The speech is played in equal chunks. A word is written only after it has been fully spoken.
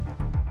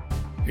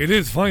It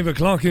is 5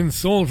 o'clock in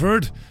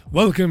Salford.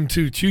 Welcome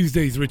to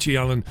Tuesday's Richie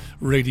Allen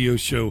radio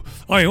show.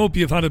 I hope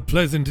you've had a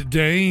pleasant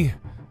day.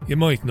 You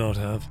might not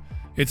have.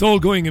 It's all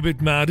going a bit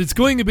mad. It's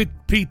going a bit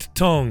Pete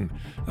Tong,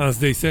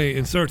 as they say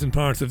in certain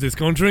parts of this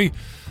country.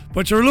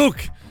 But your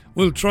look,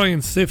 we'll try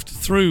and sift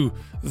through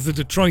the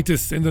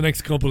detritus in the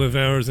next couple of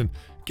hours and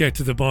get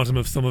to the bottom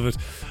of some of it.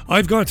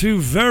 I've got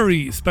two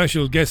very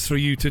special guests for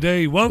you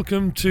today.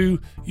 Welcome to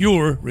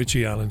your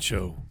Richie Allen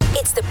show.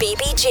 It's the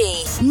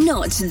BBG,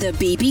 not the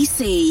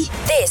BBC.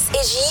 This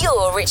is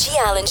your Richie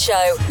Allen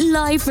Show,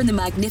 live from the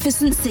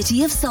magnificent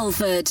city of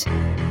Salford.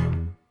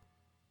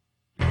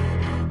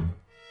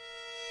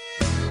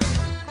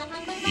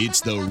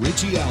 It's the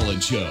Richie Allen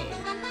Show,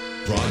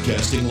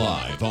 broadcasting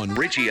live on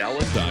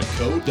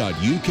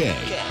richieallen.co.uk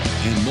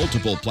and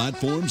multiple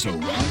platforms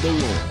around the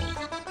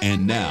world.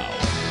 And now,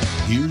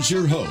 here's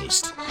your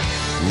host,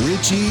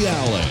 Richie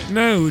Allen.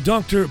 Now,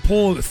 Dr.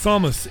 Paul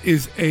Thomas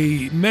is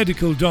a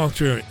medical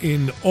doctor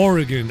in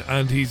Oregon,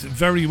 and he's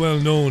very well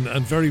known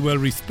and very well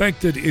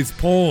respected, is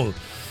Paul.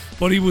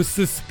 But he was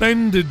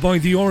suspended by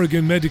the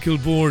Oregon Medical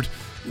Board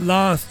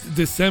last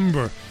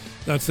December.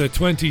 That's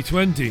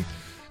 2020.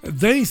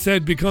 They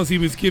said because he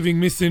was giving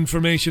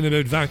misinformation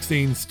about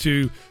vaccines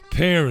to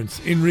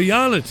parents. In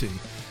reality,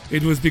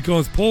 it was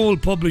because Paul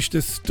published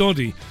a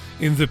study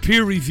in the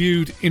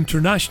peer-reviewed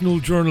International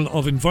Journal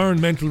of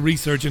Environmental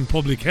Research and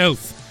Public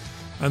Health,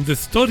 and the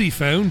study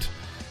found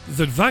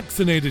that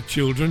vaccinated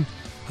children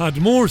had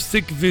more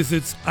sick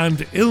visits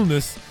and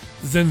illness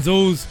than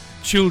those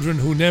children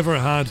who never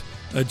had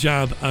a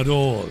jab at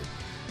all.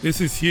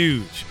 This is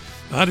huge.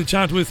 I had a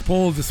chat with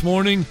Paul this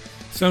morning.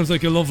 Sounds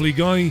like a lovely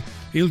guy.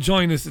 He'll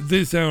join us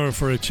this hour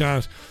for a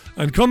chat.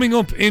 And coming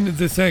up in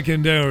the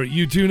second hour,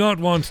 you do not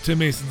want to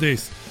miss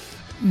this.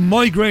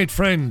 My great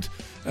friend,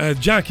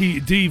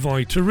 Jackie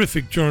Devoy,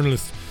 terrific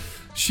journalist.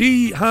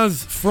 She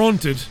has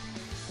fronted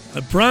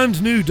a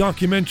brand new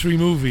documentary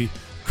movie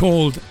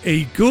called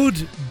A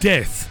Good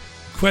Death, ?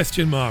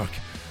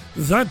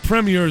 That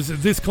premieres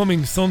this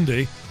coming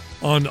Sunday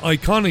on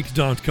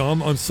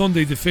iconic.com on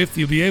Sunday the 5th.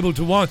 You'll be able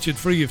to watch it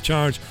free of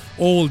charge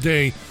all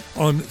day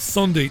on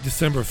Sunday,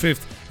 December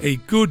 5th. A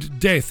Good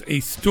Death,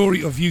 a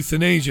story of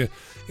euthanasia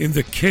in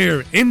the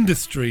care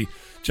industry.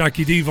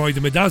 Jackie Devoy,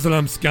 the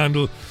Midazolam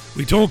scandal.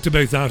 We talked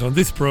about that on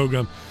this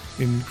programme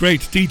in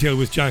great detail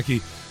with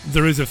Jackie.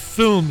 There is a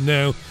film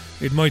now.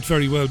 It might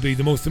very well be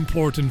the most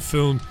important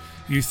film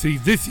you see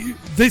this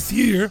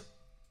year.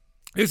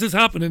 This is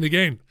happening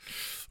again.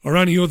 Or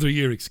any other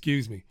year,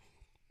 excuse me.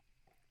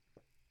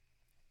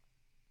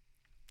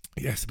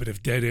 Yes, a bit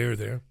of dead air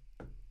there.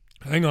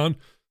 Hang on.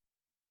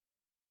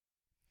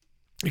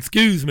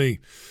 Excuse me.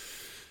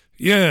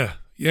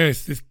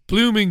 Yes, this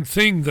blooming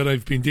thing that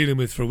I've been dealing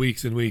with for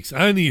weeks and weeks.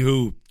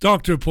 Anywho,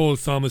 Dr. Paul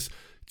Thomas,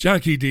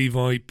 Jackie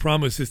Devoy,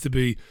 promises to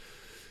be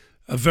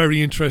a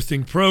very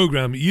interesting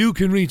programme. You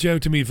can reach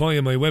out to me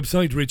via my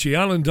website,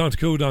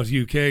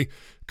 richieallen.co.uk.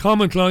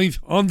 Comment live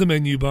on the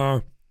menu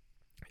bar.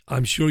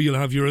 I'm sure you'll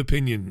have your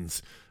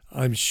opinions.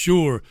 I'm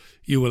sure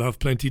you will have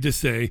plenty to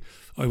say.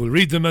 I will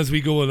read them as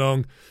we go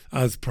along,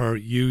 as per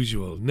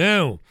usual.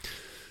 Now,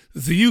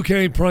 the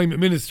UK Prime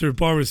Minister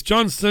Boris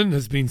Johnson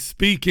has been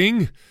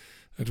speaking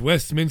at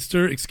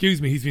Westminster.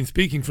 He's been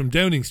speaking from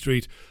Downing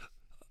Street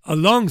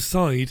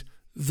alongside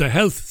the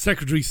Health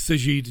Secretary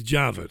Sajid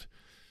Javid.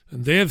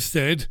 And they have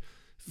said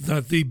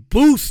that the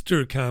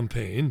booster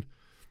campaign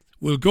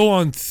will go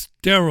on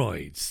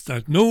steroids,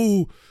 that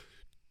no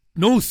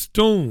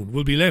stone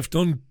will be left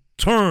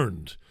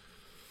unturned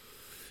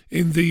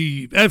in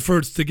the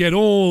efforts to get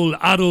all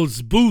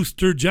adults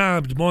booster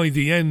jabbed by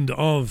the end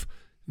of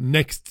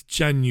next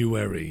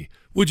January.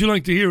 Would you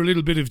like to hear a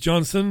little bit of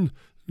Johnson?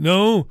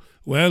 No?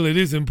 Well, it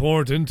is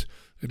important,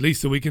 at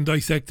least so we can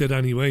dissect it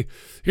anyway.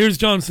 Here's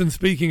Johnson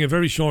speaking a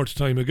very short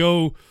time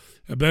ago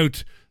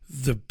about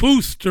the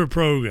booster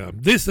program.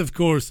 This, of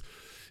course,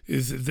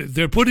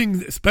 they're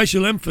putting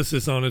special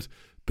emphasis on it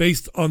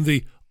based on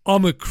the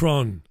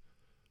Omicron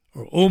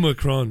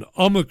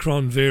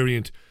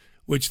variant,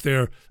 which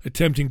they're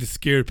attempting to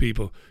scare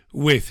people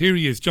with. Here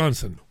he is,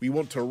 Johnson. We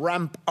want to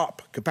ramp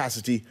up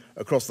capacity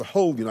across the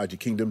whole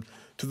United Kingdom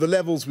to the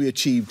levels we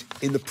achieved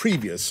in the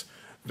previous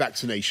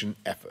vaccination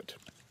effort.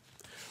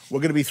 We're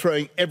going to be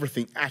throwing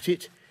everything at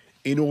it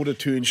in order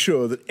to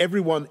ensure that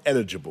everyone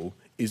eligible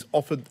is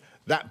offered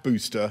that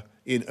booster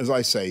in, as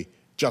I say,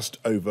 just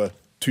over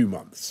 2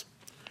 months.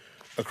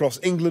 Across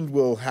England,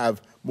 we'll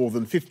have more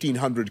than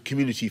 1,500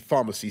 community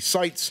pharmacy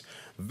sites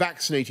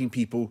vaccinating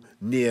people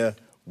near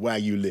where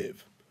you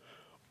live.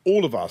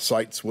 All of our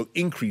sites will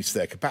increase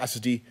their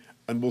capacity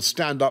and will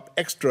stand up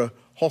extra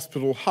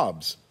hospital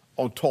hubs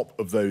on top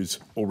of those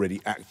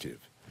already active.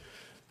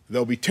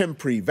 There'll be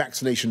temporary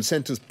vaccination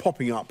centres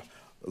popping up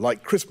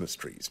like Christmas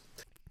trees.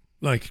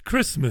 Like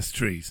Christmas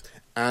trees?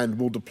 And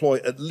we'll deploy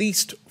at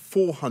least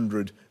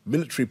 400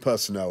 military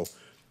personnel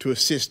to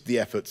assist the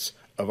efforts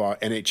of our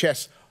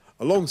NHS,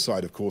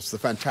 alongside, of course, the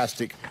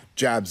fantastic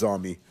Jabs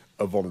Army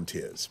of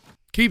volunteers.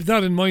 Keep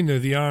that in mind now,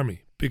 the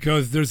Army,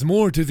 because there's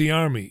more to the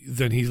Army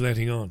than he's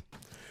letting on.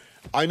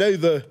 I know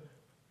the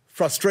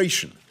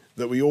frustration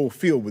that we all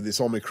feel with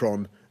this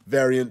Omicron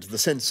variant, the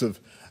sense of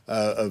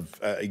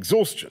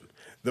exhaustion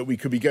that we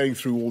could be going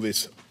through all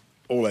this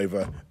all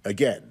over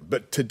again.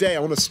 But today, I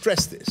want to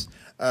stress this.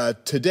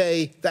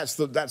 Today, that's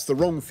the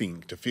wrong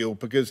thing to feel,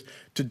 because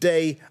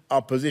today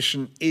our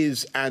position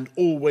is and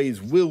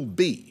always will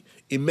be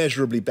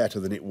immeasurably better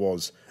than it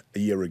was a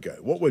year ago.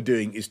 What we're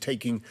doing is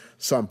taking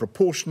some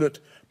proportionate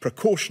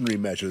precautionary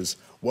measures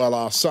while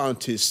our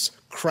scientists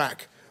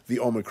crack the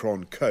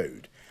Omicron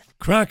code.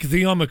 Crack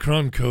the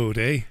Omicron code,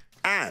 eh?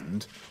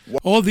 And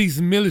all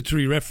these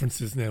military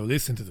references now,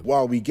 listen to them.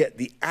 While we get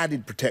the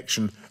added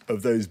protection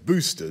of those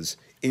boosters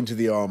into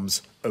the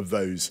arms of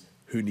those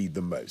who need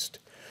them most.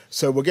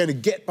 So we're going to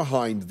get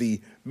behind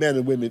the men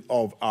and women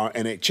of our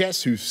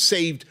NHS who've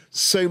saved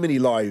so many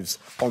lives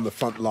on the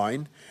front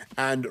line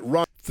and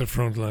run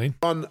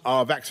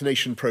our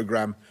vaccination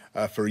programme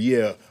for a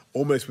year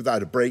almost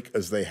without a break,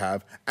 as they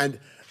have, and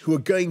who are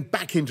going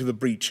back into the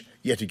breach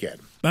yet again.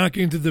 Back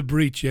into the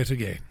breach yet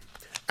again.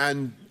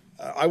 And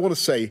I want to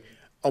say,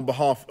 on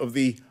behalf of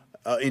the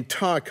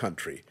entire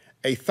country,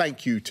 a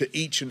thank you to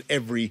each and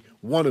every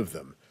one of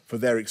them for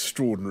their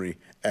extraordinary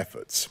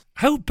efforts.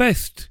 How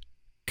best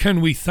can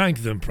we thank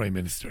them, Prime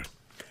Minister?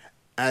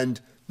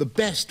 And the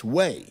best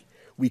way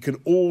we can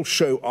all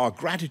show our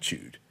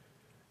gratitude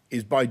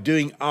is by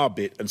doing our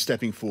bit and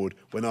stepping forward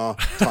when our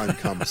time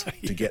comes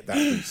to get that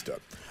booster.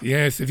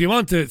 Yes, if you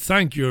want to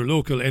thank your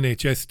local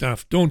NHS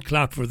staff, don't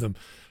clap for them.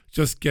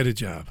 Just get a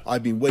jab.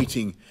 I've been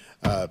waiting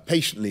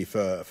patiently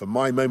for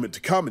my moment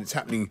to come, and it's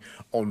happening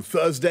on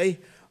Thursday,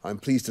 I'm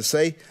pleased to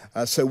say.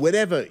 So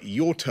whenever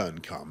your turn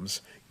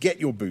comes, get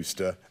your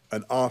booster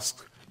and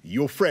ask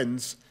your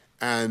friends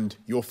and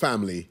your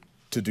family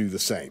to do the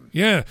same.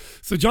 Yeah,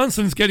 so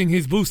Johnson's getting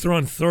his booster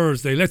on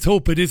Thursday. Let's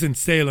hope it isn't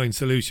saline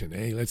solution,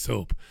 eh? Let's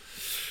hope.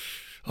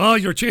 Oh,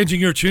 you're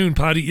changing your tune,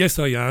 Paddy. Yes,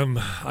 I am.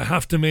 I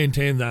have to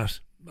maintain that.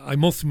 I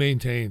must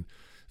maintain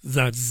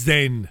that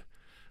zen.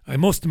 I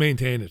must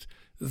maintain it,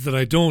 that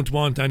I don't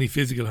want any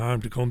physical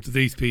harm to come to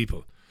these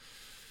people.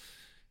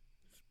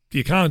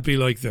 You can't be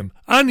like them.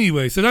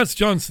 Anyway, so that's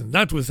Johnson.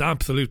 That was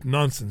absolute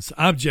nonsense,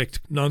 abject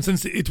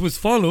nonsense. It was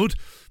followed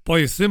by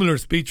a similar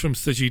speech from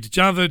Sajid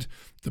Javid.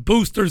 The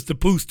boosters, the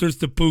boosters,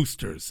 the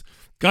boosters.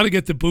 Got to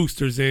get the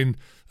boosters in,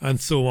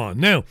 and so on.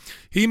 Now,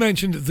 he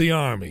mentioned the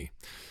army.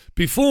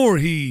 Before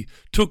he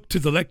took to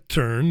the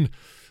lectern,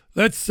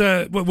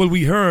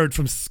 we heard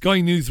from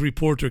Sky News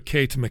reporter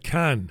Kate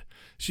McCann.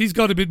 She's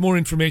got a bit more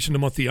information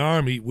on what the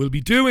army will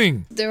be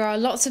doing. There are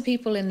lots of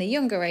people in the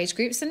younger age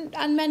groups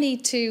and many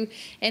too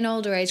in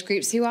older age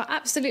groups who are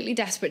absolutely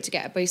desperate to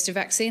get a booster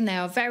vaccine. They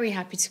are very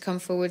happy to come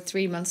forward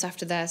 3 months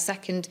after their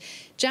second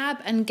jab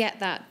and get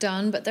that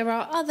done. But there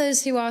are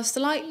others who are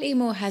slightly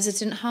more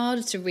hesitant,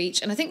 harder to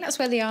reach. And I think that's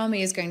where the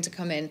army is going to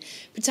come in,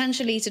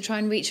 potentially to try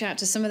and reach out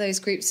to some of those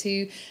groups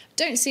who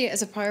don't see it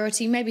as a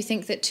priority, maybe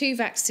think that 2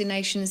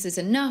 vaccinations is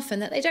enough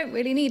and that they don't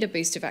really need a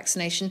booster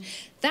vaccination.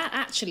 That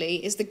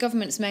actually is the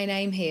government's main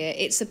aim here.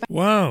 It's about...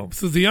 Wow,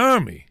 so the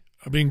army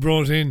are being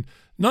brought in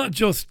not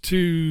just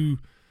to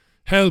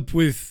help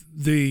with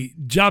the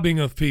jabbing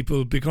of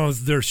people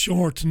because they're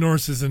short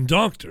nurses and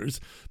doctors,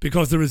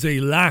 because there is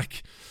a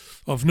lack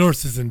of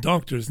nurses and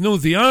doctors. No,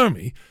 the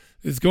army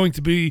is going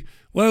to be,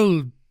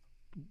 well,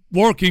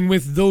 working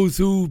with those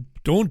who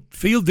don't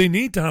feel they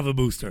need to have a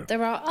booster.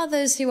 There are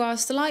others who are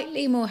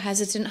slightly more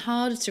hesitant,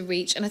 harder to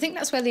reach, and I think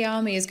that's where the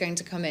army is going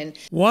to come in.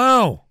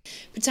 Wow.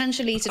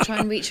 Potentially to try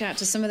and reach out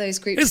to some of those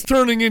groups. It's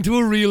turning into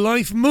a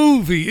real-life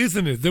movie,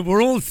 isn't it, that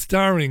we're all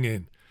starring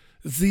in.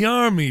 The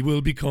army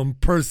will become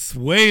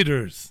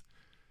persuaders.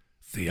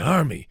 The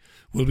army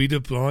will be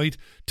deployed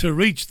to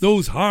reach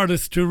those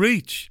hardest to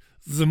reach,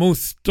 the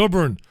most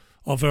stubborn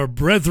of our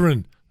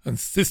brethren and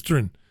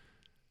sistren.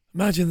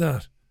 Imagine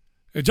that.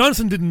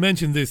 Johnson didn't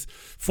mention this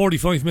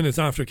 45 minutes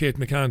after Kate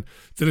McCann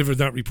delivered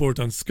that report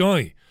on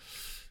Sky.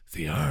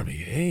 The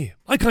army, eh?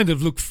 I kind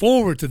of look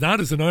forward to that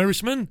as an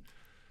Irishman.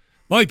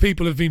 My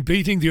people have been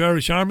beating the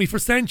Irish army for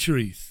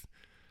centuries.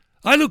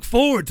 I look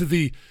forward to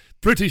the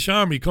British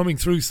army coming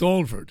through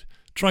Salford,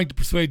 trying to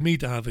persuade me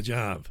to have a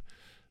jab.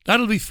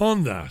 That'll be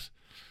fun, that.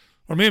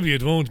 Or maybe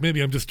it won't.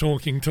 Maybe I'm just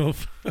talking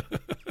tough.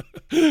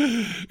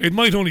 It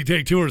might only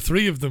take 2 or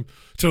 3 of them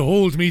to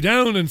hold me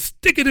down and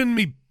stick it in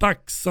me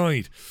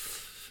backside.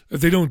 If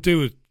they don't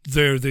do it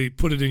there, they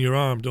put it in your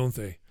arm, don't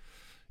they?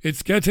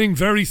 It's getting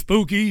very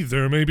spooky.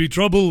 There may be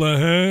trouble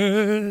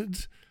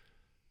ahead.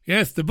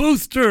 Yes, the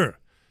booster.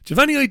 Do you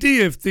have any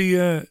idea if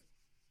the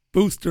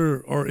booster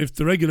or if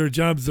the regular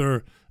jabs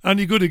are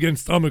any good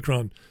against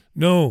Omicron?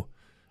 No.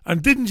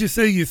 And didn't you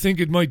say you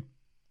think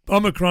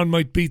Omicron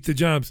might beat the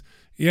jabs?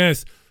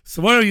 Yes.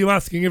 So why are you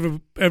asking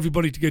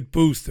everybody to get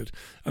boosted?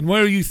 And why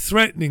are you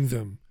threatening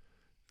them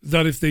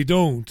that if they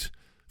don't,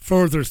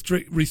 further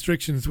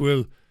restrictions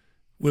will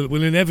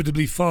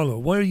inevitably follow?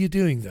 Why are you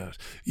doing that?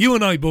 You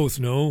and I both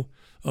know,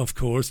 of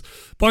course.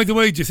 By the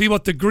way, do you see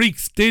what the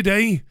Greeks did,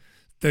 eh?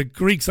 The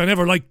Greeks, I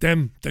never liked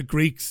them, the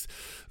Greeks.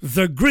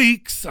 The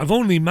Greeks have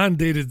only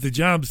mandated the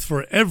jabs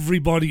for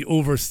everybody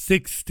over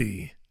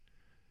 60.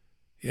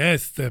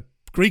 Yes, the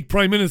Greek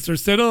Prime Minister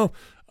said,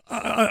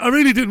 I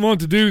really didn't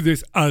want to do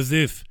this, as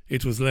if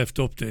it was left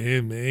up to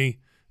him,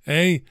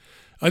 eh?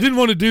 I didn't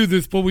want to do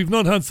this, but we've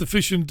not had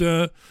sufficient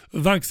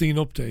vaccine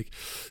uptake.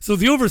 So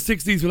the over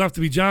 60s will have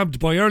to be jabbed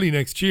by early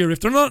next year. If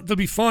they're not, they'll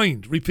be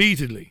fined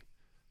repeatedly.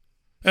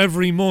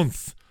 Every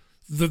month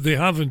that they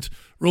haven't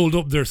rolled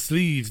up their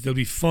sleeves, they'll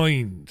be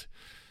fined.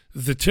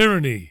 The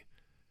tyranny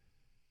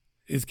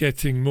is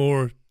getting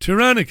more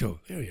tyrannical.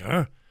 There you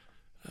are.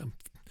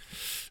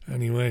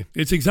 Anyway,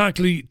 it's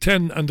exactly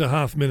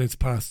 10.5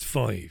 past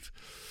 5.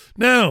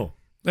 Now,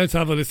 let's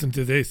have a listen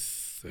to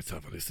this.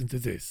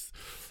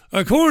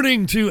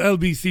 According to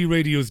LBC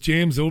Radio's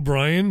James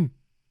O'Brien,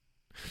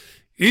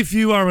 if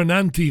you are an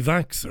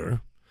anti-vaxxer,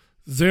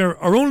 there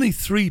are only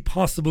 3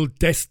 possible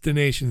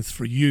destinations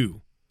for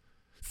you.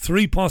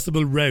 3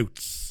 possible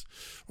routes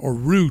or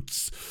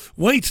routes.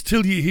 Wait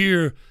till you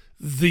hear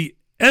the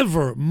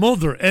ever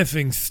mother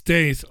effing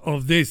state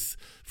of this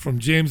from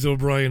James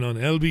O'Brien on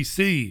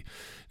LBC.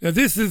 Now,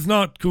 this is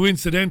not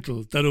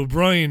coincidental that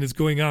O'Brien is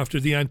going after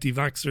the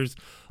anti-vaxxers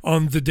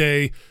on the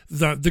day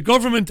that the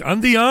government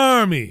and the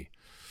army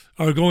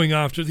are going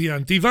after the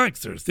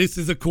anti-vaxxers. This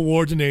is a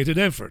coordinated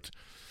effort.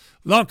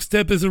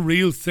 Lockstep is a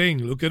real thing.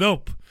 Look it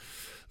up.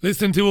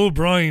 Listen to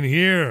O'Brien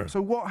here.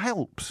 So what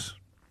helps?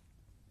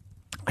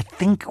 I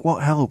think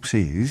what helps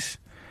is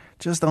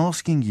just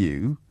asking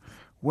you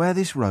where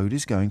this road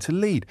is going to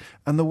lead.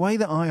 And the way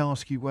that I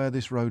ask you where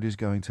this road is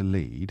going to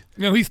lead...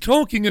 Now, he's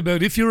talking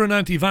about if you're an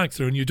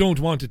anti-vaxxer and you don't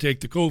want to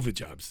take the COVID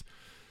jabs,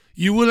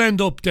 you will end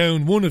up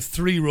down one of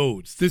 3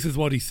 roads. This is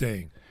what he's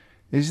saying.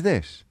 Is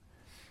this?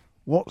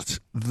 What's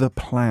the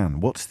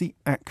plan? What's the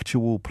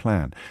actual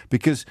plan?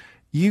 Because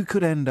you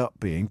could end up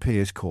being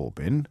Piers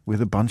Corbyn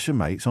with a bunch of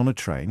mates on a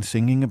train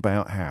singing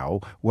about how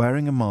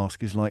wearing a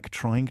mask is like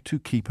trying to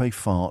keep a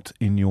fart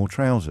in your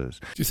trousers.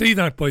 Do you see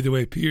that, by the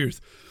way,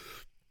 Piers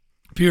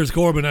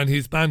Corbyn and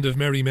his band of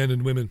merry men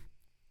and women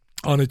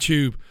on a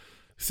tube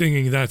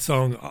singing that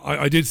song?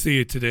 I did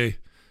see it today.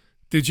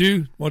 Did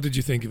you? What did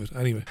you think of it?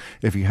 Anyway.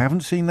 If you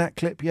haven't seen that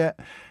clip yet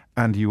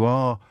and you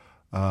are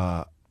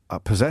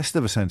possessed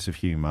of a sense of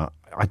humour,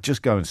 I'd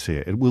just go and see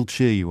it. It will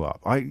cheer you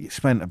up. I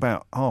spent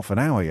about half an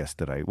hour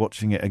yesterday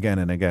watching it again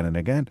and again and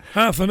again.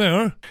 Half an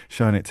hour?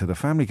 Showing it to the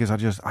family because I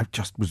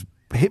just was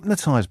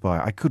hypnotised by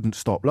it. I couldn't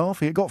stop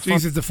laughing. It got fun.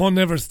 Jesus, the fun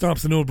never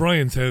stops in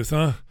O'Brien's house,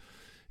 huh?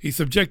 He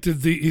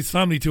subjected his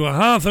family to a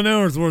half an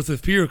hour's worth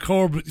of Piers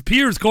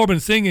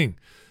Corbyn singing.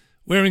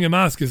 Wearing a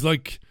mask is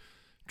like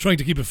trying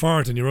to keep a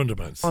fart in your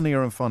underpants.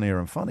 Funnier and funnier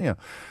and funnier.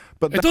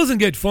 But it doesn't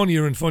get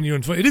funnier and funnier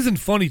and funnier. It isn't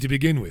funny to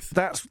begin with.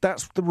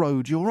 That's the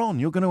road you're on.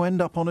 You're going to end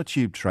up on a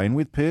tube train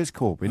with Piers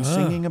Corbyn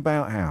singing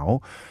about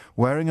how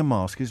wearing a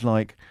mask is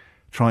like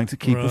trying to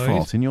keep a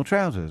fart in your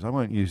trousers. I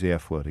won't use the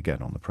F word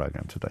again on the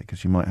programme today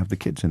because you might have the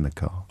kids in the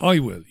car. I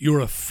will.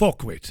 You're a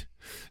fuckwit.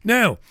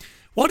 Now,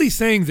 what he's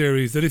saying there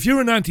is that if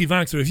you're an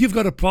anti-vaxxer, if you've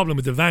got a problem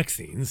with the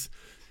vaccines,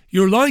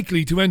 you're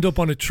likely to end up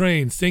on a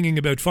train singing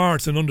about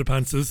farts and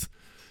underpantses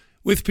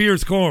with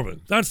Piers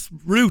Corbyn. That's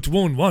route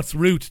 1. What's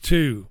route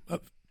 2?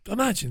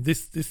 Imagine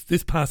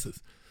this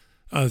passes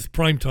as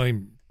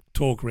primetime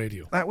talk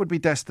radio. That would be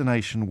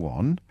destination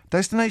 1.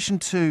 Destination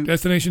 2...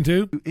 Destination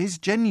 2? ...is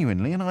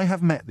genuinely, and I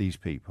have met these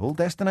people,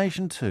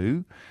 destination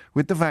 2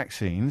 with the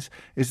vaccines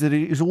is that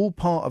it is all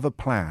part of a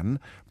plan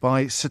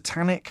by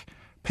satanic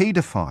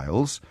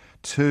paedophiles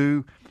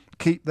to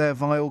keep their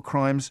vile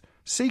crimes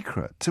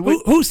secret.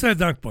 Who said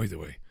that, by the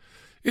way?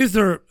 Is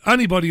there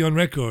anybody on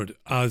record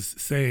as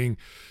saying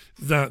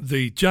that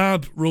the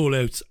jab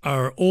rollouts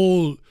are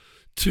all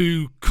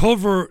to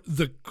cover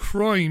the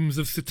crimes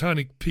of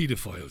satanic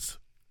paedophiles?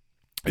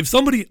 If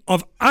somebody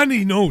of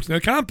any note, now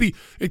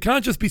it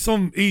can't just be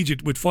some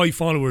Egypt with 5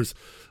 followers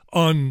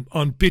on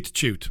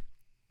BitChute.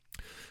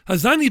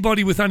 Has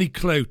anybody with any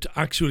clout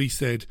actually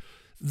said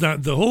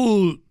that the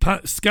whole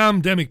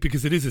scamdemic,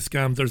 because it is a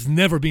scam, there's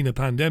never been a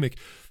pandemic,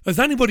 has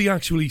anybody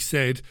actually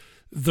said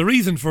the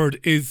reason for it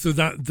is so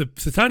that the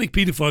satanic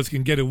paedophiles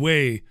can get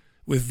away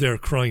with their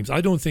crimes? I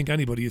don't think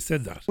anybody has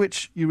said that.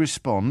 Which you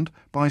respond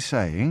by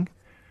saying,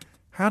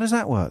 how does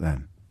that work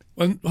then?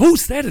 Well, who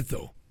said it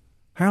though?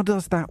 How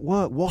does that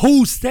work?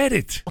 Who said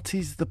it? What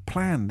is the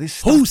plan?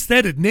 Who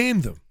said it?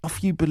 Name them.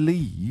 If you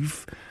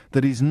believe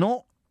that is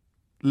not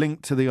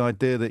linked to the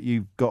idea that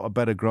you've got a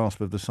better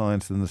grasp of the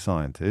science than the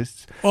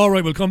scientists. All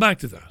right, we'll come back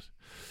to that.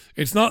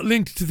 It's not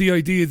linked to the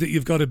idea that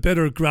you've got a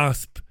better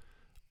grasp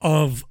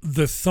of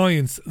the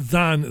science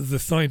than the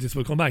scientists.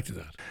 We'll come back to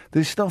that.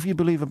 There's stuff you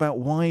believe about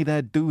why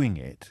they're doing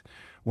it,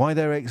 why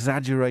they're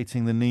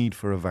exaggerating the need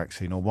for a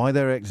vaccine, or why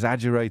they're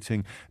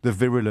exaggerating the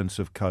virulence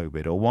of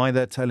COVID, or why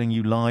they're telling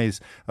you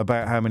lies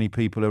about how many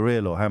people are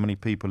ill or how many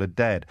people are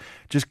dead.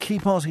 Just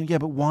keep asking,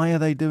 but why are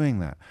they doing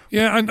that?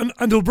 Yeah,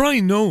 and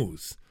O'Brien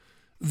knows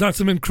that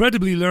some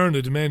incredibly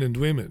learned men and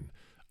women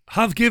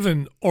have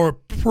given or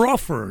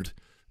proffered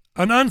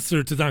an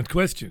answer to that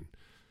question.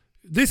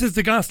 This is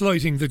the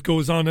gaslighting that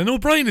goes on, and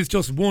O'Brien is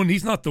just one.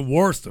 He's not the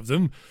worst of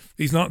them.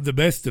 He's not the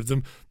best of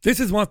them. This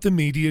is what the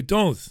media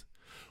does.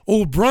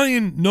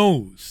 O'Brien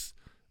knows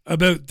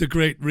about the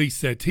Great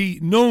Reset. He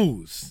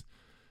knows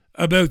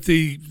about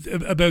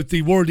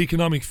the World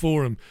Economic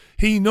Forum.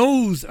 He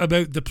knows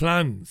about the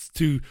plans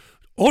to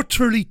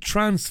utterly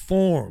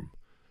transform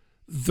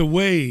the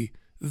way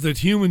that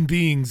human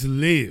beings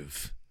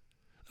live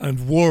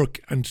and work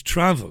and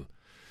travel.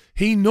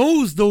 He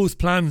knows those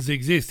plans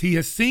exist. He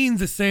has seen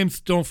the same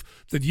stuff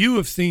that you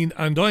have seen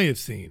and I have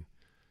seen.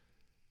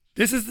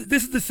 This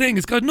is the thing.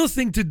 It's got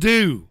nothing to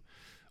do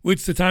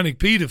with satanic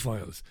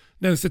paedophiles.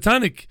 Now,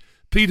 satanic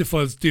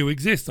paedophiles do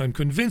exist. I'm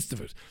convinced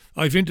of it.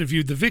 I've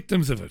interviewed the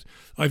victims of it.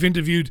 I've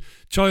interviewed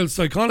child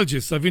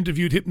psychologists. I've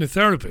interviewed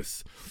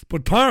hypnotherapists.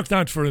 But park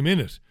that for a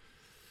minute.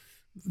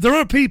 There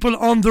are people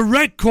on the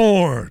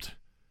record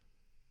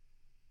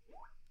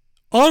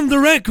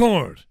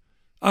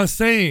as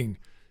saying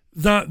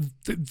that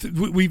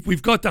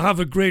we've got to have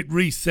a great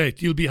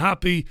reset. You'll be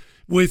happy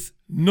with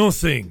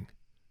nothing.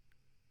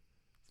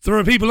 There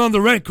are people on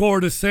the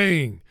record as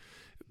saying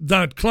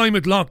that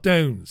climate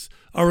lockdowns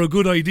are a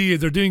good idea.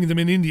 They're doing them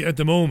in India at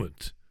the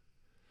moment.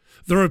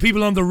 There are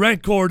people on the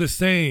record as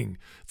saying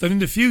that in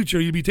the future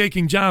you'll be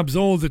taking jabs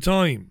all the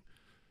time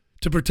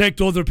to protect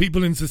other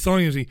people in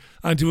society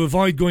and to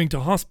avoid going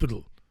to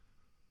hospital.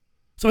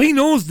 So he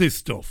knows this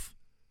stuff.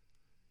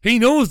 He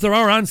knows there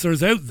are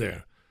answers out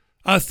there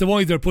as to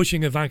why they're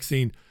pushing a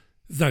vaccine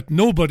that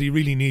nobody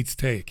really needs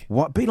to take.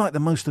 What? Be like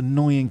the most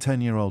annoying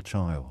 10-year-old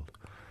child.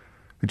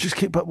 Just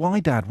keep, but why,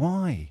 Dad?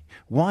 Why?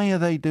 Why are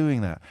they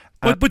doing that?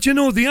 But you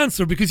know the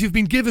answer because you've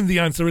been given the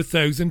answer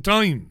 1,000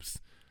 times.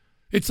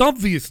 It's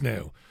obvious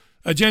now.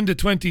 Agenda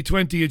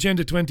 2020,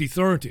 Agenda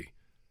 2030.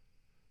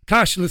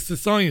 Cashless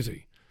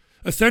society.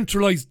 A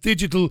centralised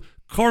digital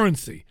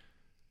currency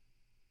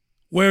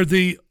where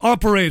the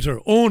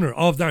owner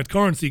of that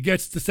currency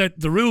gets to set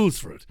the rules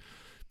for it,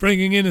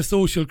 bringing in a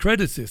social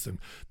credit system.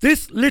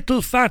 This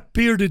little fat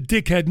bearded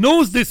dickhead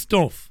knows this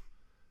stuff.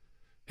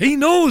 He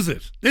knows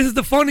it. This is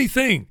the funny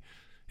thing.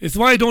 It's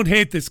why I don't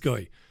hate this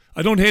guy.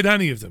 I don't hate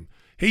any of them.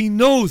 He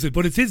knows it,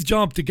 but it's his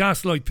job to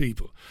gaslight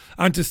people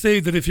and to say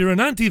that if you're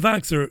an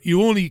anti-vaxxer,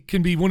 you only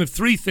can be one of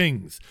three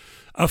things.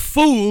 A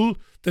fool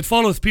that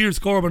follows Piers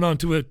Corbyn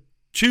onto a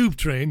tube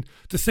train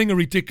to sing a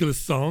ridiculous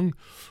song,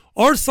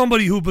 or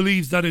somebody who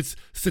believes that it's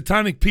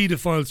satanic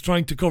paedophiles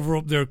trying to cover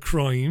up their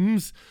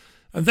crimes.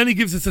 And then he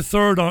gives us a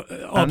third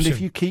option. And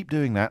if you keep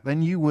doing that,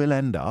 then you will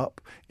end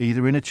up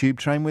either in a tube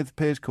train with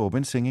Piers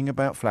Corbyn singing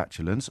about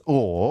flatulence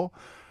or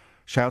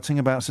shouting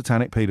about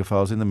satanic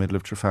paedophiles in the middle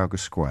of Trafalgar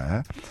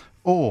Square,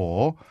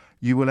 or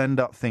you will end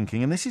up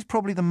thinking, and this is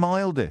probably the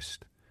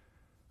mildest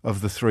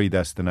of the three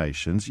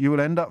destinations, you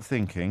will end up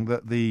thinking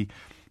that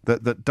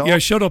Yeah,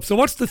 shut up. So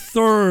what's the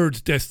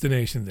third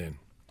destination then?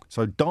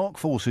 So dark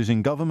forces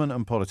in government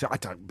and politics. I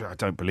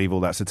don't believe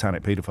all that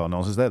satanic paedophile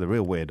nonsense. They're the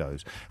real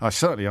weirdos.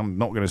 I'm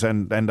not going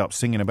to end up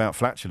singing about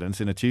flatulence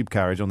in a tube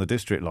carriage on the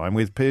district line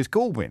with Piers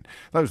Corbyn.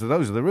 Those are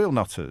the real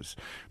nutters.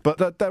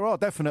 But there are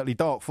definitely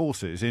dark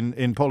forces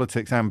in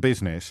politics and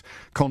business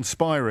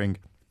conspiring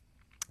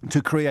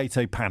to create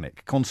a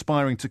panic,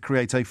 conspiring to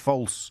create a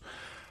false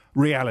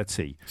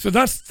reality. So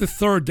that's the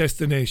third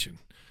destination.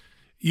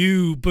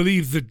 You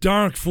believe the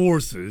dark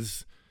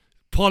forces,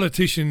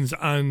 politicians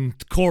and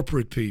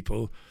corporate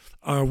people,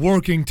 are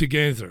working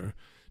together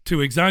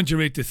to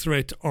exaggerate the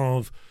threat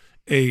of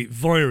a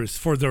virus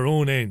for their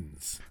own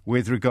ends.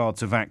 With regard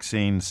to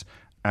vaccines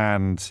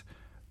and,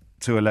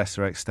 to a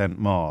lesser extent,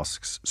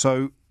 masks.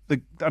 So,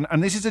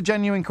 and this is a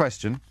genuine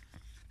question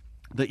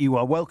that you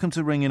are welcome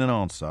to ring in and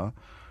answer.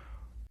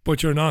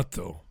 But you're not,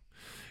 though.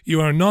 You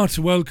are not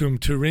welcome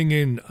to ring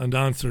in and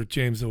answer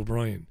James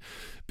O'Brien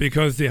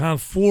because they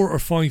have 4 or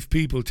 5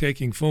 people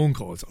taking phone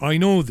calls. I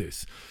know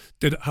this.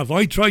 Have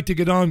I tried to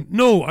get on?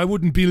 No, I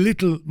wouldn't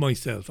belittle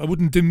myself. I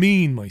wouldn't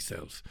demean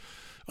myself.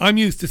 I'm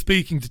used to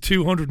speaking to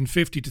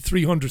 250 to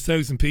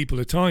 300,000 people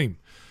a time.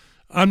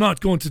 I'm not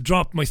going to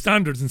drop my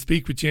standards and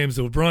speak with James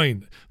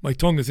O'Brien. My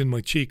tongue is in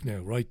my cheek now,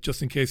 right?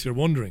 Just in case you're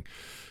wondering.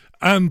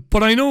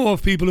 But I know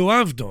of people who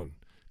have done.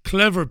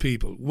 Clever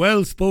people,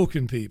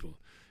 well-spoken people.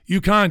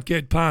 You can't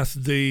get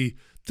past the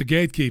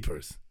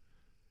gatekeepers.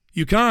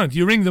 You can't.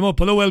 You ring them up.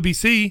 Hello,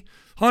 LBC.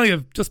 Hi,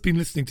 I've just been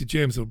listening to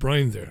James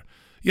O'Brien there.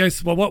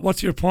 Yes, well,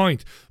 what's your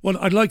point? Well,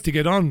 I'd like to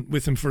get on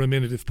with him for a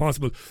minute if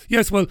possible.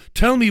 Yes, well,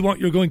 tell me what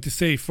you're going to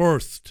say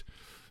first.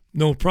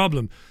 No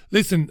problem.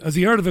 Listen, has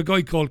he heard of a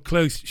guy called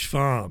Klaus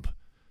Schwab?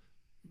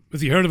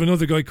 Has he heard of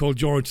another guy called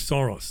George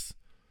Soros?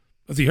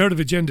 Has he heard of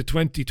Agenda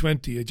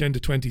 2020, Agenda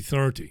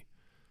 2030?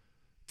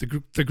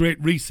 The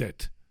Great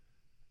Reset?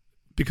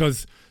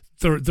 Because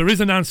there is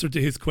an answer to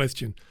his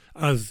question,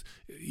 as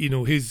you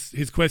know,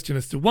 his question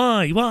as to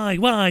why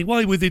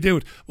would they do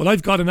it? Well,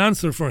 I've got an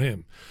answer for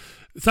him.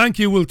 Thank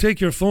you, we'll take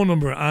your phone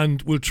number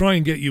and we'll try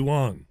and get you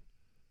on.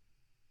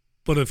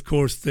 But of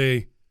course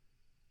they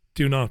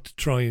do not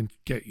try and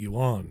get you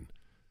on.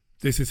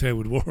 This is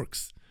how it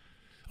works.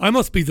 I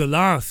must be the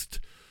last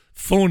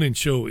phone-in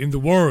show in the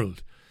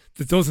world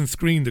that doesn't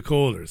screen the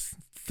callers.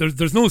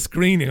 There's no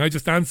screening. I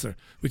just answer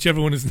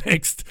whichever one is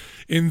next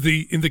in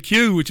the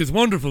queue, which is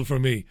wonderful for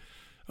me.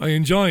 I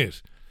enjoy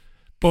it.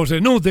 But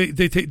no, they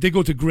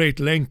go to great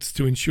lengths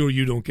to ensure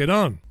you don't get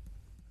on.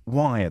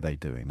 Why are they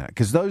doing that?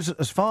 Because those,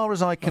 as far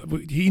as I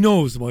can... He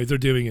knows why they're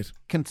doing it.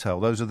 Can tell,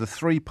 those are the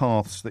three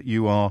paths that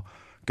you are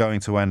going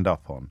to end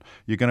up on.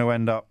 You're going to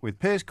end up with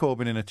Piers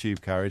Corbyn in a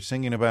tube carriage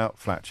singing about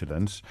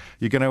flatulence.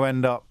 You're going to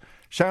end up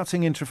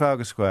shouting in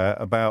Trafalgar Square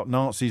about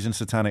Nazis and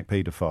satanic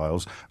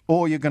paedophiles.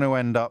 Or you're going to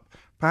end up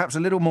perhaps a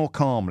little more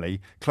calmly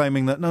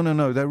claiming that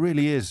no, there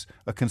really is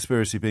a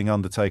conspiracy being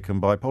undertaken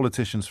by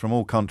politicians from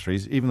all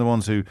countries, even the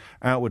ones who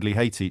outwardly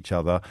hate each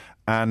other,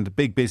 and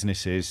big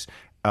businesses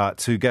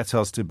to get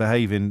us to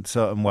behave in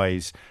certain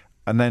ways.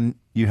 And then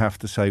you have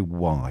to say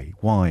why.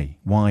 Why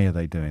are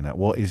they doing that?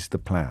 What is the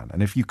plan?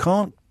 And if you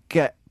can't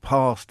get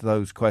past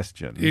those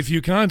questions... If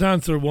you can't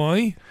answer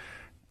why...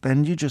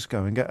 then you just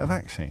go and get a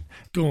vaccine.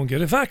 Go and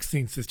get a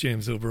vaccine, says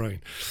James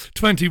O'Brien.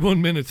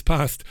 21 minutes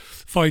past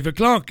 5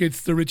 o'clock.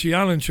 It's the Richie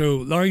Allen Show,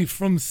 live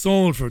from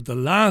Salford. The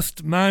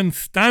last man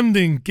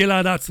standing,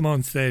 Gilad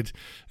Atzmon said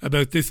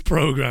about this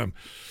programme.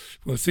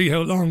 We'll see how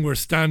long we're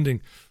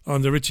standing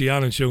on the Richie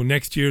Allen Show.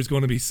 Next year is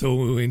going to be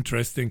so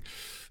interesting.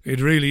 It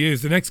really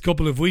is. The next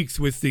couple of weeks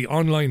with the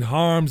online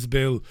harms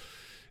bill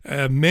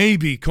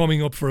maybe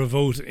coming up for a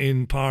vote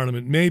in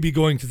Parliament, maybe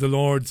going to the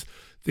Lords.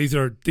 These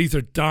are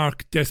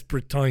dark,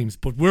 desperate times,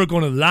 but we're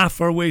going to laugh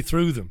our way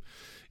through them.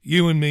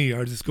 You and me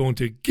are just going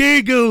to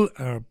giggle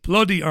our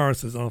bloody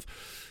arses off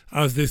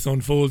as this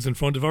unfolds in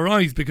front of our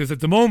eyes, because at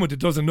the moment it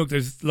doesn't look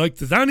like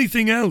there's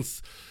anything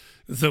else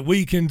that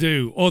we can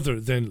do other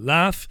than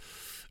laugh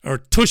our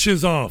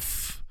tushes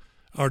off.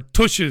 Our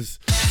tushes.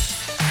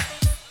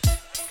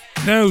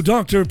 Now,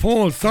 Dr.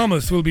 Paul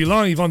Thomas will be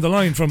live on the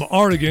line from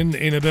Oregon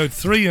in about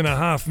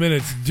 3.5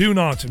 minutes. Do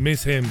not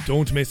miss him.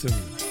 Don't miss him.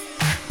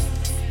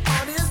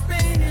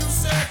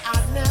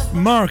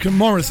 Mark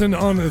Morrison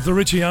on the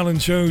Richie Allen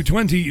Show,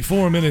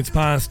 24 minutes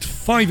past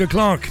 5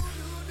 o'clock.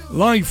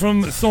 Live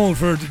from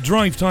Salford,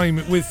 drive time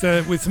with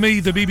me,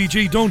 the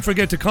BBG. Don't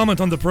forget to comment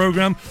on the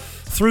programme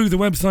through the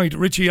website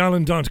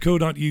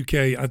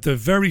richieallen.co.uk. At the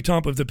very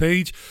top of the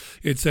page,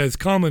 it says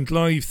comment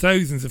live.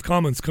 Thousands of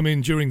comments come in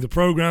during the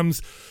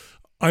programmes.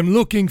 I'm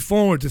looking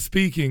forward to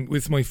speaking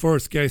with my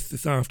first guest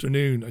this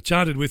afternoon. I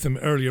chatted with him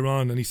earlier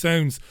on and he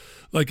sounds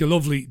like a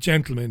lovely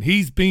gentleman.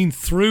 He's been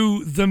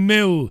through the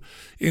mill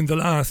in the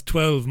last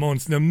 12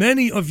 months. Now,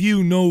 many of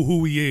you know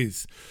who he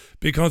is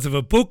because of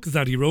a book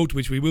that he wrote,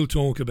 which we will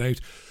talk about,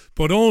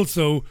 but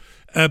also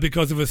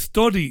because of a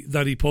study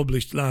that he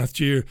published last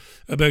year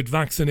about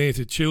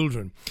vaccinated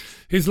children.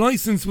 His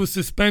licence was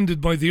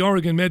suspended by the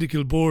Oregon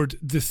Medical Board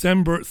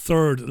December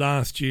 3rd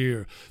last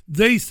year.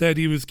 They said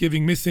he was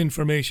giving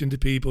misinformation to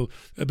people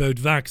about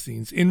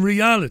vaccines. In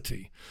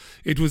reality,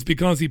 it was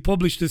because he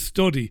published a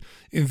study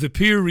in the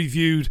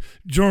peer-reviewed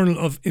Journal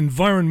of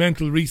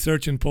Environmental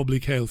Research and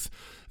Public Health.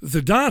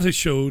 The data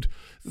showed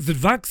that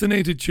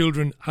vaccinated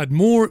children had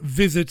more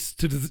visits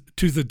to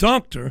the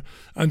doctor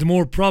and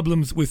more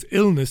problems with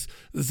illness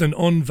than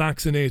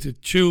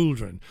unvaccinated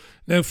children.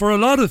 Now, for a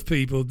lot of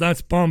people,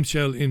 that's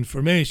bombshell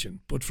information.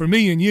 But for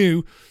me and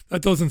you,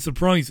 that doesn't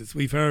surprise us.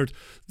 We've heard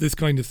this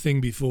kind of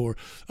thing before.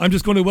 I'm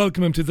just going to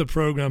welcome him to the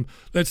programme.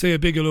 Let's say a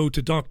big hello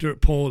to Dr.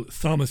 Paul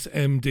Thomas,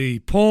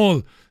 MD.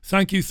 Paul,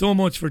 thank you so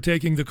much for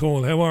taking the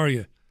call. How are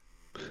you?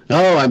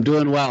 Oh, I'm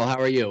doing well. How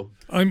are you?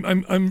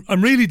 I'm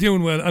really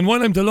doing well, and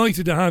while I'm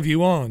delighted to have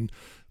you on,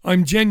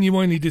 I'm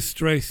genuinely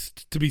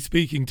distressed to be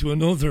speaking to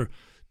another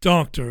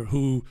doctor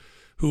who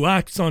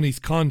acts on his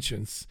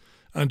conscience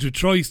and who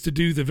tries to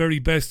do the very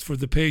best for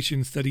the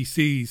patients that he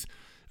sees,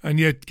 and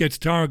yet gets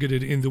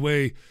targeted in the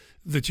way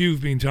that you've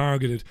been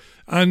targeted.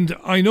 And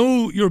I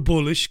know you're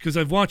bullish because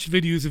I've watched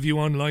videos of you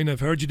online.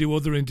 I've heard you do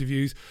other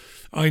interviews.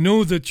 I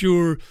know that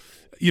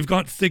you've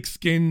got thick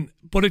skin,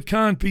 but it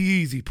can't be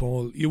easy,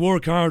 Paul. You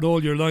work hard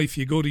all your life,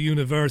 you go to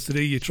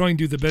university, you try and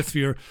do the best for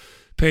your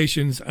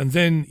patients, and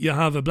then you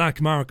have a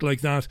black mark like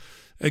that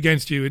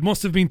against you. It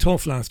must have been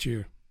tough last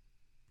year.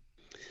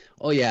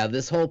 Oh, yeah.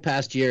 This whole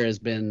past year has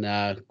been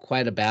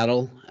quite a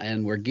battle,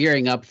 and we're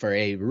gearing up for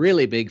a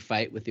really big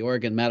fight with the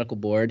Oregon Medical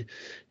Board.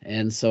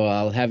 And so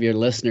I'll have your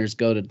listeners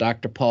go to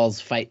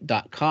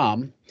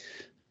drpaulsfight.com.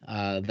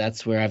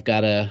 That's where I've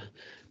got a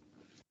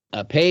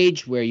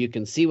page where you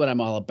can see what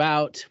I'm all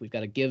about. We've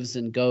got a Gives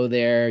and Go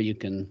there. You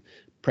can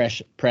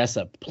press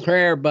a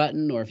prayer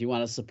button, or if you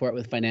want to support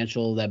with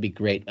financial, that'd be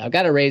great. I've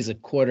got to raise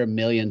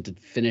 $250,000 to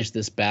finish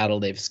this battle.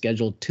 They've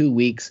scheduled 2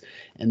 weeks,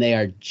 and they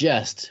are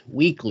just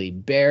weekly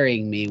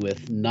burying me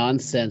with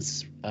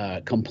nonsense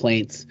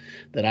complaints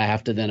that I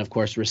have to then, of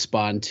course,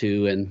 respond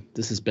to. And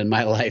this has been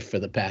my life for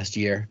the past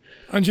year.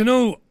 And you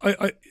know,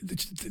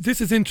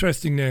 this is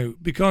interesting now,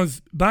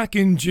 because back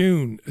in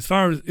June, as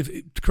far as,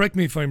 correct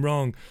me if I'm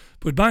wrong,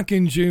 but back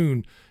in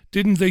June,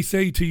 didn't they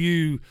say to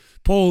you,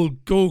 Paul,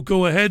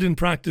 go ahead and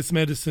practice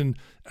medicine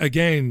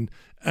again,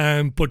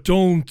 but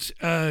don't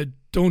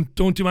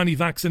do any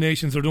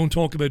vaccinations, or don't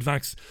talk about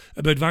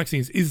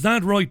vaccines? Is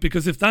that right?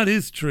 Because if that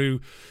is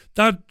true,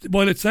 that,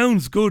 while it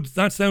sounds good,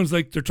 that sounds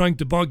like they're trying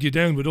to bog you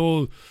down with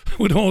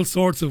all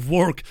sorts of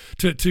work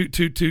to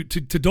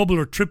double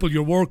or triple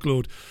your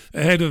workload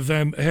ahead of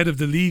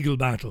the legal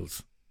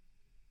battles.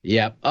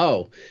 Yeah.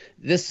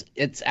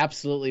 It's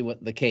absolutely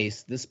what the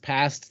case. This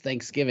past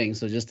Thanksgiving,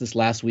 so just this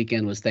last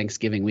weekend was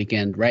Thanksgiving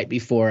weekend, right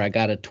before I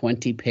got a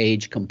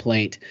 20-page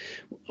complaint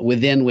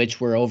within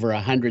which were over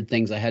 100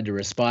 things I had to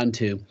respond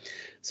to.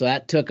 So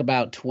that took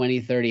about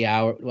 25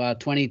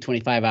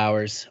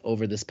 hours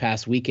over this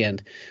past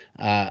weekend.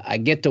 I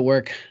get to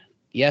work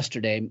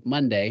yesterday,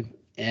 Monday,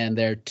 and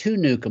there are two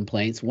new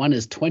complaints. One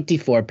is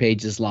 24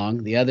 pages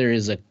long. The other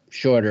is a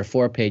shorter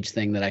 4-page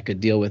thing that I could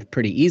deal with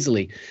pretty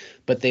easily.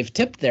 But they've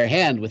tipped their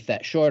hand with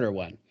that shorter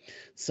one.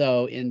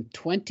 So in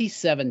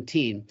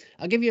 2017,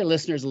 I'll give your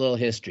listeners a little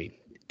history.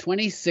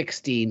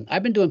 2016,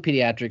 I've been doing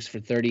pediatrics for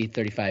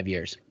 35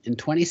 years. In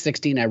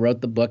 2016, I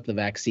wrote the book, The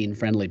Vaccine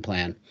Friendly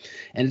Plan.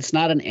 And it's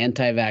not an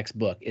anti-vax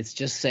book. It's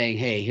just saying,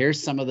 hey,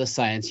 here's some of the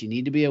science you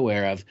need to be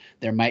aware of.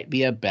 There might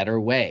be a better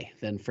way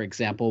than, for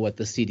example, what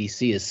the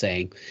CDC is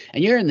saying.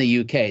 And you're in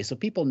the UK, so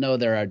people know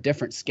there are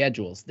different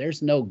schedules.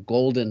 There's no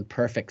golden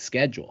perfect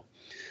schedule.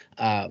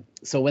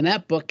 So when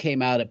that book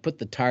came out, it put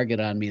the target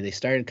on me. They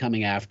started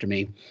coming after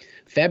me.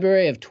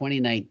 February of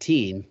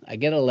 2019, I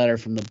get a letter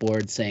from the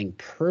board saying,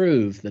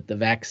 prove that the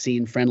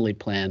vaccine-friendly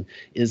plan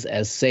is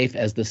as safe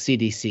as the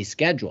CDC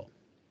schedule.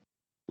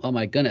 Oh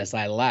my goodness,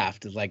 I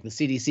laughed. It's like the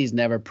CDC's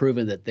never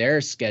proven that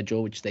their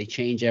schedule, which they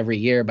change every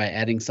year by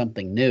adding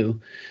something new,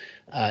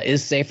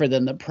 is safer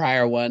than the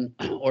prior one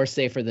or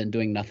safer than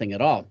doing nothing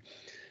at all.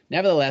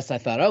 Nevertheless, I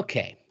thought,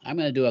 okay, I'm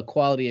going to do a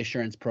quality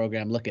assurance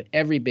program, look at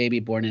every baby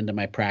born into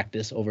my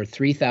practice, over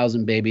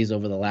 3,000 babies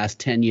over the last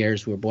 10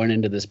 years who were born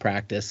into this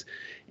practice.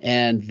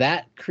 And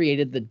that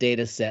created the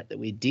data set that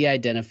we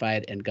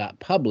de-identified and got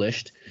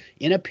published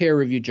in a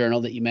peer-reviewed journal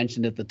that you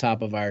mentioned at the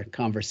top of our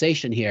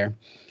conversation here.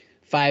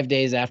 5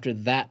 days after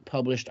that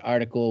published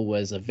article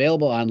was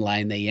available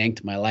online, they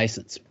yanked my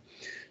license.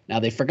 Now,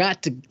 they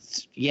forgot to,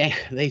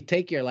 they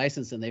take your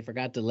license and they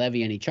forgot to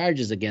levy any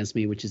charges against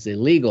me, which is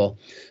illegal.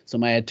 So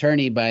my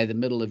attorney, by the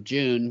middle of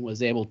June,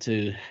 was able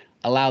to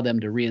allow them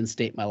to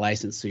reinstate my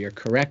license. So you're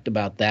correct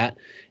about that.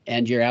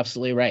 And you're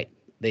absolutely right.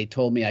 They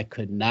told me I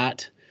could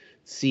not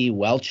see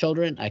well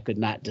children. I could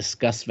not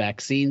discuss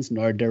vaccines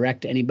nor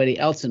direct anybody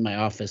else in my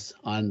office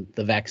on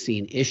the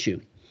vaccine issue.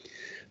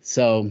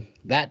 So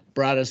that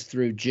brought us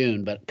through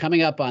June. But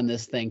coming up on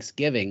this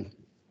Thanksgiving,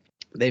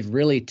 they've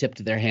really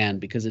tipped their hand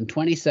because in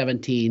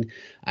 2017,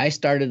 I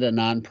started a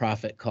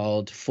nonprofit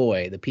called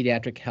FOI, the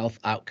Pediatric Health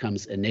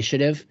Outcomes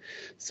Initiative.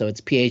 So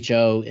it's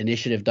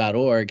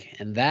phoinitiative.org,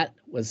 and that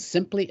was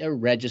simply a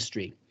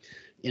registry.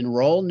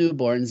 Enroll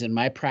newborns in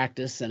my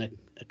practice and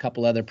a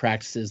couple other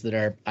practices that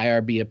are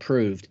IRB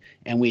approved,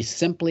 and we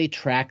simply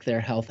track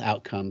their health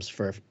outcomes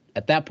for,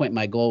 at that point,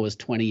 my goal was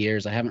 20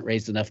 years. I haven't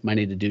raised enough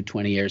money to do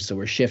 20 years, so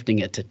we're shifting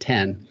it to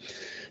 10.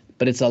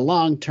 But it's a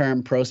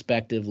long-term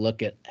prospective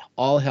look at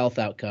all health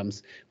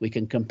outcomes. We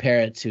can compare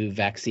it to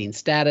vaccine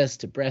status,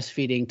 to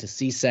breastfeeding, to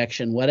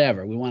C-section,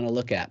 whatever we want to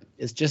look at.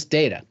 It's just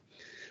data.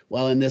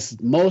 Well, in this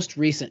most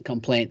recent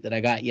complaint that I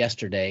got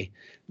yesterday,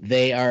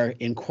 they are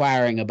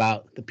inquiring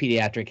about the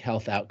Pediatric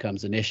Health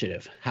Outcomes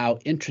Initiative. How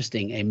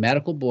interesting. A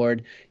medical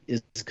board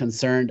is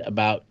concerned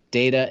about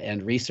data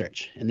and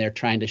research, and they're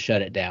trying to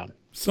shut it down.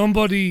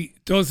 Somebody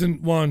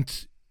doesn't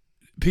want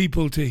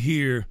people to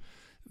hear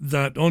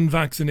that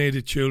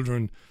unvaccinated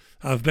children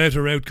have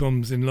better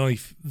outcomes in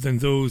life than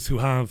those who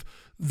have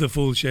the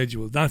full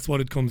schedule. That's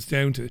what it comes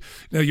down to.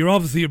 Now, you're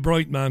obviously a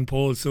bright man,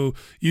 Paul, so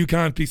you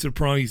can't be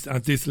surprised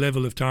at this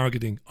level of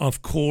targeting.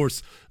 Of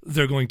course,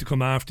 they're going to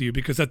come after you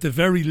because at the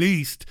very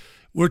least,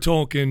 we're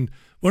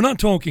not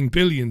talking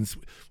billions.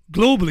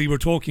 Globally, we're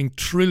talking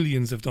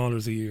trillions of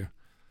dollars a year,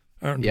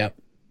 aren't we? Yep.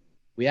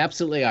 We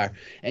absolutely are.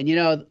 And, you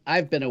know,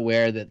 I've been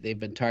aware that they've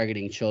been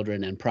targeting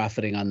children and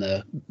profiting on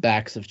the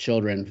backs of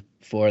children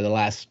for the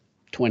last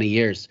 20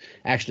 years,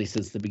 actually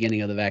since the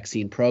beginning of the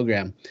vaccine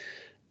program.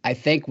 I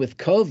think with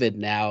COVID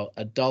now,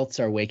 adults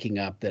are waking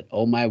up that,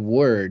 oh, my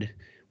word,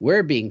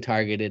 we're being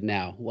targeted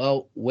now.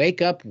 Well,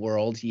 wake up,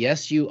 world.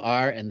 Yes, you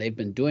are. And they've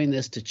been doing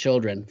this to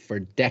children for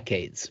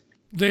decades.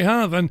 They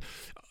have. And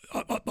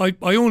I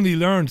only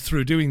learned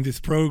through doing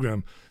this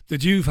program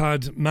that you've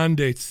had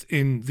mandates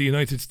in the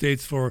United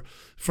States for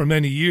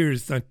many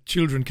years that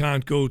children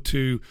can't go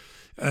to,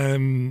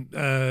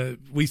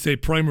 we say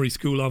primary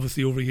school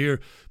obviously over here,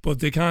 but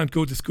they can't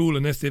go to school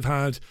unless they've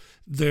had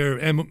their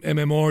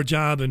MMR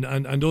jab and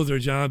other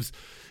jabs.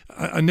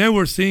 And now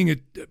we're seeing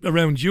it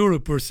around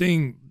Europe. We're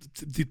seeing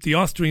the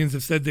Austrians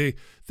have said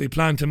they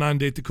plan to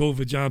mandate the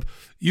COVID jab.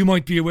 You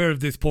might be aware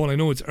of this, Paul. I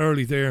know it's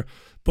early there.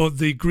 But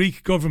the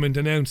Greek government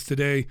announced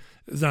today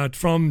that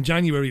from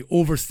January,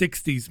 over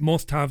 60s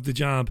must have the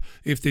jab.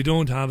 If they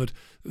don't have it,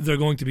 they're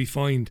going to be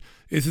fined.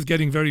 This is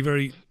getting very,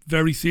 very,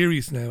 very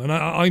serious now. And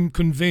I'm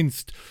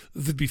convinced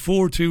that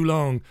before too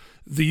long,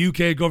 the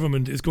UK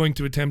government is going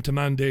to attempt to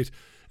mandate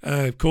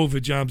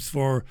COVID jabs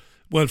for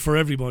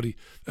everybody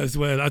as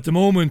well. At the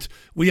moment,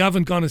 we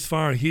haven't gone as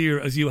far here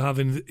as you have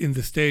in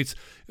the States.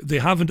 They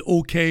haven't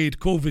okayed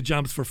COVID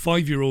jabs for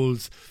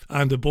 5-year-olds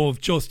and above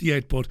just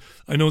yet, but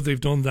I know they've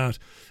done that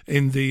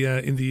in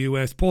the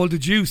US. Paul,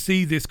 did you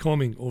see this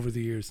coming over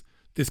the years?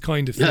 This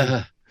kind of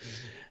thing?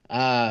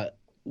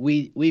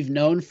 we've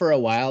known for a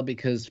while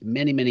because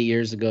many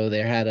years ago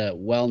there had a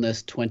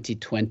Wellness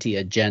 2020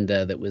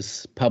 agenda that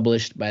was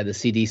published by the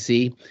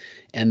CDC,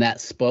 and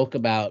that spoke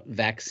about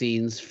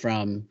vaccines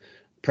from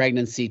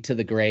pregnancy to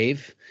the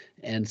grave.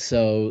 And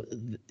so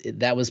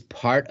that was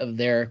part of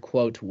their,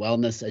 quote,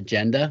 wellness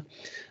agenda.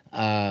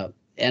 And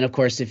of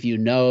course, if you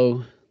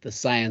know the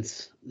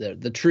science,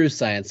 the true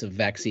science of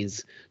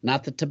vaccines,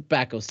 not the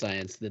tobacco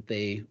science that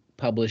they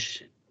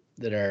publish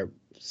that are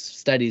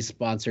studies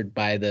sponsored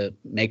by the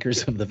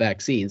makers of the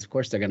vaccines, of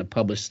course, they're going to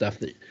publish stuff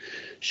that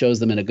shows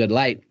them in a good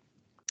light.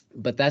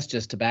 But that's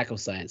just tobacco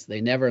science.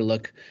 They never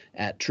look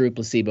at true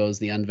placebos,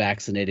 the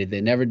unvaccinated. They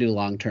never do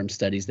long-term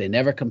studies. They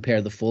never compare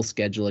the full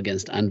schedule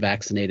against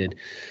unvaccinated.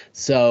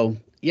 So,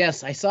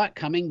 yes, I saw it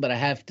coming, but I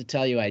have to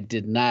tell you, I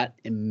did not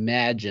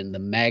imagine the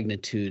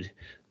magnitude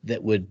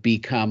that would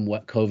become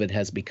what COVID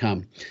has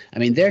become. I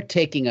mean, they're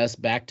taking us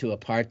back to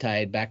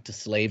apartheid, back to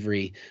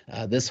slavery,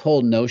 this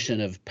whole notion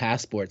of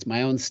passports.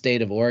 My own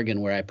state of Oregon,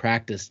 where I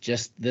practice,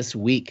 just this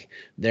week,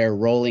 they're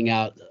rolling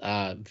out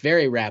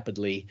very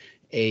rapidly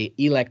a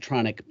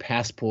electronic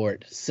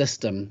passport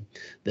system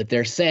that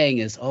they're saying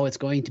is, oh, it's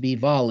going to be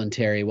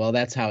voluntary. Well,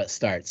 that's how it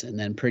starts. And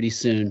then pretty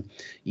soon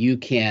you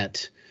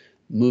can't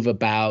move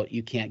about,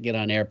 you can't get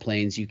on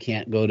airplanes, you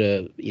can't go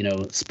to,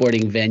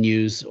 sporting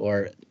venues,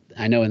 or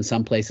I know in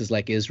some places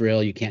like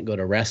Israel, you can't go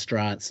to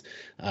restaurants.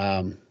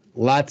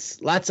 Lots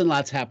and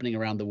lots happening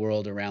around the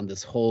world around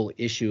this whole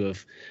issue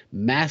of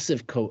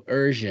massive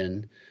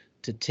coercion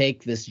to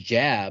take this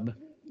jab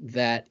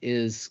that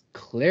is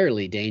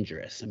clearly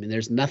dangerous. I mean,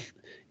 there's nothing.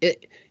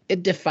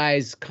 It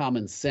defies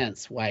common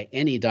sense why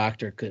any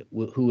doctor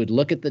who would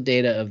look at the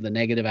data of the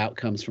negative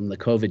outcomes from the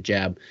COVID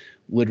jab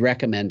would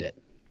recommend it.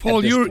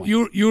 Paul,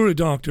 you're a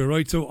doctor,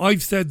 right? So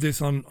I've said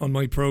this on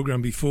my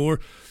program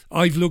before.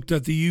 I've looked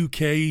at the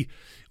UK.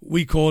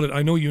 We call it,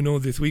 I know you know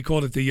this, we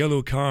call it the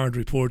yellow card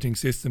reporting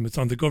system. It's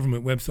on the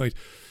government website.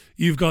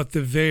 You've got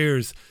the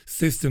VAERS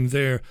system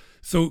there.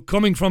 So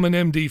coming from an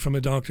MD, from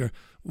a doctor,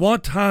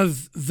 what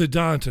has the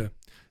data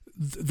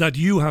that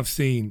you have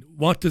seen,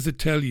 what does it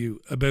tell you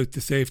about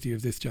the safety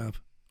of this jab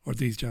or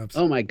these jabs?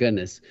 Oh my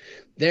goodness.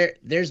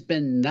 There's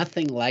been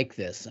nothing like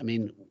this. I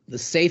mean, the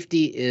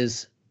safety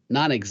is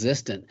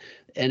non-existent,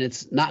 and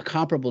it's not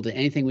comparable to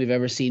anything we've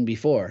ever seen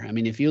before. I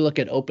mean, if you look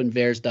at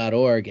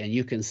openvaers.org and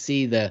you can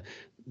see the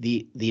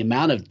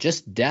amount of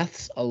just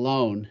deaths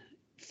alone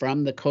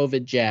from the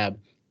COVID jab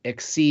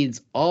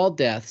exceeds all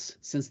deaths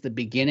since the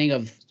beginning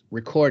of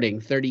recording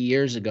 30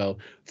 years ago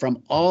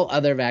from all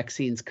other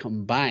vaccines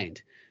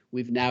combined.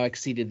 We've now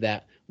exceeded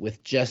that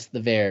with just the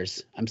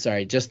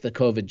just the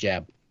COVID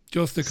jab.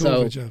 Just the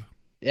COVID jab.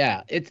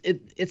 Yeah,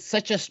 it's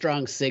such a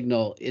strong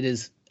signal. It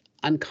is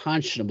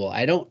unconscionable.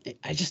 I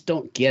just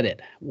don't get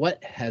it.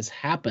 What has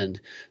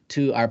happened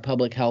to our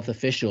public health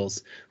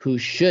officials who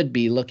should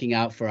be looking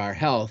out for our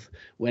health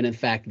when in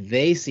fact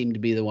they seem to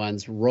be the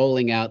ones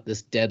rolling out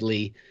this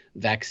deadly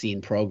vaccine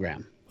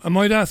program? I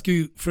might ask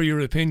you for your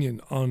opinion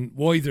on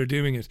why they're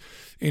doing it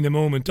in a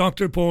moment.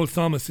 Dr. Paul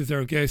Thomas is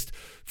our guest.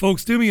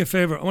 Folks, do me a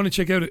favour. I want to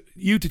check out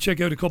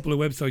a couple of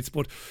websites,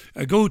 but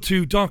go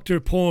to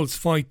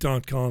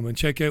drpaulsfight.com and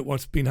check out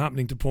what's been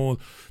happening to Paul.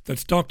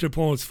 That's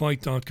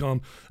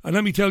drpaulsfight.com. And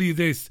let me tell you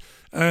this,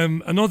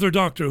 another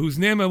doctor whose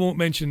name I won't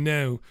mention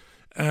now,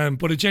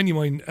 but a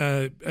genuine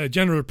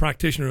general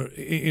practitioner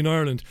in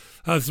Ireland,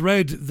 has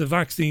read the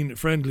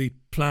vaccine-friendly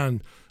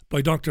plan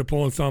by Dr.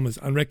 Paul Thomas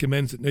and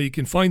recommends it. Now, you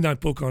can find that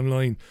book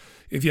online.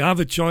 If you have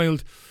a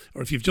child,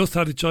 or if you've just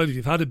had a child, if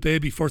you've had a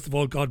baby, first of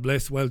all, God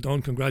bless, well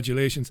done,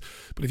 congratulations.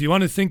 But if you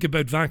want to think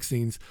about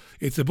vaccines,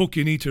 it's a book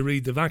you need to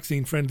read, The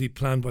Vaccine Friendly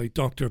Plan by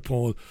Dr.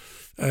 Paul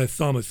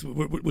Thomas.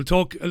 We'll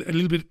talk a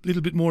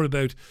little bit more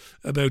about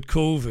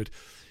COVID.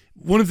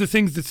 One of the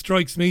things that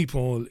strikes me,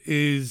 Paul,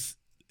 is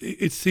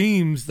it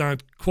seems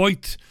that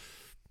quite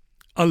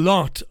a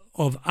lot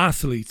of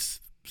athletes,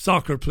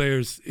 soccer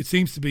players, it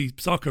seems to be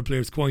soccer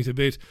players quite a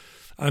bit,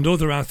 and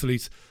other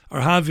athletes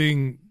are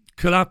having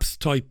collapse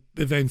type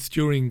events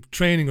during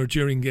training or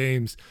during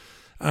games.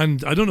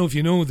 And I don't know if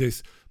you know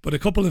this, but a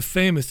couple of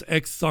famous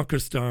ex-soccer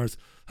stars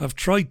have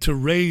tried to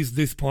raise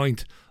this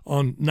point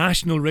on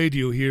national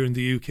radio here in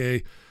the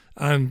UK.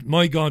 And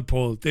my God,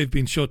 Paul, they've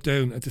been shut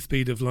down at the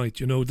speed of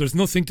light. You know, there's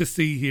nothing to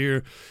see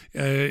here.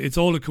 It's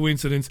all a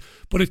coincidence,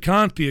 but it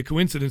can't be a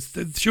coincidence.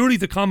 Surely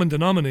the common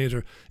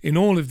denominator in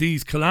all of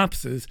these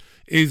collapses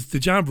is the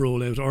jab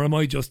rollout, or am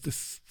I just a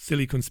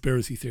silly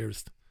conspiracy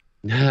theorist?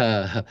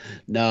 No,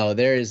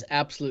 there is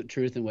absolute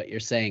truth in what you're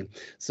saying.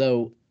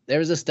 So there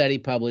was a study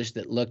published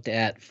that looked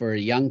at, for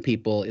young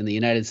people in the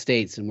United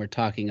States, and we're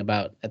talking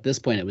about, at this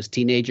point, it was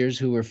teenagers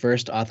who were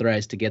first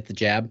authorized to get the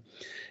jab.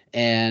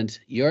 And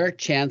your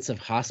chance of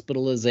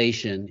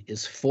hospitalization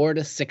is 4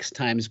 to 6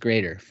 times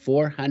greater,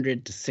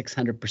 400 to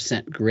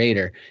 600%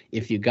 greater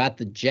if you got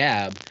the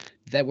jab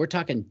that we're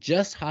talking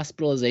just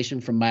hospitalization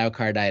from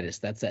myocarditis,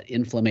 that's that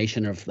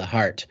inflammation of the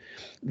heart,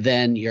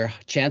 then your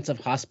chance of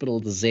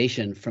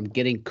hospitalization from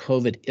getting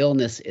COVID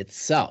illness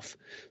itself.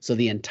 So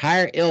the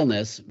entire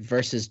illness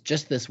versus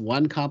just this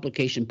one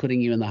complication putting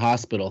you in the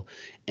hospital,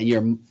 and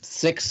you're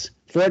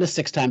 4 to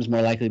 6 times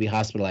more likely to be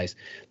hospitalized.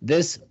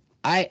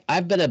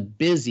 I've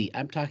been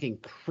I'm talking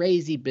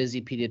crazy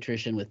busy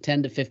pediatrician with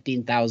 10 to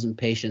 15,000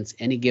 patients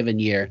any given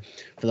year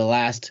for the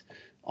last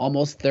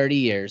almost 30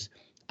 years.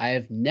 I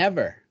have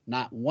never,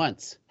 not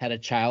once, had a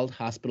child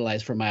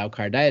hospitalized for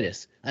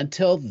myocarditis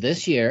until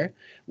this year,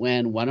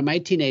 when one of my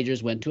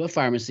teenagers went to a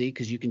pharmacy,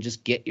 because you can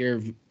just get your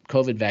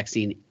COVID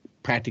vaccine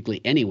practically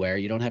anywhere.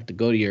 You don't have to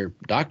go to your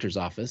doctor's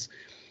office.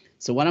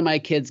 So one of my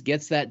kids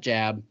gets that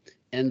jab,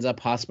 ends up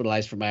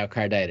hospitalized for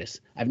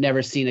myocarditis. I've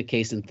never seen a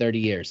case in 30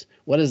 years.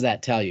 What does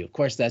that tell you? Of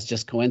course, that's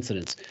just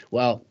coincidence.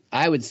 Well,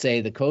 I would say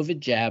the COVID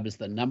jab is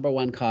the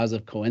 #1 cause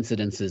of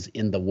coincidences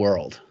in the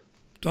world.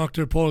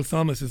 Dr. Paul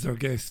Thomas is our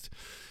guest.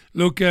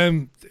 Look,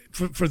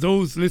 for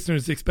those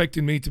listeners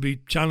expecting me to be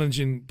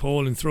challenging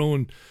Paul and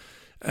throwing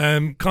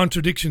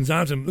contradictions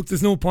at him, look,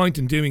 there's no point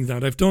in doing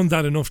that. I've done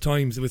that enough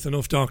times with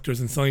enough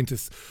doctors and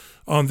scientists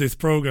on this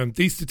program.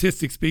 These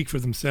statistics speak for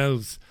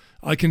themselves.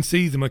 I can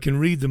see them. I can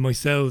read them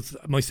myself.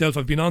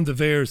 I've been on the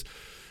VAERS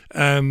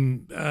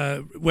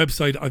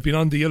website. I've been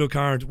on the Yellow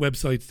Card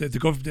website, the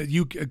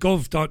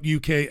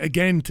gov.uk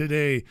again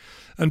today.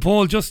 And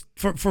Paul, just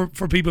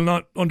for people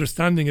not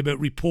understanding about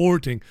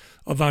reporting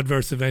of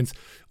adverse events,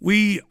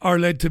 we are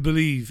led to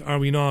believe, are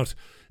we not,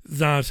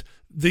 that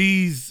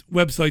these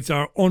websites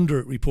are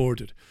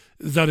under-reported,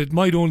 that it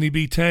might only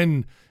be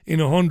 10 in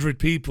 100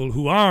 people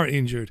who are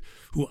injured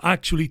who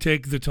actually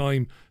take the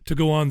time to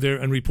go on there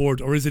and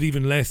report, or is it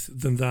even less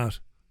than that?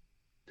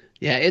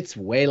 Yeah, it's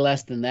way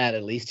less than that,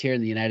 at least here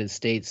in the United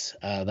States.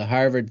 The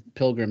Harvard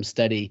Pilgrim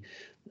study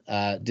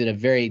did a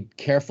very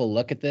careful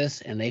look at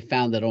this, and they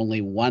found that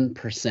only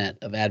 1%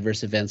 of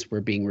adverse events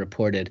were being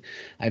reported.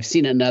 I've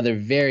seen another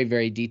very,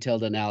 very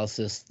detailed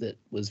analysis that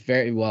was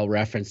very well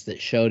referenced that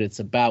showed it's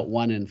about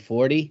 1 in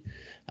 40.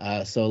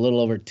 So a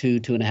little over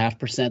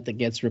 2.5% that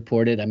gets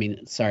reported.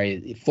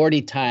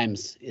 40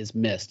 times is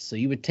missed. So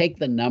you would take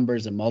the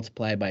numbers and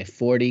multiply by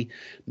 40,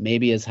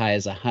 maybe as high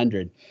as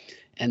 100.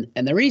 And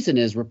the reason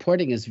is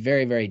reporting is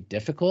very, very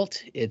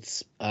difficult.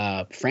 It's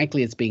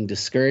frankly, it's being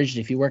discouraged.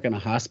 If you work in a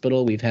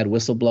hospital, we've had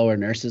whistleblower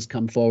nurses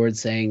come forward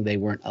saying they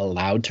weren't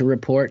allowed to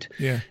report.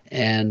 Yeah.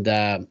 And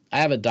I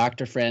have a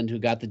doctor friend who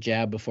got the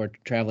jab before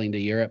traveling to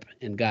Europe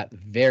and got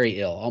very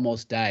ill,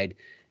 almost died.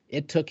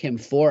 It took him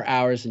 4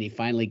 hours and he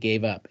finally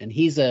gave up. And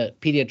he's a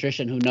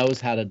pediatrician who knows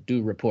how to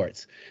do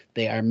reports.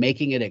 They are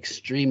making it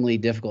extremely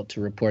difficult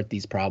to report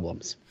these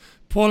problems.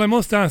 Paul, I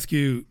must ask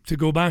you to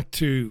go back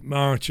to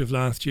March of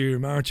last year,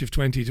 March of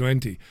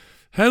 2020.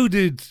 How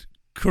did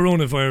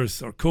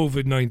coronavirus or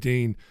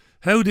COVID-19,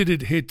 how did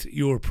it hit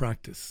your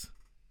practice?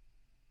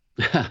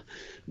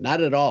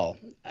 Not at all,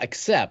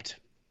 except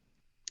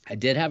I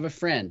did have a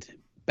friend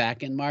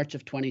back in March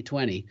of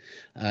 2020.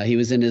 He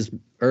was in his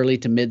early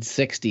to mid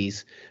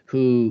 60s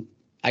who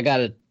I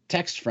got a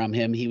text from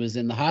him. He was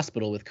in the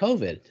hospital with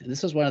COVID. And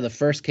this was one of the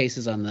first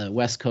cases on the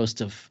west coast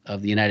of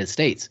the United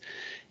States.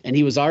 And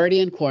he was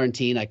already in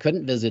quarantine. I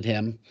couldn't visit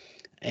him,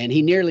 and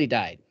he nearly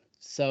died.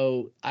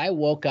 So I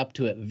woke up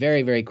to it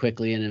very, very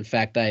quickly. And in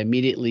fact, I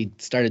immediately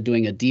started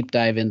doing a deep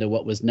dive into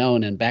what was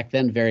known. And back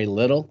then, very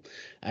little.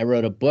 I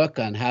wrote a book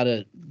on how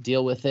to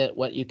deal with it,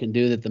 what you can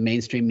do that the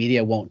mainstream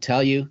media won't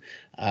tell you.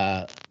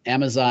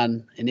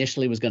 Amazon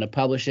initially was going to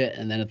publish it,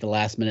 and then at the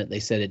last minute they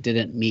said it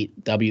didn't meet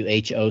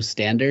WHO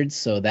standards,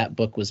 so that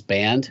book was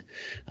banned.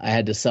 I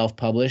had to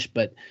self-publish.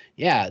 But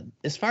yeah,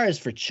 as far as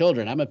for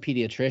children, I'm a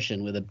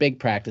pediatrician with a big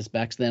practice.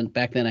 Back then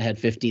I had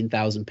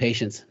 15,000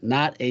 patients.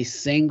 Not a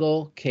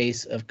single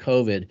case of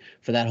COVID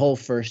for that whole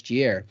first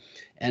year.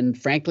 And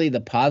frankly,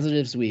 the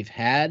positives we've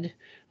had,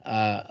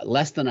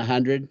 less than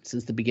 100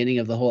 since the beginning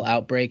of the whole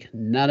outbreak,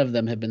 none of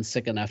them have been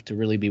sick enough to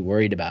really be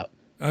worried about.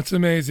 That's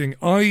amazing.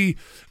 I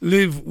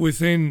live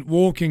within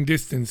walking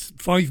distance,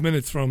 5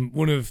 minutes from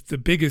one of the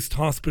biggest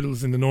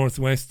hospitals in the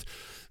Northwest.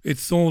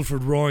 It's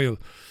Salford Royal.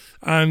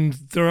 And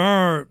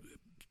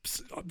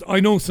I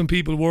know some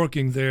people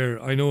working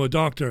there. I know a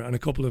doctor and a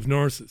couple of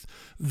nurses.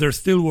 They're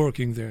still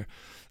working there.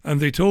 And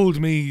they told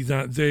me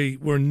that they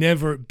were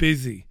never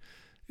busy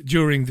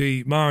during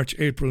the March,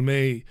 April,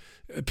 May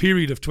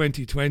period of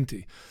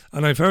 2020.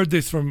 And I've heard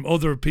this from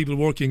other people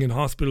working in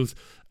hospitals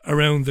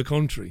around the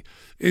country.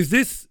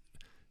 It's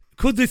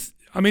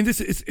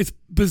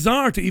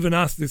bizarre to even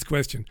ask this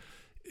question.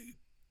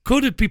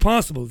 Could it be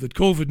possible that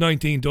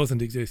COVID-19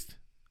 doesn't exist?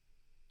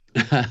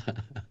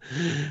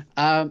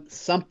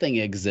 Something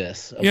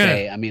exists.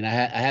 Okay.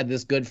 Yeah. I had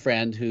this good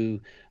friend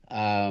who,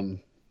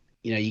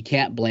 you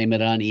can't blame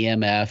it on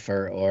EMF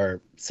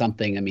or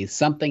something.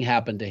 Something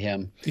happened to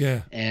him.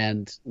 Yeah.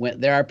 And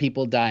there are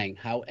people dying.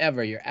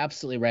 However, you're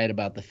absolutely right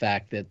about the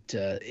fact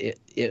that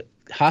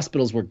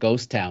hospitals were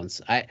ghost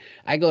towns. At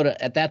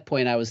that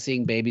point, I was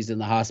seeing babies in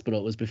the hospital.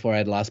 It was before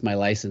I'd lost my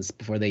license,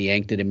 before they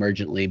yanked it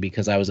emergently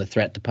because I was a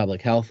threat to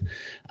public health.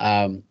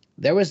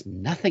 there was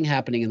nothing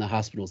happening in the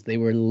hospitals. They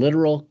were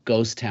literal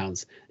ghost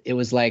towns. It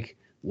was like,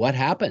 what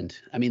happened?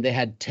 I mean, they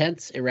had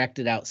tents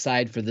erected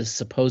outside for this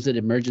supposed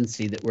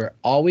emergency that were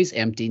always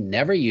empty,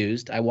 never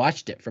used. I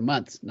watched it for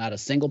months. Not a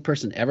single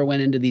person ever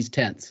went into these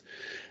tents.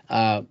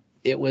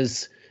 It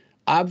was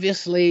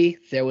obviously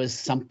there was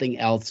something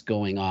else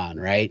going on,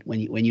 right?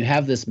 When you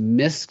have this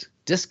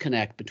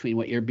disconnect between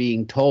what you're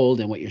being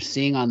told and what you're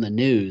seeing on the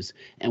news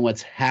and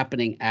what's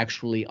happening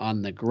actually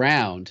on the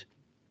ground,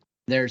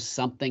 there's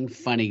something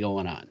funny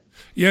going on.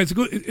 Yeah,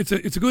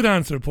 it's a good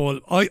answer,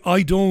 Paul.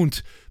 I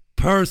don't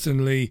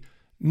personally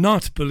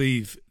not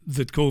believe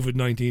that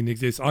COVID-19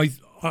 exists.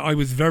 I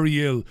was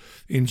very ill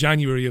in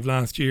January of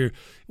last year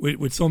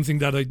with something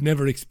that I'd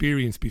never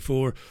experienced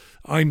before.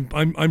 I'm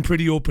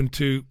pretty open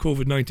to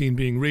COVID-19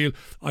 being real.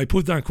 I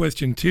put that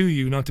question to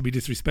you, not to be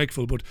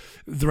disrespectful, but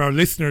there are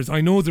listeners.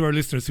 I know there are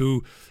listeners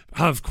who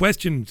have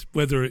questioned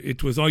whether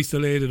it was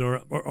isolated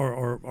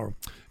or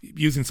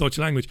using such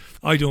language.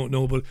 I don't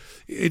know, but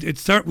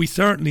we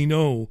certainly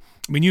know.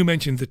 I mean, you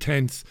mentioned the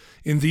tents.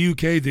 In the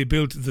UK, they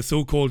built the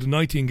so-called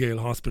Nightingale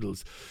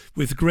hospitals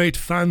with great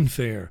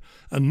fanfare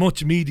and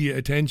much media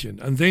attention,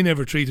 and they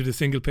never treated a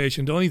single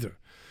patient either.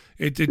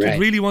 It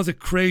really was a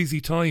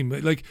crazy time.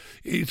 Like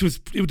it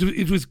was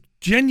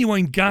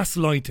genuine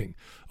gaslighting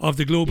of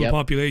the global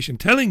population,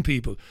 telling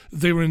people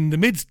they were in the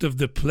midst of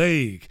the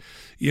plague.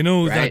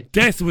 That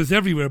death was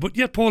everywhere. But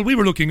yet, Paul, we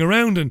were looking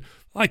around and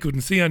I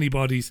couldn't see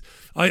anybody's.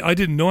 I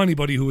didn't know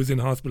anybody who was in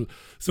hospital.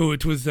 So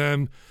it was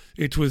a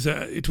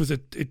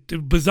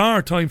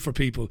bizarre time for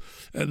people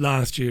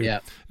last year. Yeah.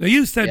 Now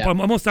you said, I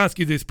must ask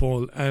you this,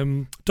 Paul.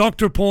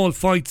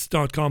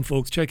 drpaulfights.com,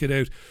 folks, check it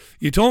out.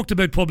 You talked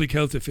about public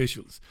health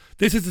officials.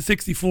 This is a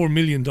 $64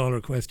 million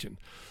question.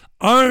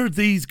 Are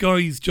these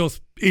guys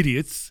just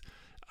idiots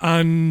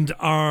and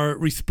are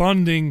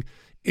responding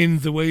in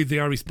the way they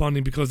are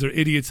responding because they're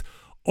idiots,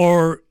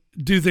 or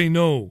do they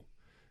know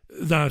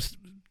that?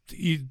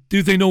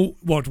 Do they know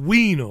what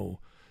we know?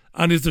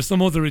 And is there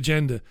some other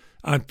agenda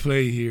at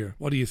play here?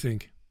 What do you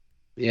think?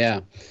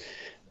 Yeah,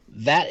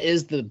 that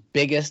is the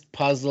biggest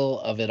puzzle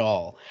of it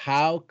all.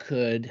 How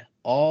could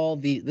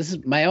this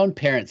is my own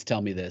parents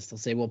tell me this. They'll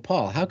say, well,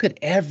 Paul, how could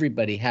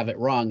everybody have it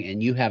wrong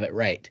and you have it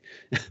right?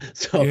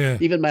 So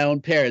even my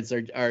own parents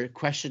are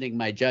questioning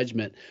my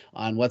judgment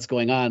on what's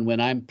going on when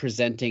I'm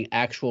presenting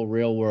actual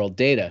real world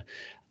data.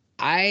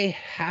 I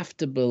have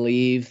to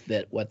believe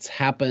that what's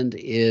happened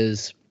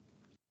is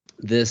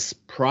this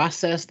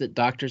process that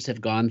doctors have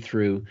gone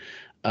through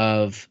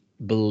of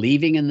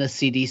believing in the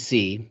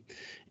CDC,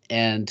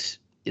 and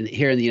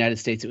here in the United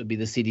States, it would be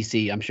the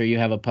CDC. I'm sure you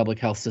have a public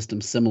health system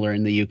similar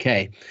in the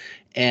UK.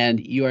 And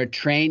you are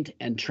trained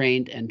and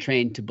trained and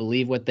trained to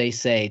believe what they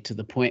say to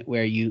the point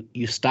where you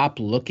stop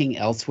looking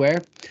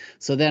elsewhere.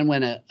 So then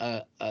when a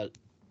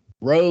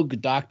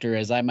rogue doctor,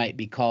 as I might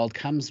be called,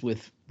 comes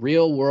with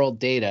real world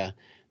data,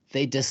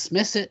 they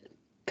dismiss it.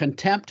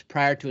 Contempt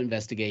prior to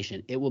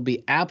investigation. It will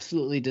be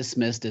absolutely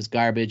dismissed as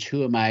garbage.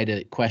 Who am I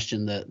to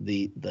question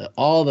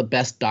all the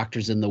best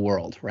doctors in the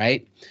world,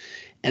 right?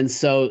 And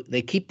so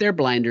they keep their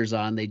blinders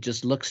on. They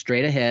just look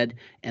straight ahead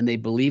and they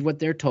believe what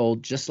they're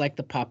told, just like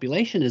the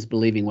population is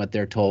believing what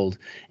they're told.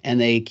 And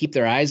they keep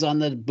their eyes on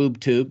the boob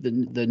tube,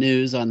 the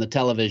news on the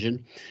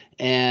television,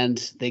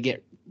 and they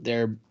get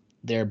their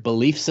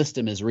belief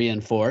system is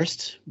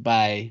reinforced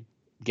by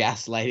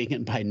gaslighting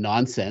and by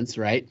nonsense,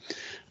 right?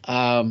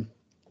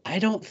 I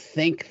don't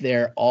think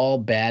they're all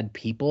bad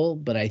people,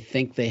 but I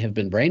think they have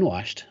been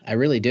brainwashed. I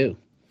really do.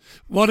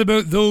 What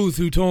about those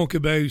who talk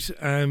about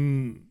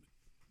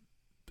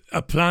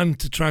a plan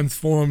to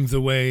transform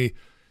the way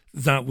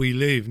that we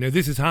live? Now,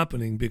 this is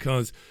happening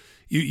because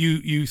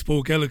you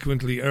spoke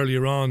eloquently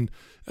earlier on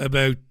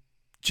about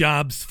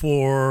jabs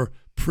for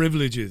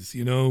privileges,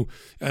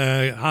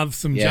 have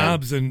some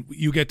jabs and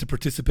you get to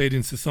participate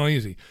in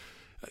society.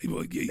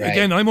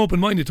 Again, I'm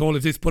open-minded to all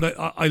of this, but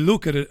I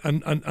look at it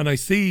and I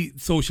see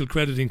social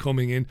crediting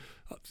coming in.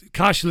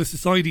 Cashless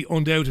society,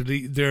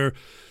 undoubtedly,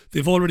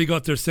 they've already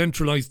got their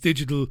centralised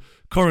digital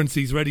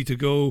currencies ready to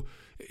go.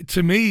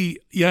 To me,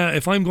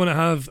 if I'm going to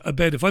have a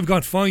bet, if I've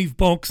got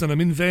 $5 and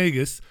I'm in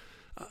Vegas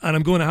and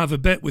I'm going to have a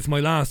bet with my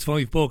last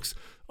 $5,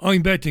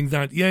 I'm betting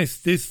that, yes,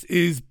 this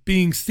is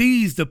being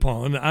seized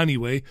upon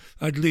anyway,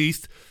 at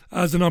least,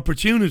 as an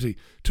opportunity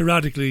to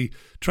radically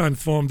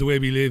transform the way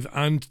we live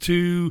and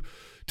to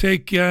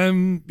take,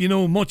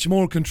 much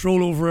more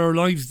control over our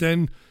lives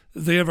than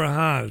they ever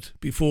had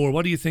before.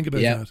 What do you think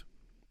about that?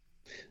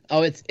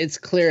 Oh, it's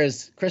clear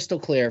as crystal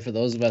clear for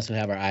those of us who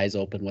have our eyes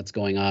open what's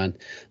going on.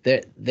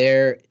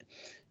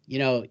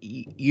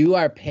 You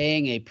are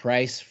paying a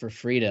price for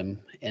freedom.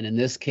 And in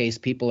this case,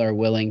 people are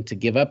willing to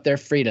give up their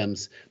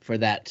freedoms for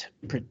that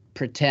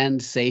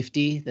pretend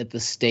safety that the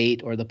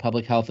state or the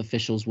public health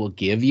officials will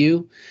give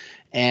you.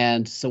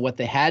 And so what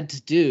they had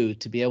to do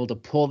to be able to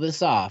pull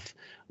this off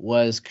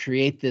was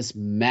create this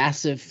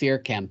massive fear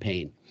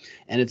campaign.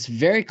 And it's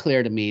very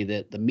clear to me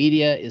that the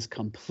media is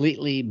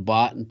completely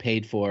bought and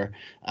paid for.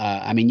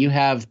 I mean, you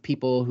have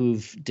people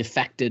who've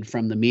defected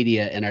from the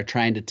media and are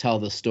trying to tell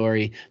the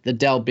story. The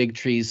Del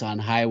Bigtrees on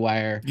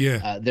Highwire.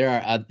 Yeah. There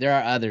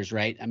are others,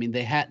 right? I mean,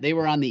 they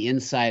were on the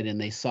inside and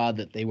they saw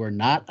that they were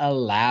not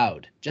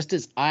allowed, just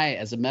as I,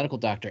 as a medical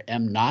doctor,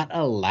 am not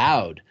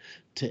allowed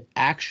to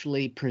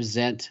actually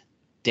present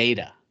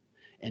data.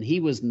 And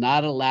he was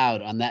not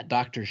allowed on that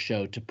doctor's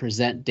show to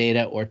present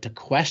data or to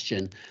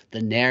question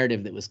the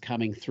narrative that was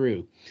coming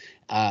through.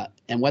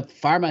 And what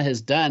pharma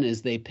has done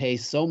is they pay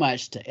so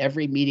much to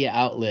every media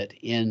outlet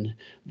in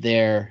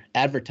their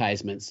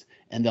advertisements,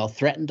 and they'll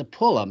threaten to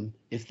pull them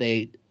if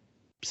they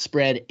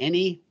spread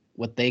any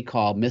what they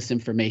call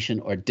misinformation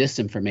or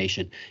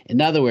disinformation.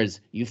 In other words,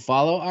 you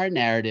follow our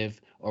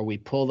narrative or we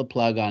pull the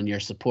plug on your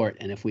support.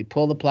 And if we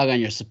pull the plug on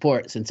your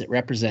support, since it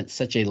represents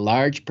such a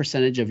large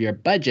percentage of your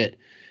budget,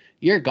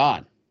 you're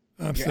gone.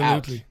 Absolutely. You're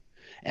out.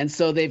 And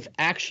so they've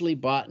actually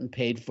bought and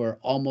paid for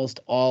almost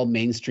all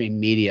mainstream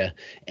media.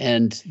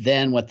 And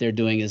then what they're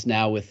doing is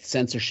now with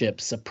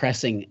censorship,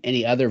 suppressing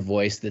any other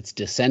voice that's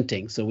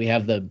dissenting. So we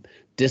have the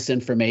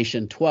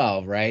Disinformation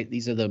 12, right?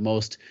 These are the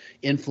most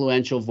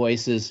influential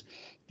voices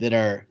that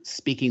are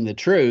speaking the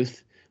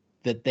truth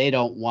that they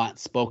don't want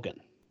spoken.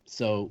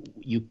 So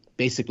you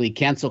basically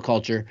cancel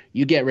culture,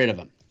 you get rid of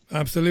them.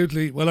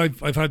 Absolutely. Well,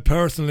 I've had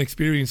personal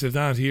experience of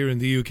that here in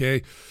the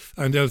UK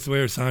and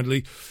elsewhere,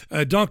 sadly.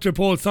 Dr.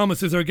 Paul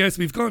Thomas is our guest.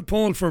 We've got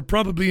Paul for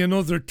probably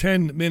another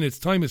 10 minutes.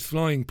 Time is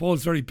flying.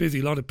 Paul's very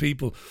busy. A lot of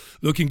people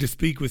looking to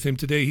speak with him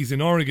today. He's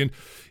in Oregon.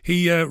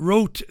 He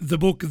wrote the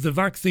book, The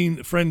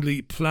Vaccine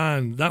Friendly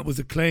Plan. That was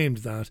acclaimed,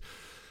 that.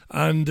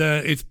 And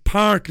it's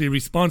partly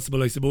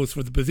responsible, I suppose,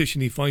 for the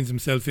position he finds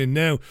himself in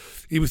now.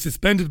 He was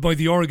suspended by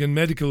the Oregon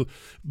Medical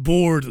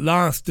Board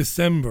last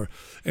December,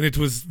 and it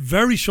was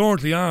very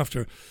shortly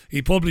after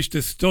he published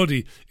a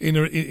study in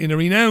a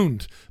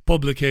renowned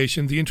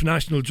publication, the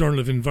International Journal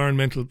of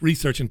Environmental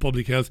Research and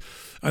Public Health.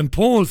 And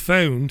Paul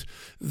found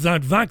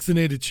that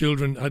vaccinated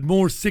children had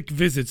more sick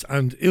visits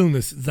and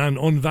illness than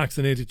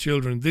unvaccinated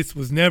children. This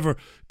was never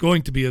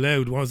going to be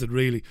allowed, was it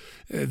really?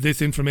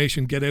 This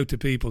information get out to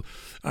people.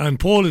 And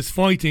Paul is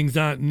fighting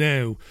that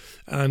now.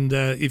 And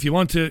if you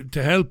want to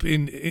help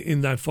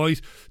in that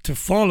fight, to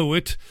follow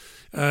it,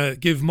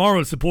 give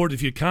moral support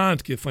if you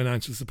can't give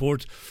financial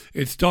support.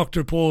 It's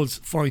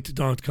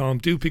drpaulsfight.com.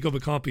 Do pick up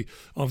a copy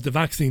of the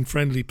Vaccine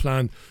Friendly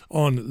Plan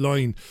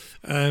online.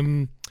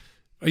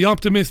 Are you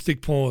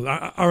optimistic, Paul?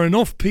 Are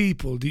enough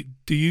people, do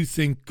you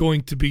think,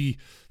 going to be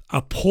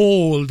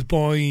appalled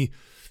by,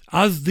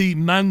 as the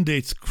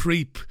mandates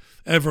creep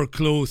ever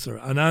closer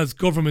and as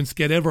governments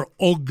get ever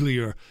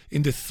uglier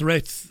in the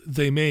threats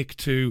they make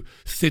to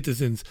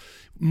citizens?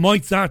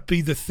 Might that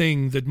be the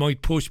thing that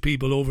might push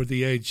people over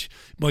the edge?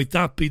 Might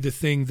that be the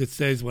thing that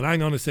says, well,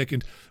 hang on a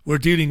second, we're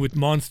dealing with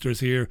monsters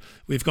here,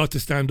 we've got to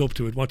stand up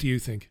to it? What do you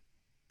think?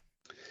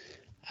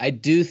 I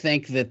do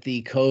think that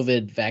the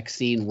COVID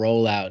vaccine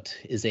rollout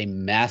is a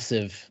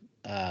massive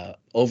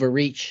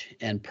overreach,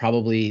 and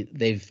probably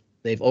they've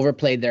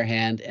overplayed their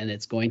hand, and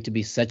it's going to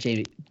be such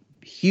a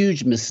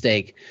huge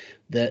mistake.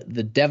 The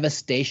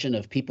devastation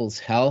of people's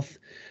health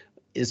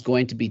is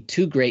going to be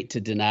too great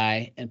to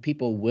deny, and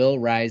people will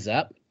rise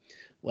up.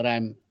 What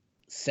I'm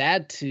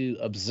sad to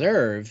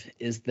observe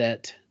is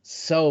that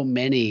so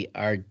many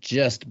are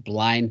just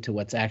blind to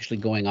what's actually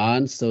going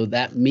on. So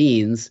that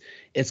means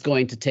it's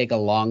going to take a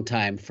long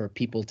time for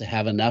people to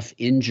have enough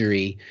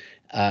injury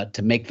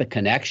to make the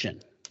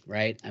connection,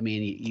 right? I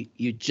mean,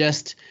 you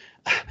just,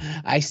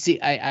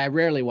 I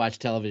rarely watch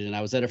television.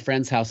 I was at a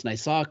friend's house and I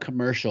saw a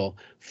commercial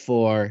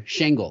for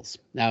shingles.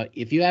 Now,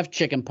 if you have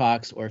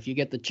chickenpox or if you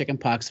get the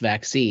chickenpox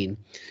vaccine,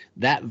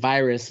 that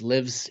virus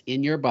lives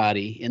in your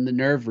body, in the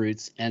nerve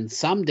roots, and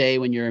someday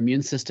when your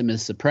immune system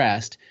is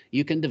suppressed,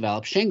 you can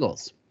develop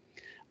shingles.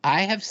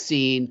 I have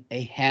seen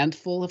a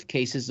handful of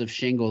cases of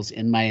shingles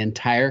in my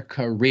entire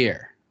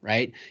career,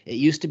 right? It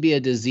used to be a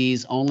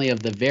disease only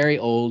of the very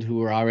old who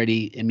were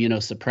already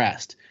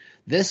immunosuppressed.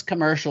 This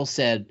commercial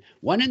said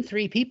 1 in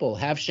 3 people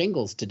have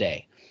shingles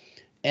today.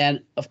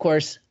 And of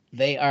course,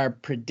 they are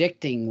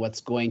predicting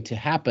what's going to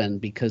happen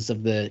because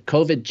of the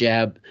COVID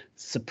jab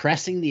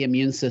suppressing the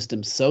immune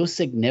system so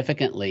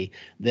significantly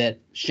that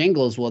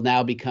shingles will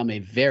now become a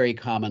very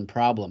common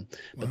problem.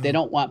 But they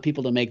don't want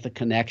people to make the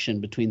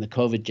connection between the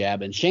COVID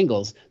jab and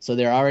shingles. So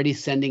they're already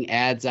sending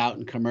ads out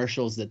and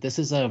commercials that this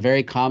is a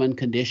very common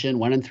condition.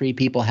 1 in 3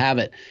 people have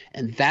it.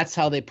 And that's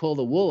how they pull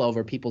the wool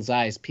over people's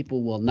eyes.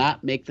 People will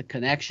not make the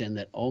connection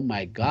that, oh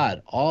my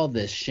God, all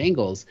this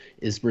shingles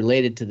is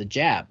related to the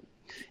jab.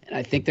 And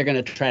I think they're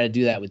going to try to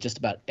do that with just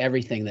about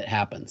everything that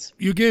happens.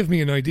 You gave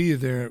me an idea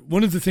there.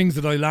 One of the things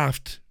that I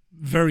laughed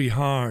very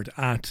hard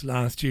at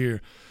last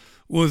year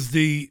was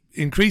the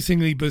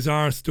increasingly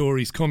bizarre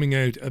stories coming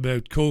out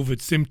about COVID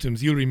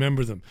symptoms. You'll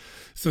remember them.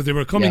 So they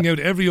were coming out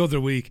every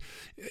other week.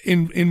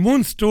 In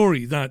one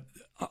story that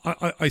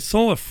I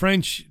saw a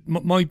French,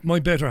 my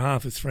better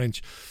half is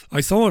French,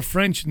 I saw a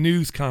French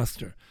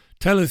newscaster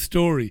tell a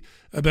story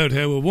about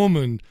how a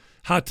woman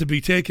had to be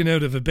taken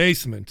out of a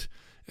basement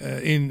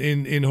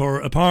in her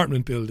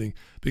apartment building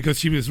because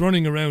she was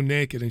running around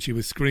naked and she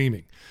was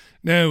screaming.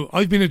 Now,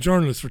 I've been a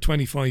journalist for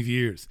 25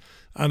 years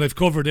and I've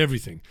covered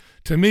everything.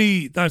 To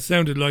me, that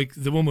sounded like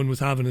the woman was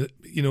having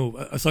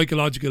a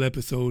psychological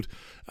episode.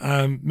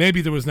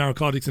 Maybe there was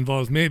narcotics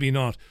involved, maybe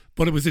not,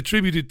 but it was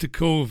attributed to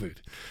COVID.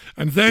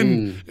 And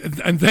then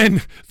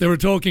they were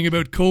talking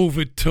about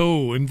COVID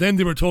toe, and then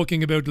they were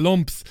talking about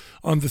lumps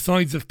on the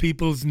sides of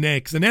people's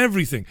necks and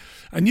everything.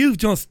 And you've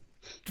just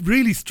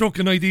really struck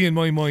an idea in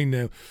my mind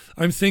now.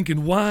 I'm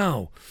thinking,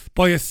 wow,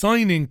 by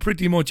assigning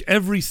pretty much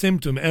every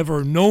symptom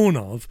ever known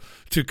of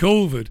to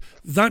COVID,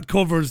 that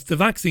covers the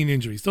vaccine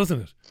injuries,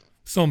 doesn't it?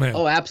 Somehow.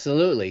 Oh,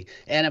 absolutely.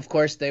 And of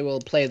course, they will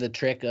play the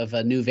trick of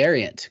a new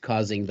variant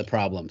causing the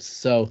problems.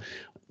 So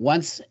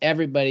once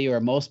everybody or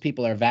most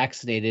people are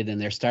vaccinated and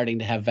they're starting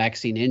to have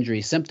vaccine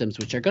injury symptoms,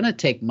 which are going to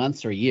take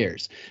months or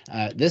years,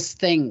 this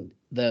thing,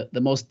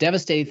 the most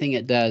devastating thing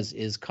it does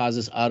is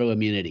causes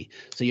autoimmunity.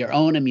 So your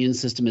own immune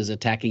system is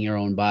attacking your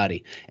own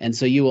body. And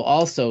so you will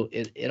also,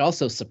 it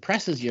also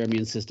suppresses your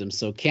immune system.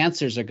 So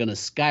cancers are going to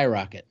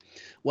skyrocket.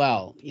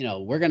 Well,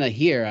 we're going to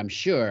hear, I'm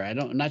sure,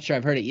 I'm not sure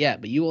I've heard it yet,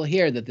 but you will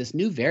hear that this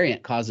new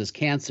variant causes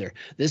cancer.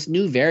 This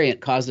new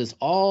variant causes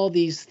all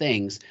these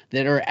things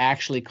that are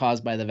actually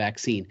caused by the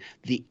vaccine.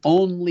 The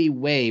only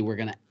way we're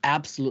going to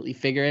absolutely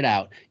figure it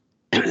out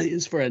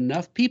is for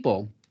enough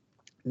people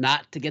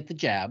not to get the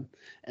jab,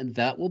 and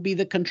that will be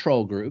the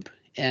control group.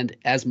 And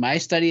as my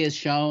study has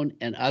shown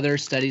and other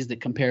studies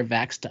that compare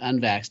vaxxed to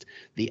unvaxxed,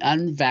 the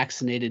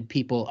unvaccinated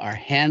people are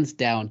hands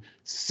down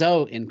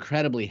so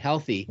incredibly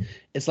healthy.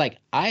 It's like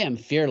I am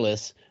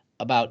fearless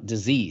about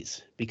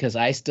disease because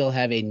I still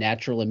have a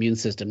natural immune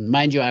system.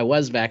 Mind you, I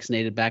was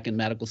vaccinated back in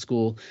medical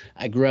school.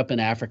 I grew up in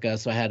Africa,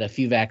 so I had a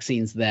few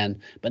vaccines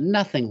then, but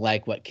nothing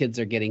like what kids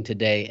are getting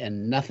today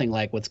and nothing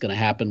like what's going to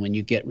happen when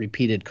you get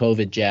repeated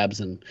COVID jabs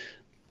and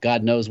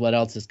God knows what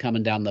else is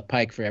coming down the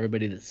pike for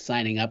everybody that's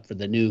signing up for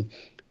the new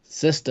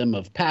system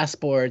of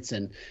passports.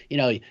 And,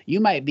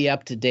 you might be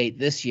up to date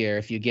this year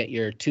if you get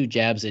your 2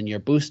 jabs and your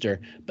booster,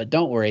 but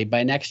don't worry,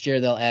 by next year,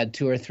 they'll add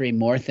 2 or 3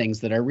 more things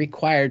that are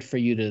required for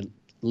you to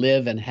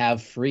live and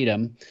have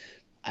freedom.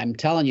 I'm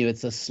telling you,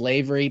 it's a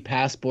slavery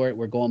passport.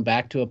 We're going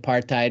back to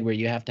apartheid where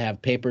you have to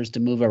have papers to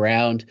move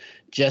around.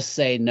 Just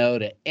say no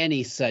to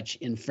any such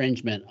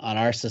infringement on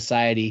our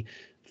society.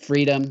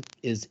 Freedom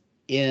is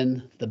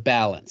in the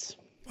balance.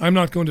 I'm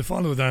not going to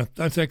follow that.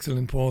 That's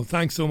excellent, Paul.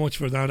 Thanks so much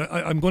for that.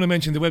 I'm going to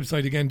mention the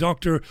website again,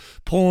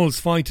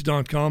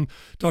 drpaulsfight.com.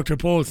 Dr.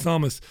 Paul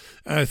Thomas,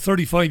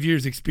 35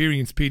 years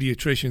experience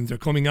paediatrician. They're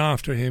coming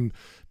after him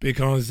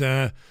because,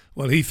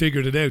 he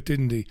figured it out,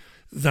 didn't he?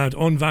 That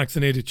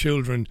unvaccinated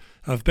children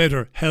have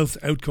better health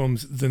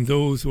outcomes than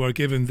those who are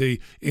given the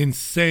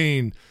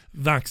insane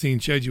vaccine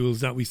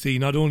schedules that we see,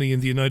 not only in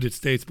the United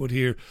States, but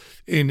here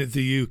in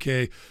the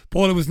UK.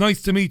 Paul, it was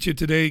nice to meet you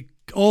today.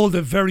 All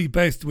the very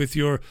best with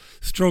your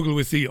struggle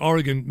with the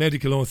Oregon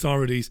medical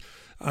authorities.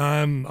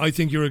 I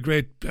think you're a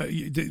great.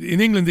 In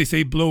England, they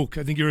say bloke.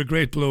 I think you're a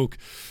great bloke,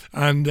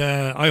 and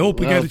I hope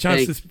we get a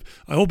chance.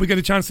 I hope we get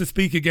a chance to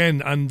speak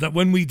again, and that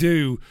when we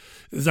do,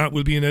 that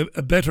will be in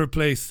a better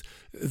place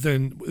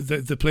than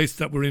the place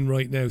that we're in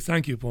right now.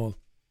 Thank you, Paul.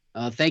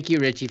 Thank you,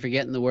 Richie, for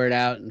getting the word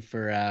out and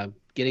for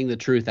getting the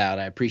truth out.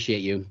 I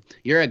appreciate you.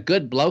 You're a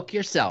good bloke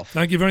yourself.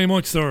 Thank you very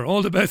much, sir.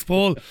 All the best,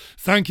 Paul.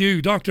 Thank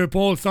you. Dr.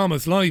 Paul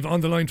Thomas, live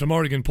on the line from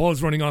Oregon.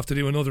 Paul's running off to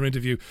do another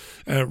interview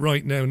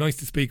right now. Nice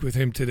to speak with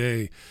him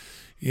today.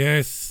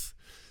 Yes.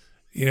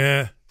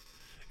 Yeah.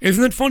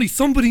 Isn't it funny?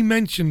 Somebody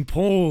mentioned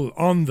Paul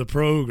on the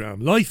programme.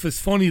 Life is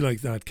funny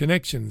like that.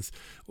 Connections.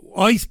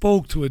 I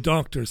spoke to a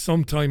doctor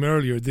sometime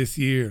earlier this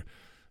year,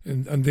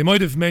 and they might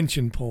have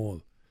mentioned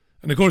Paul.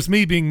 And of course,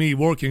 me being me,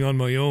 working on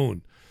my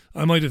own,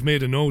 I might have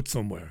made a note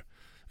somewhere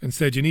and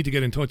said, you need to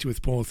get in touch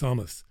with Paul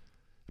Thomas.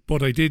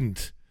 But I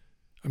didn't.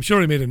 I'm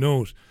sure I made a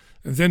note.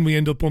 And then we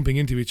end up bumping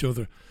into each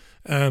other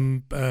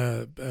through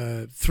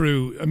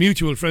a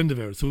mutual friend of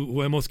ours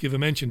who I must give a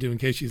mention to in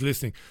case she's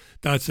listening.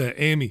 That's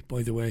Amy,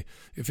 by the way.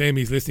 If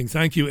Amy's listening,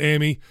 thank you,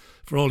 Amy,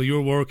 for all of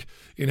your work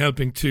in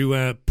helping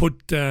to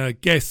put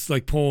guests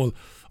like Paul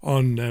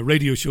on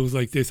radio shows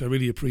like this. I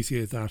really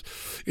appreciate that.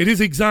 It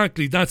is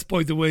exactly, that's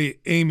by the way,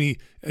 Amy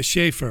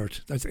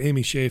Schaeffert. That's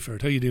Amy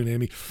Schaeffert. How you doing,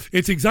 Amy?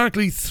 It's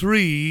exactly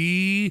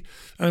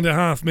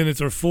 3.5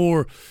 minutes or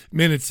 4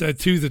 minutes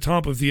to the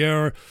top of the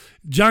hour.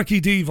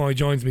 Jackie Devoy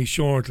joins me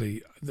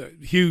shortly.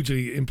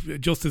 Hugely,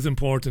 just as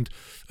important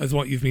as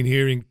what you've been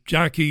hearing.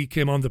 Jackie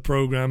came on the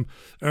programme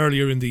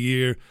earlier in the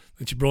year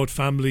and she brought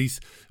families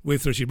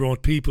with her. She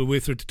brought people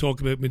with her to talk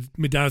about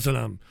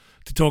midazolam,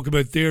 to talk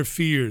about their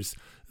fears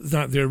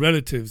that their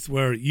relatives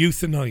were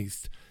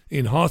euthanized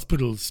in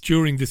hospitals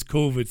during this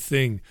COVID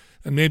thing,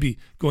 and maybe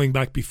going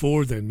back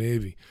before then,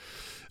 maybe.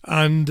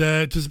 And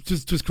it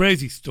was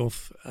crazy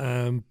stuff.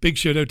 Big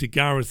shout out to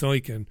Gareth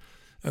Eichen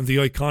and the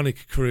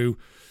Iconic crew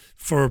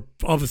for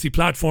obviously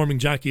platforming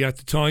Jackie at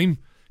the time,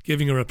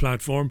 giving her a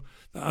platform,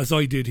 as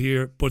I did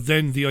here, but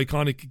then the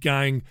Iconic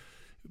gang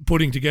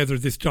putting together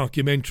this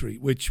documentary,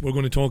 which we're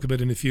going to talk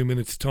about in a few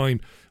minutes' time,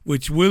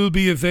 which will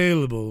be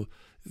available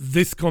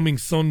this coming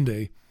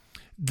Sunday,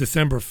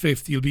 December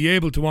 5th. You'll be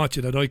able to watch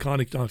it at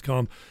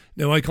iconic.com.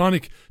 Now,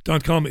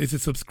 iconic.com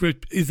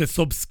is a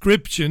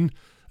subscription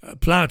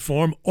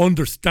platform,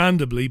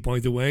 understandably, by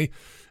the way.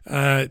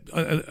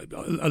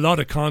 A lot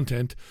of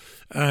content,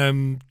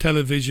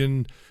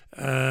 television.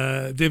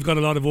 They've got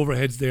a lot of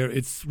overheads there.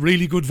 It's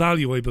really good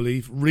value, I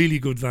believe. Really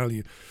good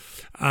value.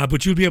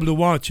 But you'll be able to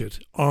watch it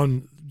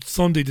on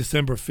Sunday,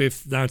 December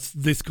 5th. That's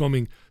this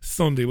coming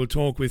Sunday. We'll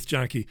talk with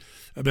Jackie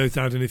about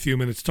that in a few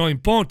minutes' time.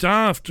 But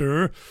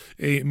after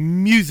a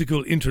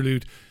musical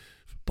interlude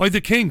by the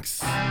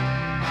Kinks,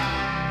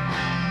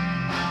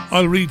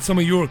 I'll read some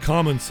of your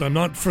comments. I'm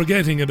not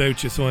forgetting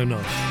about you, so I'm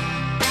not.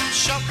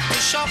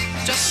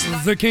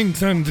 The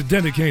Kinks and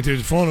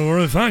dedicated follower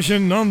of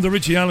fashion on The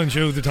Richie Allen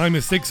Show. The time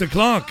is 6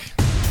 o'clock.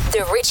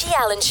 The Richie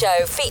Allen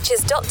Show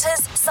features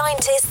doctors,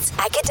 scientists,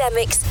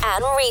 academics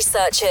and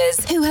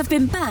researchers who have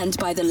been banned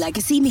by the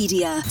legacy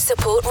media.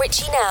 Support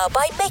Richie now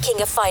by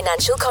making a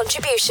financial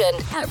contribution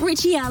at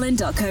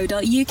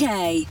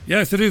richieallen.co.uk.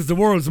 Yes, it is the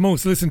world's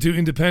most listened to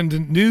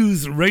independent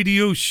news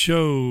radio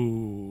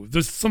show.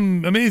 There's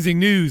some amazing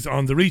news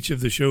on the reach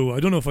of the show. I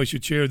don't know if I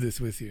should share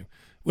this with you.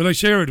 Will I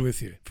share it with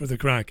you for the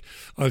crack?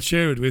 I'll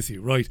share it with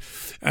you, right?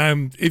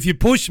 If you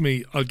push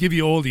me, I'll give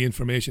you all the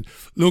information.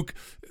 Look,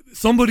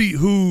 somebody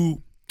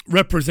who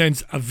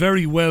represents a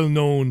very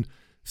well-known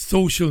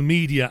social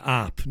media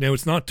app. Now,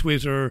 it's not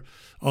Twitter,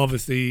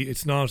 obviously.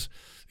 It's not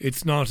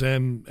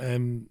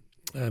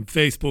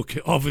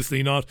Facebook,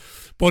 obviously not.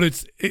 But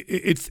it's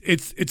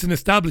an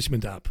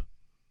establishment app,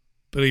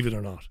 believe it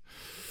or not.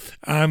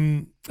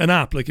 An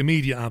app, like a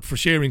media app for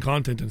sharing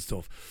content and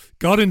stuff,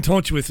 got in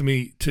touch with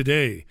me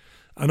today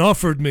and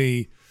offered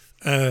me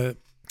a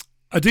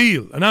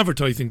deal, an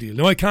advertising deal.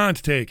 Now, I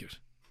can't take it.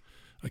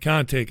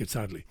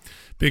 Sadly,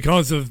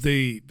 because of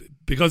the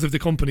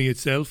company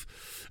itself,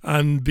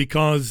 and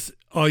because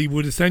I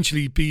would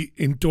essentially be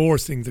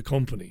endorsing the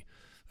company,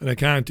 and I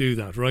can't do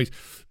that, right?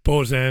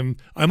 But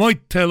I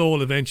might tell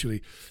all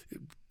eventually.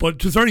 But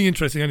it was very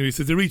interesting anyway.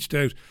 So they reached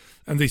out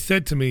and they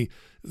said to me,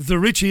 the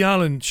Richie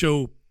Allen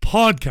Show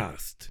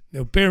podcast.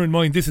 Now, bear in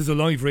mind, this is a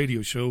live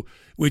radio show,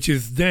 which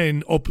is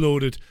then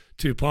uploaded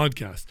to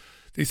podcast.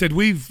 They said,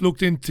 we've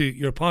looked into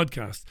your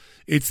podcast.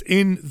 It's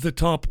in the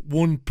top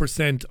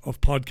 1% of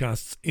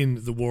podcasts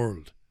in the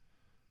world.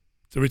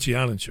 The Richie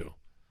Allen Show.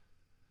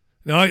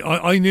 Now,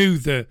 I knew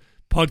the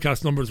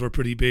podcast numbers were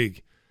pretty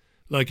big.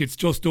 Like, it's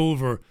just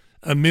over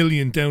 1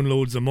 million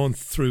downloads a month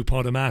through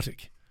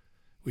Podomatic,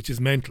 which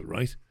is mental,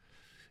 right?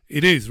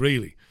 It is,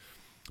 really.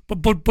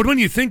 But when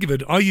you think of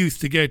it, I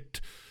used to get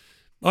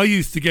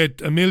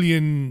 1.5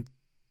 million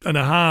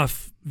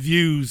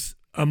views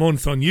a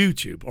month on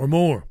YouTube or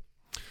more.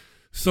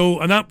 So,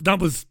 and that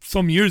was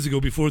some years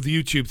ago before the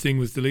YouTube thing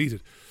was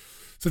deleted.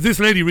 So this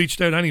lady reached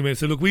out anyway and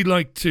said, look, we'd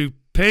like to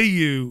pay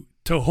you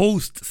to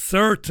host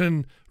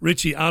certain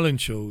Richie Allen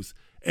shows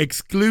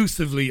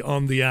exclusively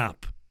on the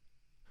app.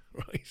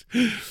 Right?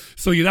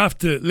 So you'd have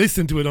to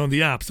listen to it on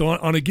the app. So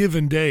on a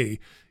given day,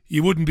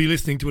 you wouldn't be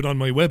listening to it on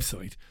my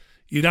website.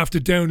 You'd have to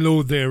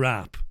download their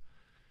app.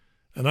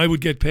 And I would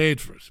get paid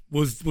for it,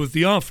 was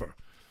the offer.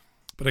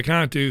 But I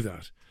can't do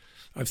that.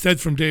 I've said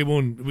from day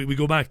one, we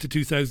go back to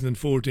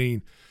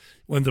 2014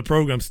 when the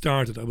program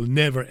started, I will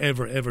never,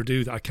 ever, ever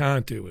do that. I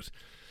can't do it.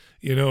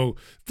 You know,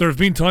 there have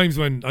been times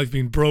when I've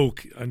been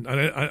broke, and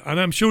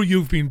I'm sure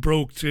you've been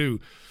broke too.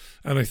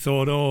 And I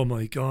thought, oh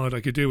my God,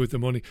 I could do with the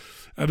money.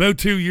 About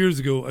 2 years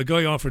ago, a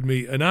guy offered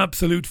me an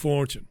absolute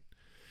fortune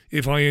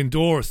if I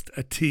endorsed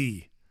a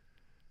tea.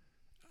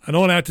 And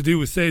all I had to do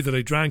was say that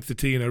I drank the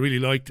tea and I really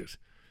liked it,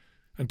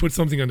 and put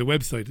something on the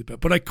website.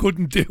 But I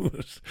couldn't do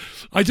it.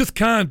 I just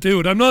can't do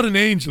it. I'm not an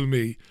angel,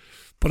 me.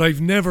 But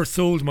I've never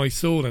sold my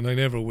soul, and I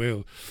never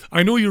will.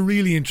 I know you're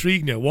really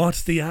intrigued now.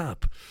 What's the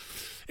app?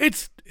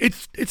 It's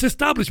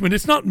establishment.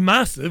 It's not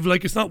massive.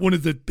 Like, it's not one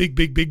of the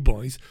big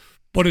boys.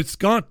 But it's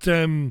got,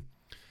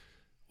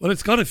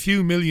 it's got a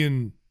few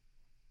million,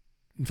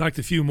 in fact,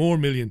 a few more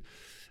million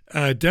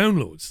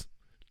downloads,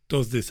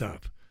 does this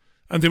app.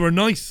 And they were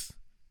nice.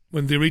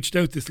 When they reached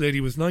out, this lady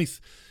was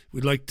nice.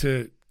 We'd like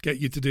to get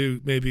you to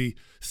do maybe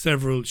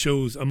several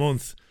shows a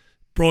month,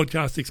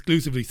 broadcast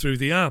exclusively through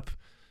the app.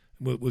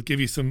 We'll give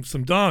you some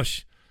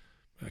dosh.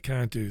 I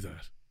can't do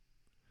that.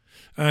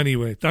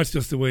 Anyway, that's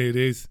just the way it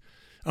is.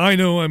 I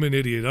know I'm an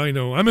idiot. I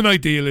know I'm an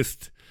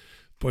idealist.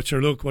 But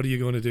sure, look, what are you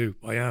going to do?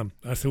 I am.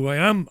 That's who I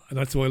am, and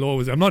that's who I'll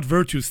always. I'm not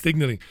virtue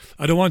signaling.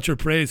 I don't want your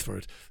praise for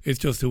it. It's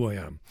just who I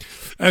am.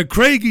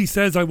 Craigie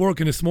says, I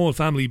work in a small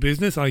family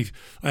business. I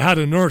had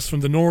a nurse from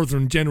the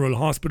Northern General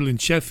Hospital in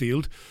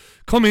Sheffield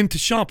come in to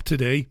shop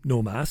today,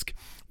 no mask.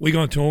 We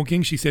got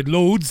talking. She said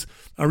loads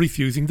are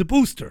refusing the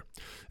booster.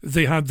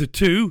 They had the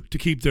 2 to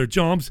keep their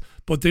jobs,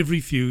 but they've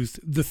refused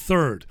the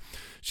 3rd.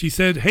 She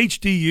said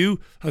HDU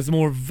has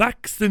more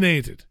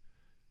vaccinated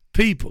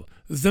people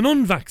than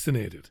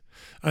unvaccinated.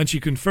 And she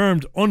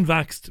confirmed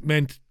unvaxxed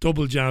meant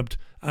double jabbed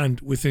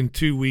and within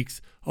 2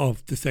 weeks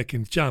of the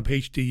second jab.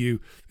 HDU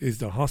is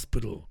the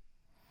hospital.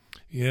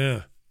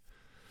 Yeah.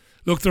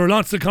 Look, there are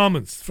lots of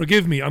comments.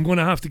 Forgive me. I'm going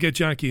to have to get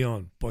Jackie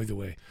on, by the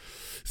way.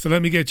 So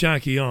let me get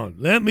Jackie on.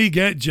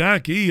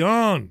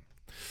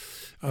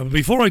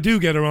 Before I do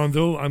get her on,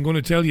 though, I'm going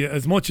to tell you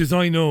as much as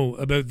I know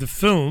about the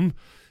film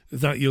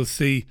that you'll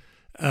see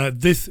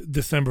this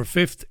December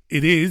 5th.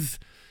 It is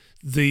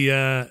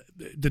the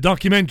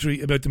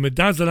documentary about the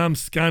Midazolam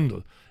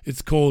scandal.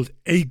 It's called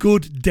A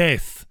Good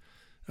Death.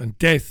 And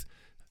death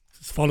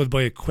is followed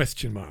by a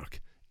question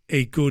mark.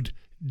 A Good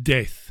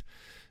Death.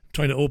 I'm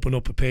trying to open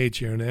up a page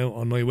here now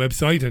on my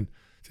website, and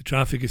the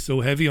traffic is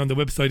so heavy on the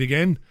website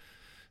again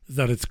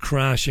that it's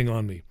crashing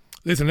on me.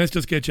 Listen, let's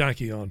just get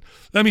Jackie on.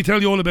 Let me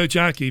tell you all about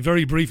Jackie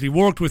very briefly.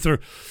 Worked with her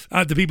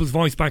at the People's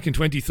Voice back in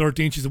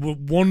 2013. She's a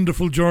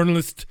wonderful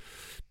journalist,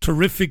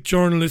 terrific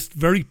journalist,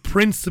 very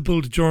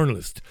principled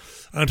journalist.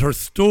 And her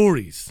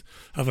stories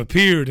have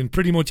appeared in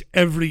pretty much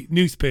every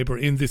newspaper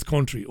in this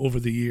country over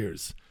the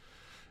years.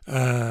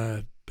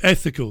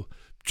 Ethical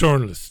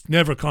journalist,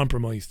 never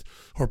compromised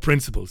her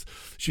principles.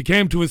 She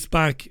came to us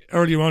back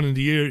earlier on in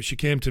the year. She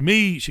came to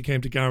me, she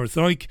came to Gareth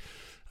Icke,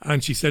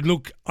 and she said,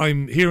 look,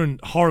 I'm hearing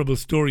horrible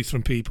stories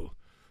from people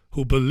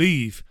who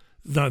believe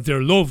that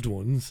their loved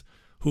ones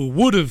who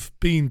would have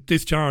been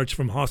discharged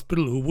from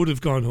hospital, who would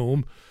have gone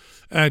home,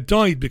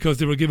 died because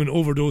they were given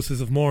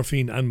overdoses of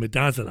morphine and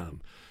midazolam.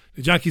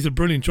 Jackie's a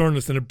brilliant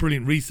journalist and a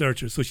brilliant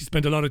researcher, so she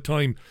spent a lot of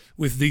time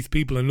with these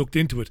people and looked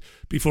into it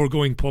before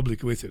going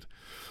public with it.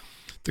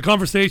 The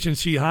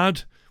conversations she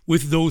had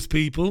with those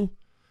people,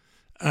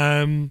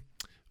 that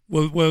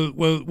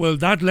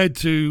led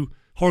to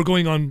her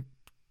going on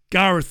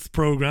Gareth's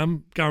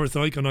programme, Gareth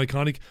Icke on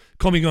Iconic,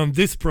 coming on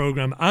this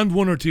programme and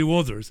one or two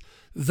others.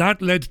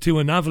 That led to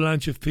an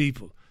avalanche of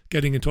people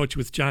getting in touch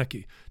with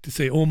Jackie to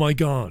say, oh my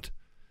God,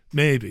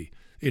 maybe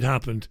it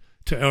happened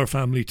to our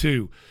family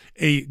too.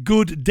 A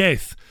Good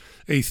Death,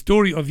 a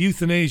story of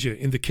euthanasia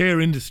in the care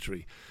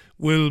industry,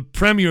 will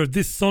premiere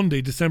this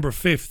Sunday, December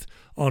 5th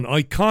on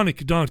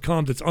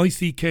iconic.com. That's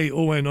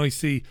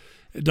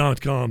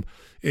ICKONIC.com.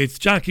 It's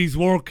Jackie's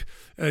work.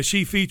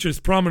 She features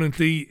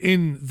prominently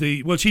in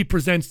she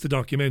presents the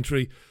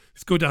documentary.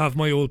 It's good to have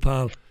my old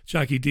pal,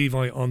 Jackie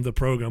Devi, on the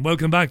programme.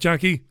 Welcome back,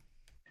 Jackie.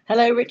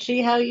 Hello,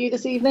 Richie. How are you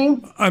this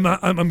evening?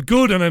 I'm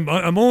good, and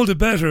I'm all the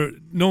better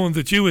knowing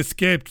that you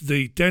escaped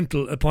the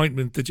dental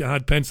appointment that you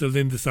had penciled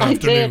in this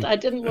afternoon. I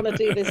didn't want to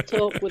do this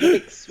talk with a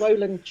big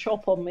swollen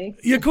chop on me.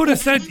 You could have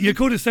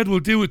said we'll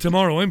do it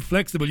tomorrow. I'm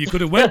flexible. You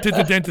could have went to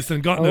the dentist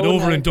and gotten it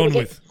over and done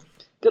with.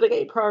 Got to get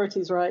your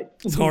priorities right.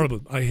 It's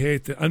horrible. I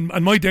hate it. And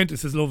my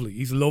dentist is lovely.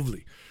 He's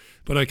lovely,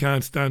 but I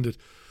can't stand it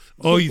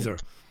either.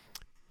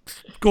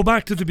 Go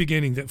back to the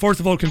beginning. First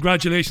of all,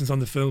 congratulations on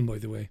the film, by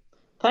the way.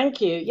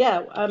 Thank you.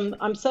 Yeah,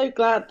 I'm so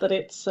glad that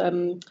it's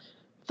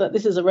that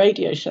this is a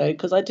radio show,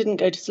 because I didn't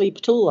go to sleep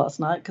at all last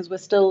night because we're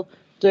still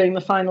doing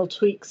the final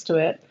tweaks to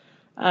it,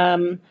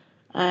 and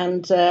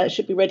it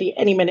should be ready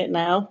any minute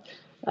now.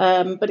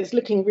 But it's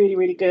looking really,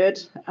 really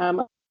good.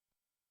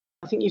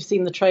 I think you've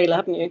seen the trailer,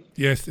 haven't you?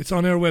 Yes, it's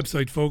on our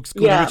website, folks.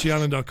 Go to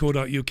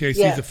richieallen.co.uk,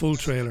 see the full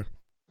trailer.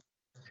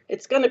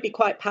 It's going to be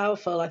quite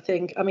powerful, I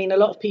think. I mean, a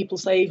lot of people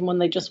say even when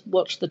they just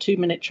watch the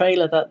 2-minute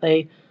trailer that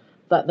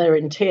they're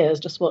in tears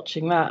just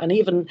watching that. And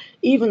even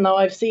though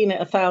I've seen it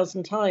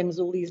 1,000 times,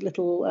 all these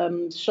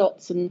little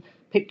shots and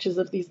pictures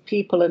of these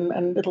people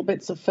and little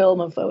bits of film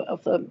of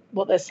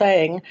what they're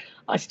saying,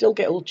 I still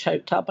get all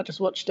choked up. I just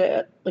watched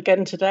it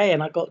again today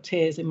and I got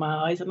tears in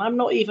my eyes. And I'm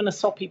not even a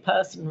soppy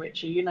person,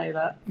 Richie, you know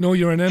that. No,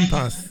 you're an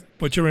empath,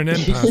 but you're an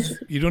empath.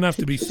 You don't have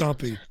to be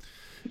soppy.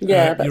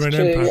 Yeah, that's you're an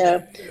true.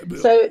 Empath. Yeah.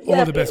 So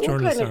all the best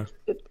journalists are.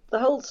 The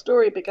whole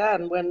story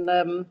began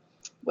when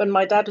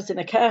my dad was in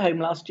a care home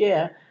last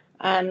year,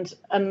 and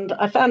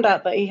I found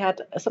out that he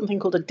had something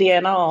called a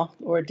DNR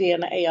or a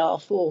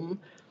DNAR form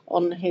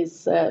on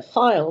his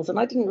files, and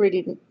I didn't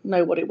really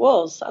know what it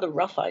was. I had a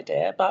rough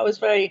idea, but I was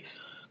very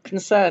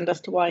concerned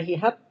as to why he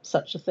had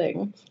such a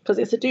thing, because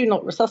it's a do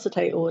not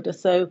resuscitate order.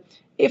 So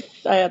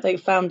if they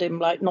found him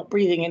like not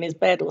breathing in his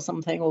bed or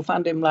something, or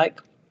found him like,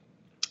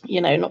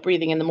 not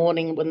breathing in the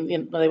morning when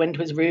they went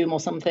to his room or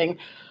something,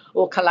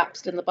 or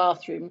collapsed in the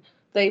bathroom,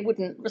 they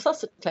wouldn't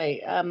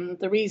resuscitate.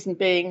 The reason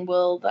being,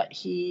 that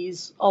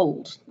he's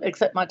old.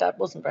 Except my dad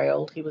wasn't very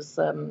old. He was.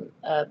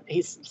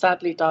 He's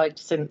sadly died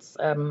since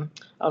I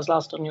was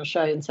last on your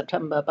show in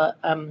September. But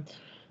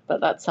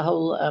that's a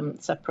whole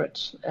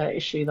separate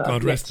issue that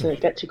I've yet to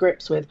get to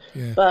grips with.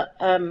 Yeah. But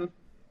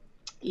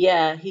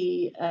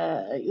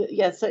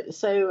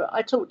So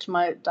I talked to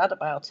my dad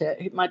about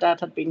it. My dad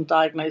had been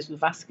diagnosed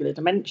with vascular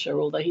dementia,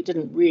 although he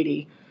didn't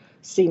really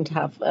seem to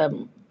have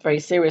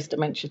very serious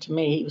dementia to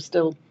me. He was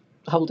still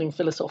holding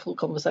philosophical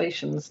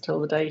conversations till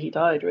the day he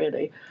died,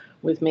 really,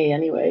 with me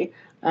anyway.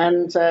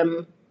 And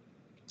so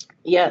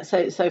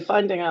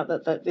finding out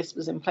that this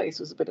was in place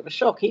was a bit of a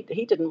shock. He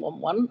didn't want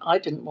one. I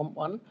didn't want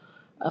one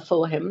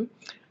for him.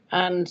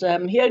 And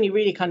he only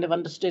really kind of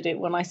understood it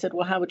when I said,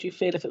 well, how would you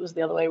feel if it was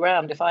the other way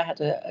around, if I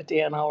had a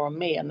DNR on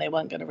me and they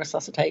weren't going to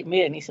resuscitate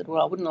me? And he said,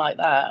 well, I wouldn't like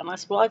that. And I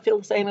said, well, I feel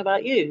the same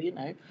about you,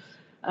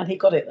 And he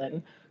got it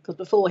then. Because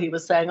before he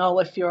was saying, oh,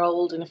 if you're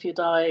old and if you're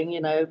dying,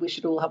 we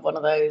should all have one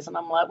of those. And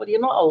I'm like, well,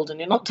 you're not old and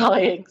you're not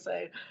dying.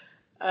 So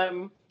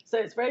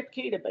it's very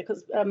peculiar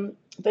because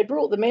they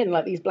brought them in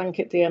like these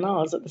blanket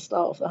DNRs at the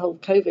start of the whole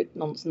COVID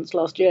nonsense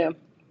last year.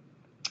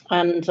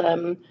 And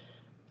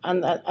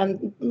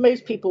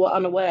most people were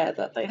unaware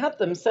that they had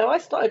them. So I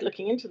started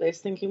looking into this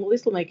thinking, well,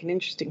 this will make an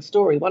interesting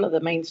story. One of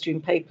the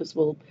mainstream papers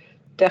will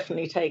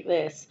definitely take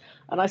this.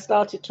 And I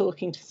started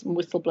talking to some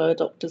whistleblower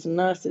doctors and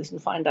nurses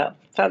and found out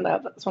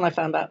that's when I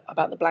found out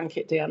about the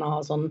blanket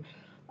DNRs on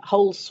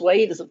whole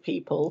swathes of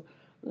people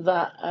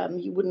that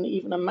you wouldn't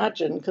even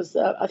imagine, because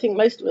I think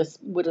most of us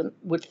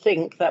would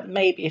think that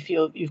maybe if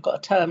you've got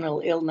a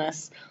terminal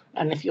illness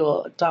and if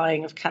you're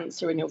dying of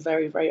cancer and you're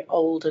very, very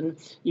old and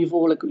you've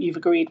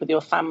agreed with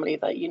your family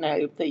that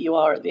that you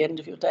are at the end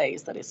of your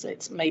days, that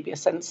it's maybe a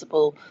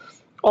sensible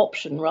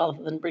option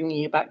rather than bringing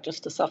you back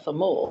just to suffer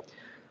more.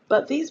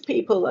 But these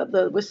people that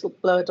the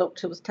whistleblower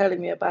doctor was telling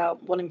me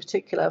about, one in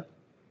particular,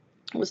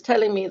 was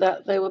telling me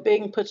that they were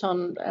being put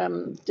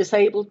on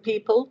disabled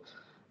people.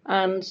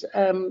 And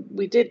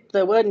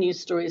there were news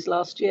stories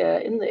last year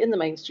in the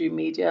mainstream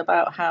media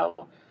about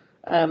how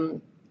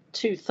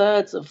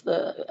 2/3 of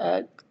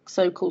the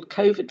so-called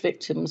COVID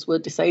victims were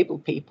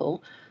disabled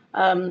people.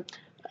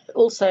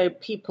 Also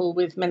people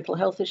with mental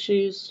health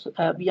issues,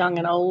 young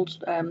and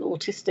old,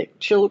 autistic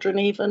children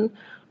even,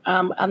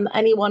 and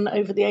anyone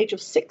over the age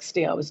of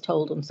 60, I was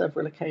told on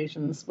several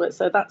occasions.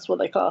 So that's what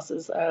they class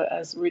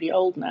as really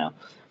old now.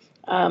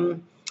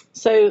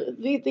 So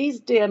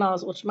these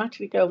DNRs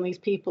automatically go on these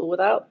people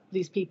without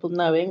these people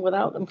knowing,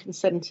 without them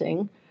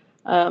consenting.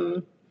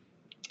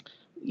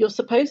 You're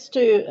supposed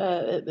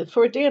to,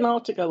 for a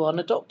DNR to go on,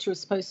 a doctor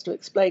is supposed to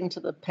explain to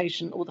the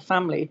patient or the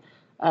family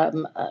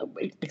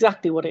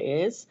exactly what it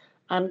is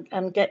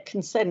and get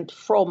consent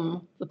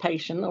from the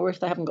patient, or if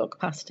they haven't got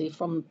capacity,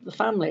 from the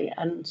family.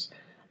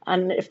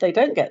 And if they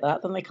don't get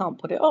that, then they can't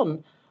put it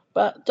on.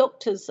 But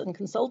doctors and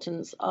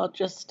consultants are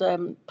just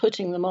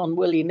putting them on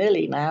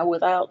willy-nilly now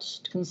without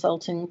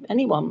consulting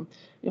anyone.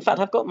 In fact,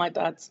 I've got my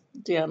dad's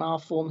DNR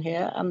form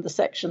here, and the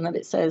section that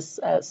it says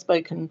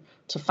spoken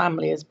to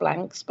family is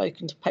blank,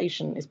 spoken to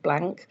patient is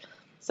blank.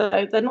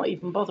 So they're not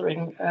even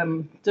bothering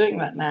doing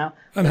that now.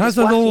 And has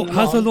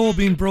the law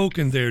been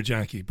broken there,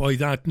 Jackie, by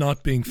that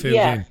not being filled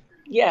in?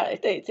 Yeah,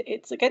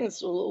 it's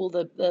against all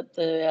the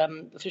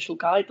official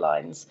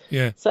guidelines.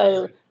 Yeah.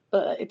 So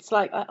it's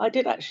like I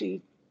did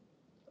actually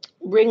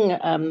ring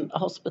a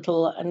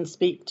hospital and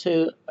speak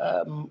to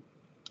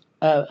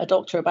a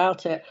doctor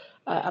about it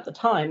at the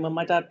time when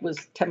my dad was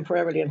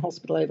temporarily in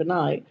hospital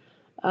overnight,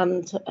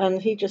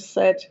 and he just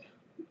said,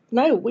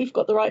 no, we've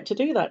got the right to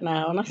do that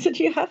now. And I said,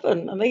 you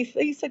haven't? And they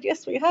said,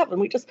 yes, we have.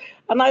 And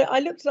I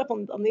looked it up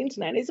on the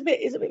internet, and it's a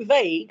bit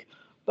vague,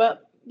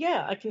 but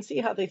yeah, I can see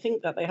how they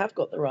think that they have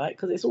got the right,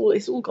 because it's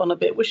all gone a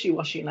bit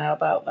wishy-washy now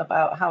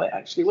about how it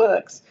actually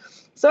works.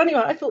 So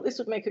anyway, I thought this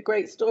would make a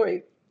great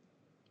story.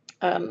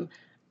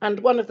 And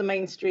one of the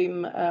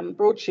mainstream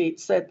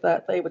broadsheets said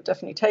that they would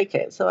definitely take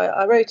it. So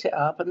I wrote it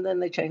up, and then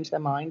they changed their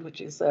mind,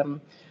 which is,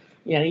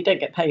 you don't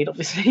get paid,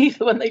 obviously,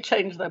 when they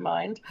change their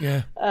mind.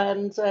 Yeah.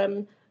 And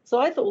so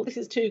I thought, well, this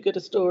is too good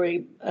a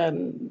story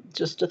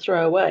just to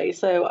throw away.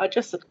 So I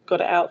just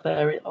got it out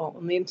there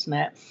on the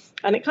internet,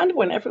 and it kind of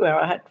went everywhere.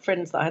 I had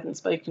friends that I hadn't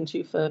spoken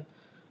to for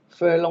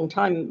a long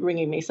time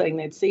ringing me saying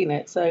they'd seen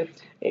it. So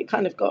it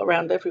kind of got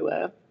around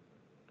everywhere.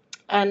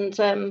 And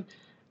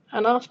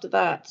after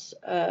that,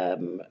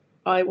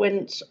 I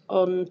went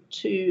on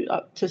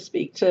to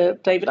speak to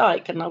David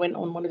Icke, and I went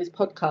on one of his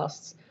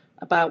podcasts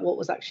about what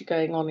was actually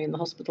going on in the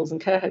hospitals and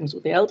care homes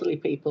with the elderly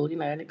people,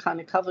 and it kind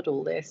of covered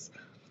all this.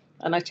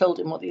 And I told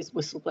him what these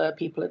whistleblower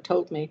people had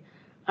told me.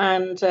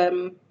 And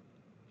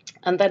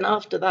then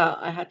after that,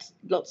 I had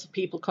lots of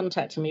people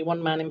contacting me,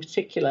 one man in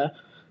particular,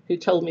 who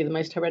told me the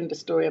most horrendous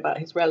story about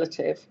his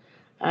relative.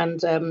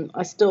 And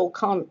I still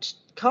can't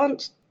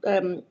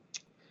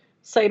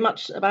say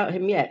much about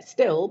him yet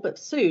still, but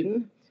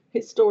soon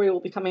his story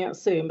will be coming out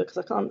soon,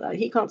 because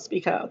he can't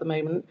speak out at the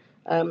moment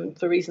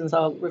for reasons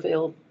I'll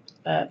reveal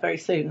very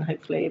soon,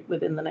 hopefully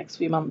within the next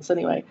few months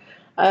anyway,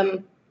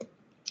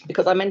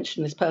 because I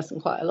mention this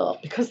person quite a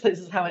lot, because this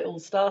is how it all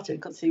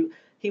started, because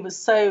he was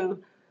so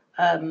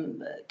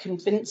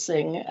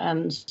convincing,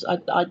 and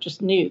I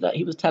just knew that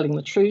he was telling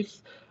the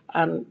truth,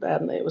 and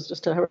it was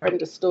just a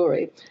horrendous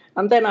story.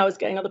 And then I was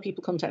getting other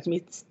people contacting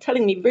me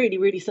telling me really,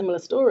 really similar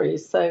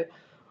stories. So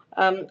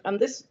and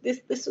this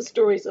was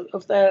stories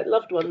of their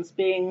loved ones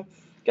going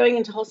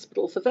into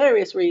hospital for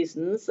various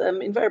reasons,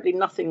 invariably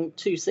nothing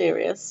too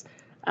serious,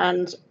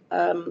 and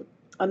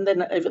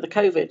then over the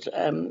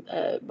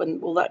COVID, when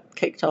all that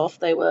kicked off,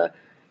 they were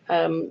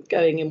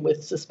going in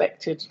with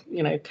suspected,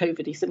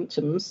 COVID-y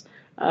symptoms,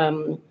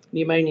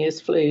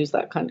 pneumonias, flus,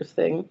 that kind of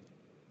thing.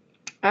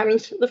 And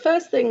the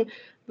first thing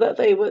that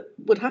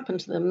would happen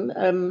to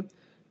them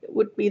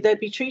would be they'd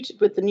be treated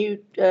with the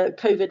new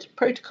COVID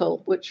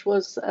protocol, which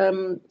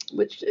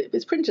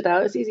is printed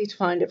out. It's easy to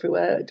find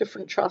everywhere.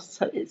 Different trusts,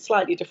 it's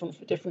slightly different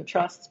for different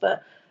trusts,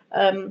 but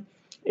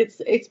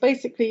it's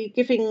basically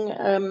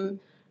giving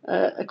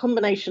a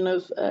combination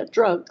of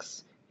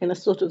drugs in a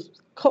sort of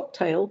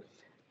cocktail,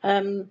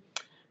 and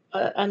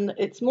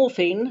it's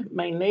morphine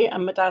mainly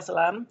and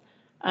midazolam,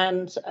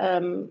 and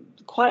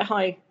quite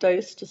high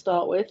dose to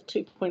start with,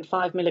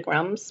 2.5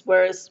 milligrams,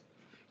 whereas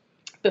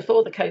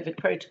before the COVID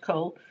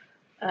protocol,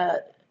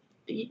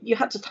 you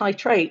had to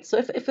titrate. So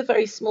if a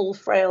very small,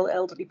 frail,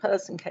 elderly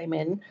person came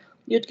in,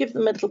 you'd give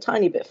them a little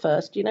tiny bit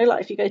first. You know,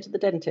 like if you go to the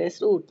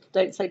dentist,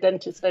 don't say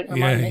dentist, don't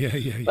remind me.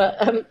 Yeah.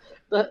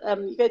 But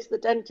you go to the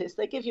dentist,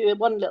 they give you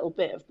one little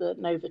bit of the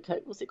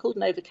Novocaine. What's it called?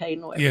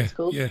 Novocaine or whatever it's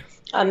called. Yeah.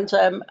 And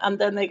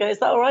then they go, is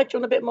that all right? Do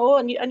you want a bit more?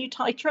 And you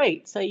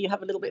titrate. So you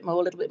have a little bit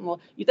more, a little bit more.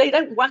 They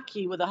don't whack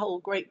you with a whole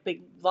great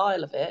big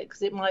vial of it,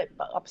 because it might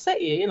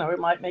upset you. You know, it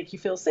might make you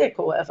feel sick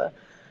or whatever,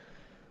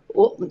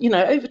 or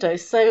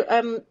overdose.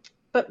 So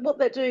but what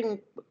they're doing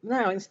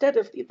now, instead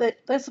of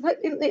they're supposed,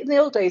 in the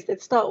old days,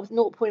 they'd start with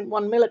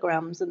 0.1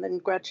 milligrams and then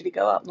gradually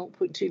go up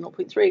 0.2,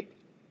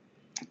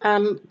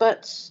 0.3.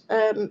 But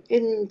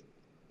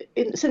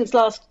since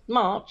last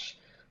March,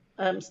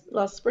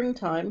 last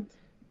springtime,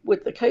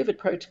 with the COVID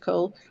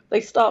protocol, they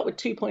start with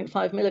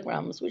 2.5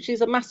 milligrams, which is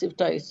a massive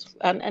dose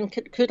and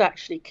could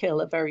actually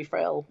kill a very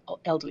frail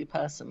elderly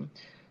person.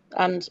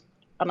 And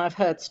I've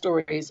heard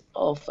stories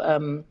of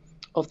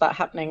that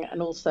happening,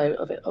 and also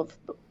of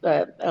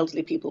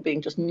elderly people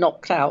being just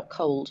knocked out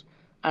cold,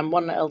 and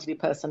one elderly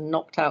person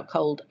knocked out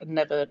cold and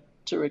never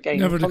to regain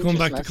consciousness. Come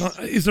back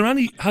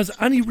to has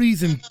any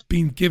reason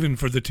been given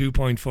for the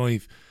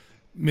 2.5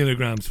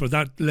 milligrams for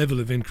that level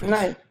of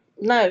increase?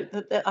 No,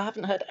 I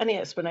haven't heard any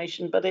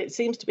explanation, but it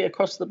seems to be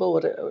across the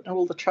board at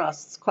all the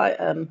trusts, quite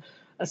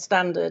a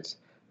standard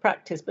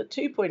practice. But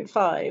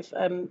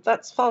 2.5,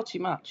 that's far too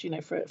much,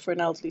 for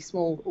an elderly,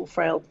 small or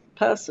frail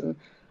person.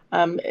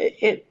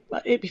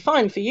 It'd be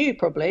fine for you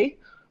probably,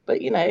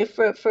 but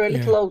for a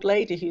little old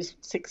lady who's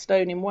 6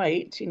 stone in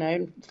weight,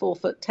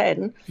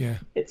 4'10",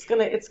 it's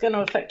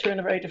gonna affect her in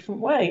a very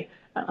different way,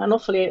 and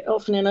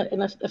often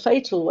in a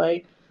fatal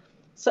way.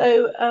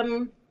 So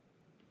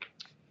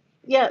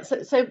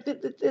so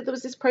there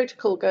was this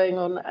protocol going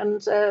on,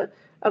 and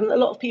a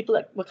lot of people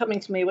that were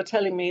coming to me were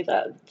telling me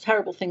that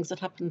terrible things had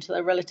happened to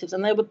their relatives,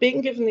 and they were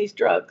being given these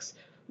drugs,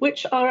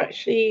 which are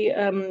actually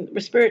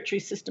respiratory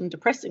system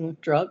depressing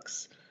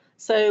drugs.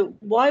 So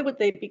why would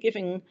they be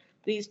giving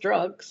these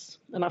drugs?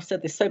 And I've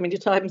said this so many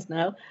times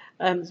now,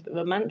 it's a bit of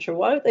a mantra.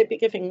 Why would they be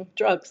giving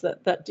drugs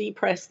that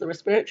depress the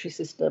respiratory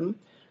system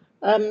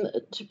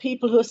to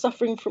people who are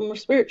suffering from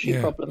respiratory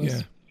problems?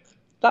 Yeah.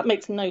 That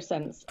makes no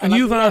sense. And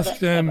you've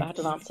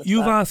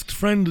asked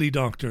friendly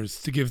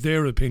doctors to give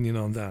their opinion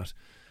on that.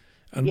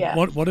 And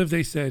what have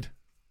they said?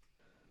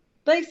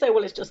 They say,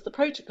 well, it's just the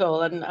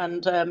protocol, and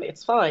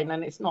it's fine,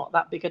 and it's not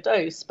that big a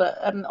dose. But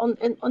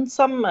on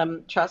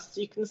some trusts,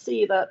 you can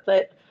see that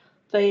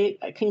they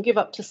can give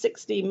up to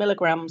 60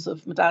 milligrams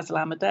of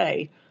midazolam a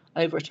day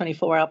over a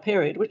 24-hour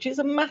period, which is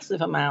a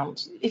massive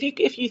amount.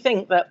 If you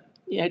think that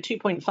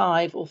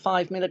 2.5 or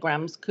 5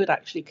 milligrams could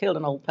actually kill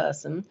an old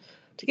person,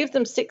 to give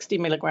them 60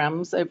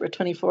 milligrams over a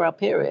 24-hour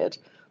period,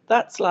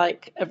 that's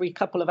like every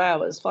couple of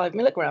hours, 5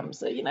 milligrams.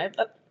 So,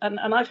 and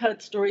I've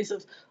heard stories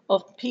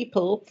of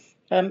people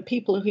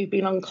who've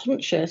been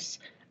unconscious,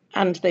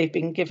 and they've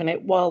been given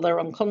it while they're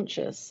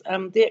unconscious.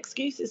 The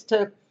excuse is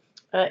to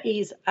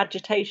ease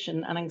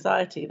agitation and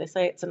anxiety. They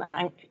say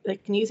they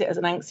can use it as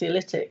an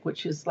anxiolytic,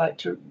 which is like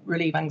to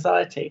relieve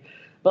anxiety,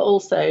 but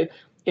also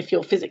if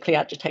you're physically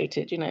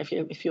agitated,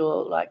 if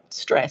you're like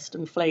stressed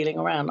and flailing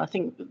around. I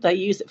think they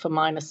use it for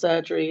minor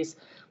surgeries.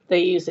 They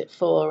use it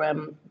for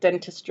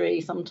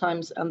dentistry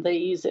sometimes, and they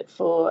use it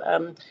for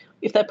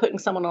if they're putting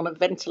someone on a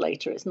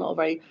ventilator. It's not a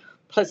very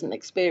pleasant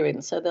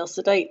experience, so they'll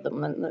sedate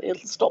them and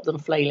it'll stop them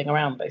flailing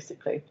around,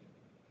 basically.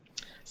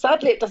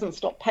 Sadly, it doesn't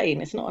stop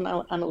pain. It's not an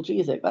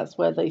analgesic. That's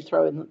where they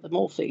throw in the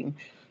morphine.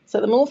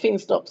 So the morphine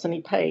stops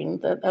any pain,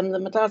 and the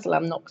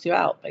midazolam knocks you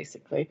out,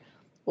 basically,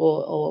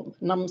 or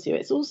numbs you.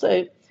 It's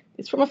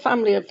from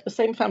the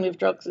same family of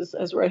drugs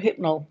as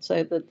Rohypnol,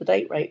 so the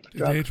date rape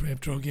drug. The date rape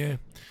drug, yeah.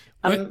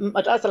 And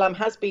midazolam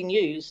has been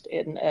used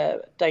in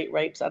date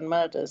rapes and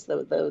murders.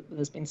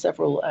 There's been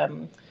several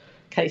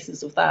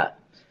cases of that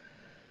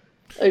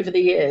over the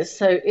years.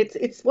 So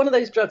it's one of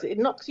those drugs. It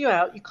knocks you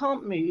out. You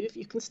can't move.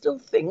 You can still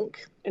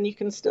think, and you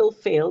can still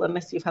feel,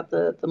 unless you've had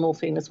the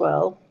morphine as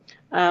well.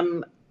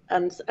 And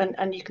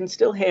you can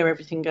still hear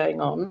everything going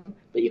on,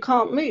 but you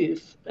can't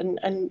move,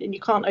 and you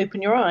can't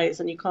open your eyes,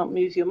 and you can't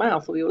move your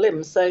mouth or your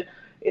limbs. So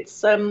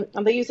it's and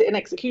they use it in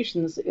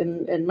executions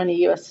in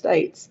many US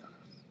states.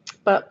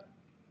 But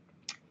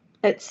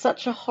it's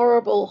such a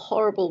horrible,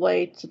 horrible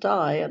way to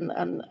die.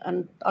 And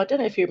I don't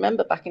know if you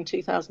remember back in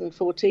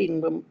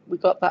 2014 when we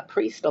got that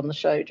priest on the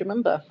show. Do you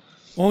remember?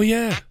 Oh,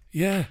 yeah,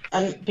 yeah.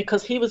 And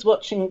because he was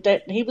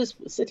he was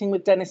sitting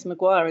with Dennis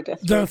Maguire, a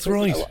death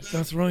row prisoner.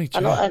 That's right.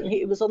 And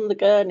he was on the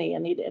gurney,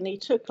 and he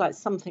took like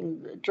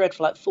something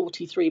dreadful, like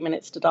 43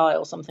 minutes to die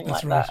or something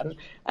like that.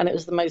 And it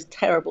was the most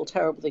terrible,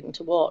 terrible thing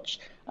to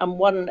watch. And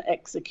one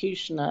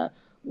executioner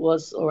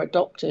or a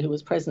doctor who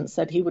was present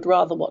said he would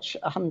rather watch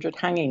 100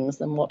 hangings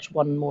than watch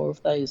one more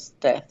of those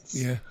deaths.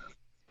 Yeah.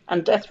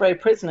 And death row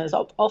prisoners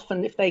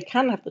often, if they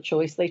can have the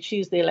choice, they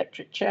choose the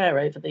electric chair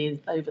over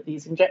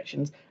these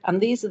injections.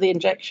 And these are the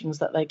injections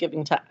that they're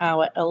giving to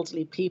our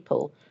elderly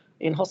people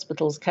in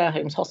hospitals, care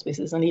homes,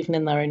 hospices, and even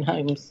in their own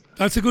homes.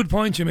 That's a good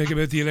point you make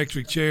about the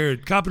electric chair.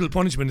 Capital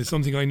punishment is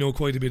something I know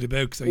quite a bit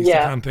about because I used to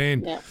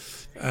campaign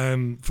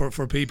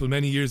for people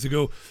many years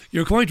ago.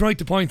 You're quite right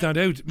to point that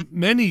out.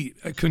 Many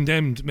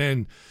condemned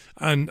men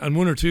and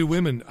one or two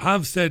women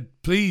have said,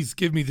 please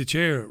give me the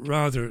chair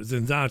rather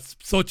than that,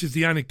 such as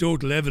the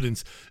anecdotal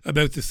evidence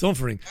about the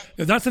suffering.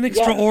 Now, that's an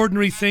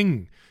extraordinary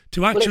thing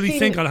to actually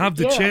think I'll have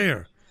the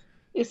chair.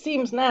 It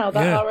seems now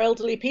that our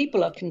elderly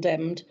people are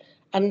condemned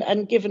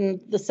and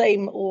given the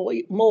same or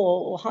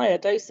more or higher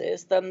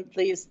doses than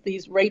these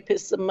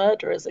rapists and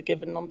murderers are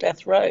given on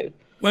death row.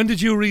 When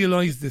did you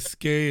realise the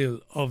scale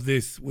of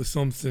this was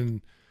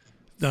something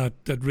that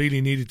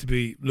really needed to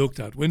be looked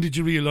at? When did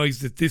you realise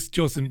that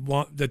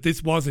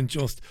this wasn't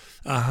just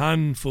a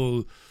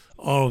handful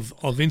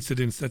of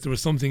incidents, that there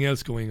was something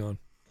else going on?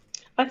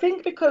 I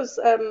think because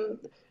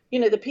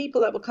the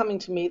people that were coming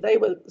to me, they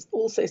were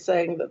also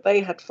saying that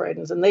they had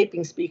friends and they'd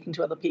been speaking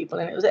to other people,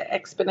 and it was an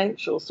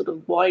exponential sort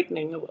of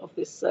widening of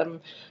this, of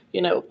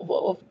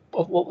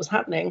what was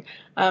happening.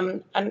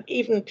 And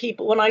even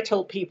people, when I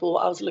told people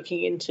what I was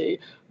looking into,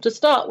 to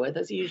start with,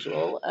 as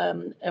usual,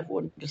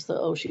 everyone just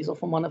thought, oh, she's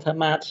off on one of her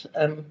mad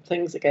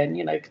things again,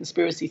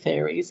 conspiracy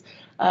theories.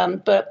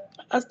 But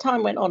as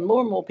time went on,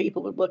 more and more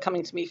people were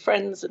coming to me,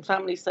 friends and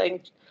family,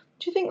 saying,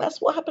 do you think that's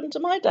what happened to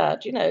my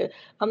dad?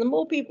 And the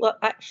more people that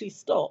actually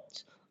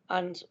stopped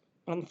and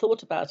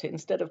thought about it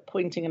instead of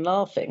pointing and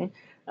laughing,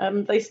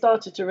 they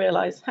started to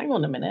realise, hang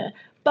on a minute.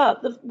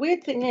 But the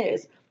weird thing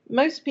is,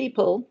 most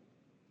people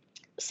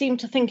seem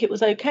to think it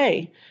was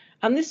okay.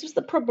 And this was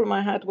the problem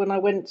I had when I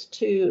went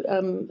to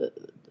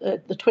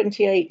the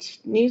 28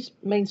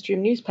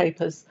 mainstream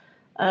newspapers.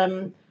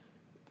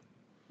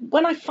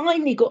 When I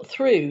finally got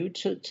through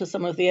to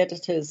some of the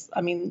editors,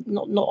 I mean,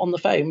 not on the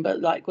phone,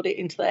 but like got it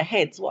into their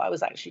heads, what I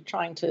was actually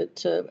trying to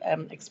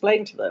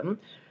explain to them.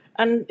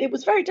 And it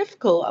was very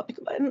difficult.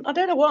 And I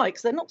don't know why,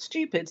 because they're not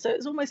stupid. So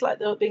it's almost like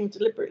they were being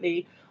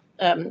deliberately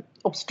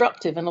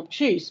obstructive and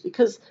obtuse,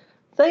 because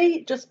they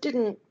just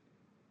didn't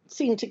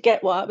seem to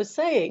get what I was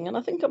saying. And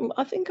I think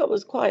I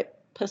was quite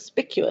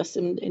perspicuous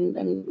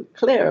and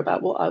clear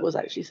about what I was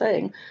actually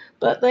saying.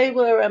 But they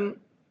were...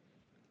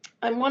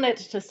 And one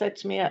editor said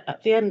to me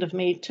at the end of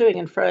me toing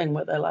and froing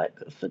with her, like,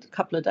 for a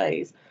couple of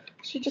days,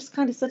 she just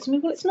kind of said to me,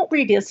 well, it's not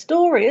really a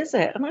story, is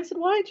it? And I said,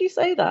 why do you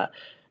say that?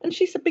 And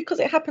she said, because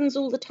it happens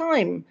all the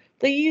time.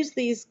 They use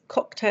these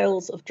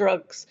cocktails of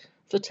drugs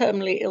for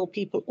terminally ill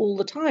people all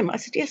the time. I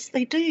said, yes,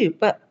 they do,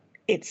 but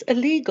it's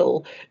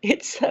illegal.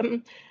 It's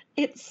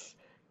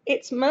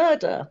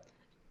murder.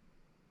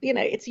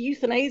 It's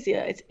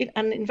euthanasia.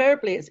 And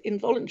invariably it's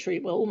involuntary,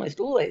 well, almost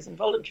always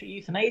involuntary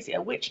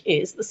euthanasia, which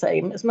is the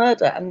same as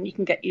murder. And you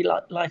can get you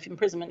life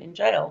imprisonment in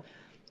jail.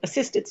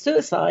 Assisted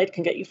suicide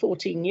can get you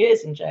 14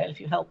 years in jail if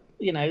you help,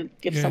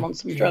 give someone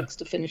some drugs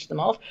to finish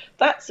them off.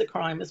 That's a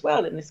crime as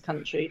well in this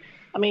country.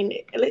 I mean,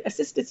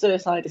 assisted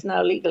suicide is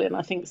now legal in,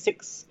 I think,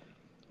 6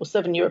 or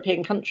 7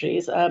 European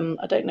countries. I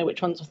don't know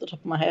which ones off the top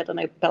of my head. I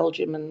know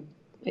Belgium and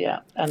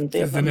the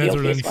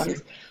Netherlands.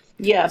 Ones.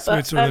 Yeah,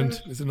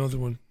 Switzerland is another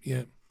one.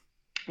 Yeah.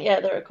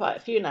 Yeah, there are quite a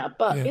few now.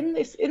 But in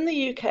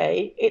the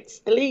UK, it's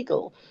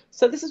illegal.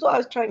 So this is what I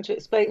was trying to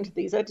explain to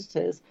these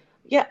editors.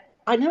 Yeah,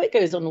 I know it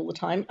goes on all the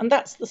time, and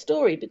that's the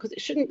story, because it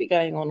shouldn't be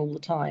going on all the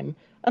time.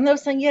 And they were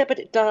saying, yeah, but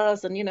it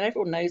does, and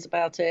everyone knows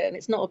about it, and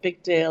it's not a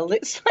big deal.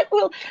 It's like,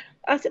 well,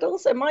 I said,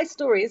 also, my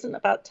story isn't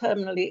about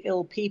terminally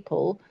ill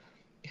people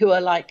who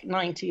are like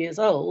 90 years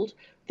old.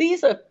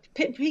 These are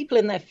people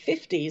in their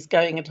 50s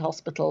going into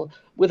hospital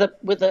with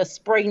a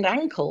sprained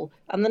ankle,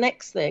 and the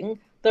next thing,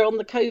 they're on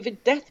the COVID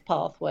death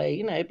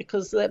pathway,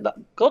 because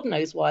God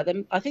knows why.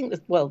 I think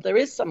there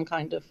is some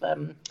kind of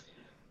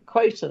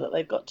quota that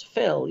they've got to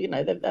fill.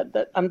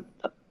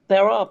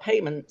 There are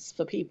payments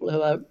for people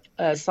who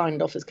are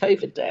signed off as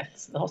COVID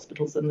deaths. The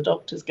hospitals and the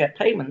doctors get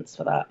payments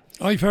for that.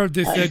 I've heard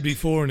this said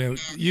before now.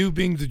 You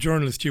being the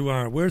journalist you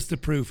are, where's the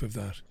proof of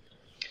that?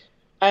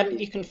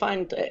 You can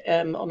find it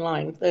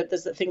online.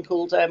 There's a thing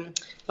called,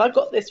 if I've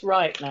got this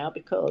right now,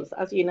 because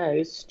as you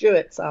know,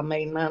 Stuart's our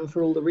main man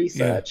for all the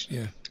research.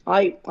 Yeah.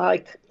 I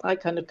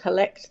kind of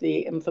collect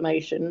the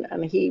information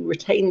and he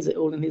retains it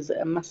all in his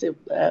massive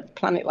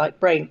planet-like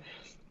brain.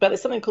 But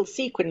there's something called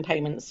sequin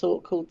payments,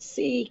 called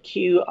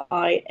CQINS.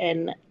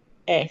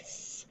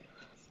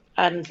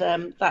 And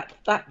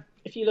that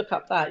if you look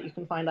up that, you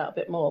can find out a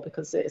bit more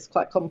because it's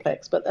quite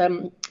complex. But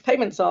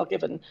payments are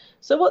given.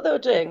 So what they were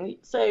doing,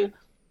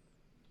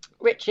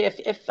 Richie,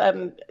 if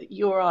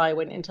you or I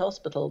went into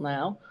hospital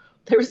now,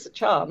 there is a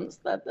chance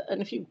that,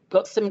 and if you've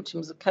got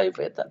symptoms of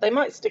COVID, that they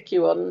might stick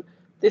you on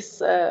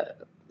this a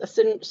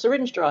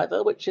syringe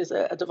driver, which is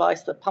a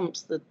device that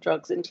pumps the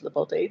drugs into the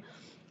body.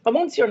 And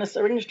once you're on a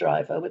syringe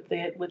driver with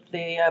the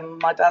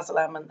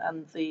midazolam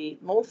and the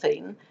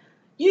morphine,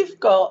 you've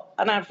got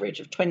an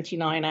average of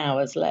 29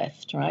 hours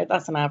left, right?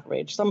 That's an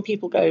average. Some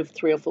people go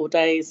 3 or 4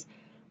 days.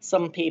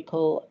 some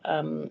people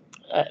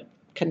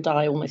can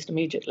die almost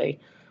immediately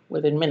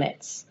within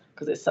minutes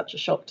because it's such a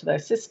shock to their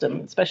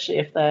system, especially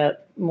if they're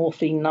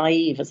morphine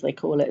naive, as they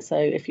call it. So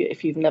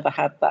if you've never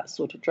had that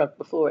sort of drug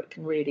before, it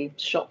can really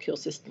shock your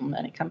system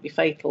and it can be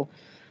fatal.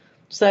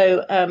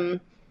 So, and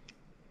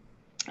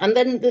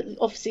then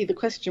obviously the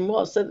question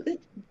was, so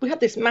we had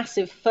this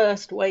massive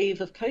first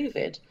wave of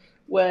COVID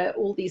where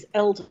all these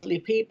elderly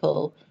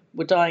people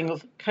were dying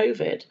of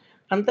COVID.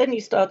 And then I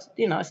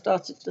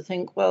started to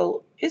think,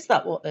 well, is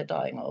that what they're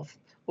dying of?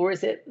 Or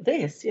is it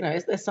this?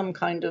 Is there some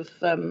kind of,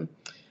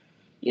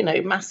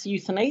 mass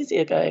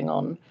euthanasia going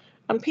on?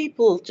 And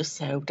people just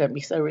say, oh, don't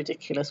be so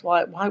ridiculous.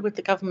 Why would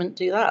the government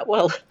do that?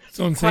 Well, it's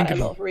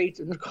unthinkable.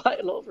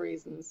 Quite a lot of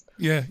reasons.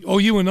 Yeah. Oh,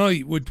 you and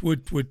I would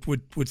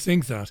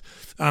think that.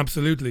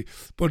 Absolutely.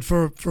 But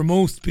for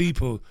most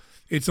people,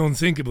 it's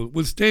unthinkable.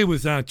 We'll stay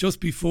with that. Just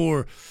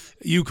before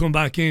you come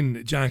back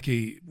in,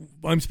 Jackie,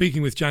 I'm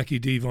speaking with Jackie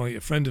Devi,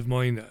 a friend of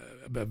mine,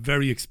 a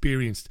very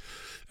experienced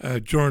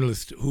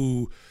journalist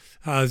who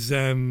has,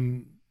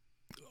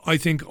 I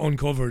think,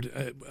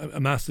 uncovered a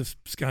massive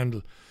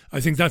scandal. I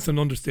think that's an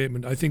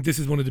understatement. I think this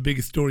is one of the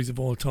biggest stories of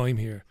all time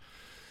here.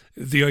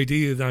 The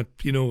idea that,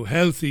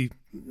 healthy,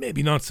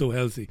 maybe not so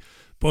healthy,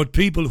 but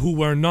people who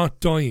were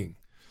not dying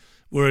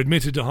were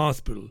admitted to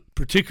hospital,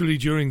 particularly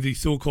during the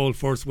so-called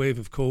first wave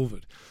of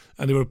COVID,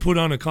 and they were put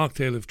on a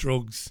cocktail of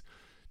drugs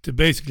to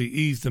basically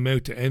ease them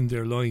out to end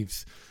their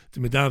lives. The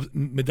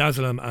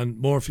midazolam and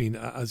morphine,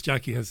 as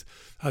Jackie has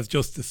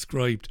just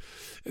described.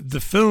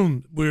 The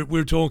film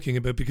we're talking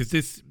about,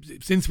 because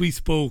since we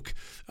spoke,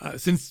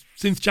 since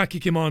Jackie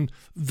came on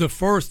the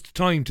first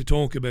time to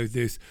talk about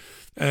this,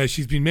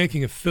 she's been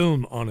making a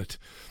film on it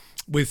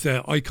with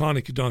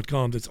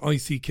iconic.com. That's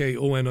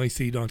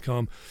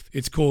ICKONIC.com.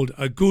 It's called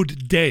A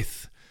Good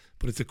Death,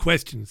 but it's a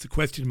question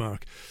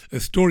mark. A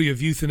story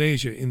of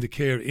euthanasia in the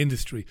care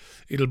industry.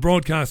 It'll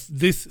broadcast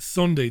this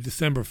Sunday,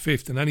 December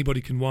 5th, and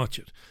anybody can watch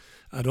it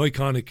at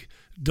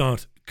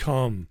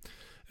iconic.com.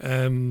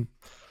 And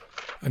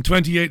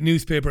 28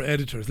 newspaper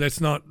editors,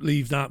 let's not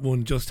leave that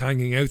one just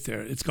hanging out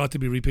there. It's got to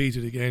be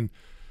repeated again.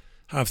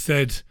 Have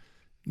said,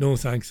 no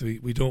thanks,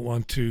 we don't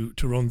want to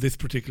run this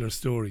particular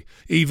story,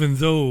 even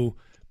though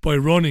by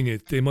running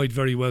it, they might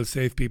very well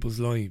save people's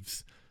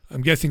lives.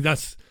 I'm guessing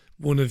that's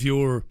one of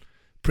your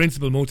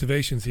principal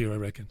motivations here, I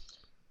reckon.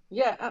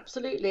 Yeah,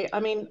 absolutely. I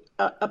mean,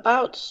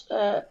 about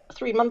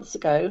 3 months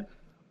ago,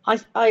 I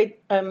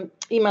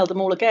emailed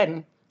them all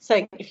again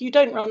saying, if you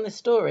don't run this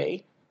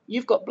story,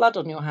 you've got blood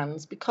on your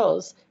hands,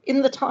 because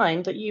in the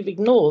time that you've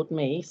ignored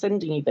me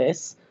sending you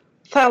this,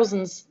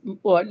 thousands,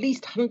 or at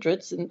least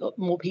hundreds and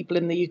more people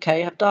in the UK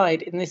have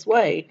died in this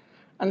way.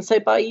 And so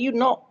by you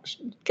not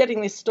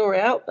getting this story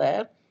out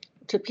there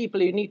to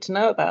people who need to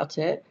know about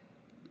it,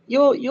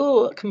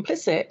 you're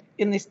complicit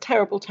in this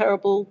terrible,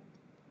 terrible,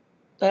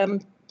 I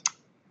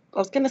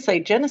was going to say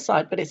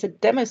genocide, but it's a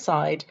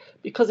democide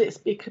because it's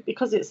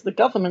the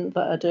government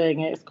that are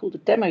doing it. It's called a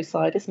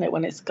democide, isn't it,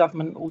 when it's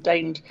government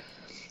ordained?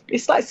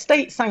 It's like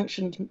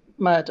state-sanctioned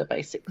murder,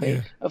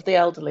 basically, of the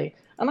elderly.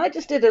 And I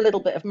just did a little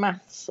bit of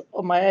maths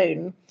on my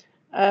own.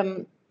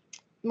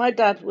 My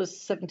dad was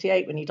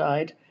 78 when he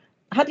died.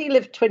 Had he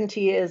lived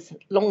 20 years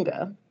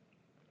longer,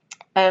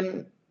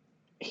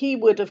 he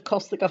would have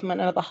cost the government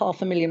another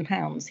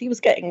 £500,000. He was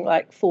getting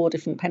like 4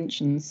 different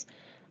pensions,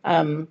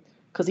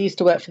 because he used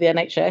to work for the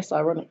NHS,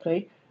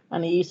 ironically,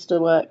 and he used to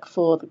work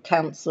for the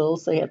council.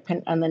 So he had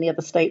and then he had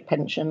the state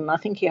pension. I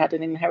think he had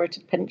an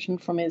inherited pension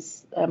from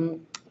his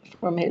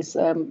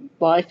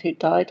wife who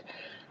died.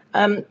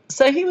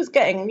 So he was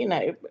getting,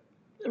 a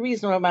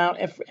reasonable amount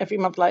every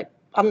month, like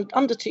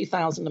under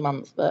 2,000 a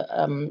month,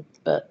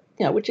 but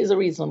which is a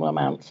reasonable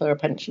amount for a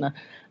pensioner.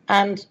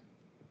 And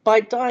by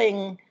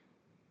dying,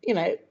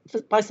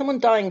 by someone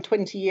dying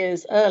 20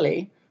 years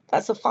early,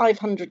 that's a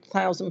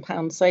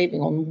 £500,000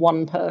 saving on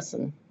one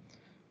person.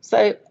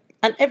 So,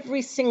 and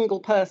every single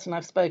person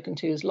I've spoken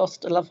to who's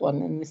lost a loved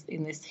one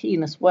in this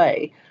heinous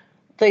way,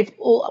 they've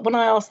all, when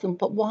I ask them,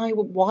 but why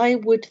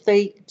would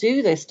they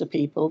do this to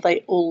people?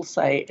 They all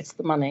say it's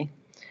the money.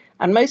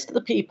 And most of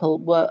the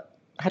people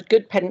had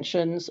good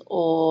pensions,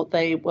 or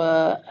they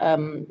were,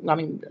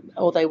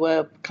 or they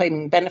were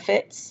claiming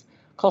benefits,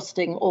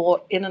 costing,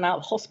 or in and out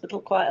of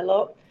hospital quite a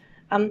lot.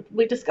 And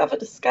we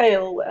discovered a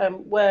scale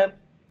where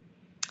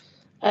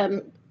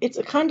it's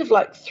a kind of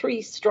like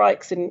 4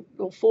 strikes and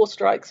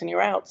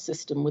you're out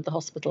system with the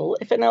hospital.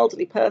 If an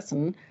elderly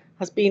person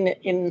has been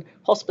in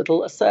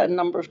hospital a certain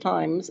number of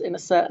times in a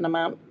certain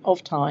amount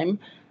of time,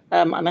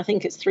 and I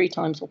think it's 3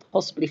 times or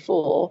possibly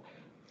 4,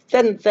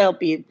 then they'll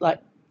be like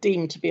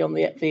deemed to be on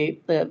the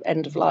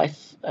end of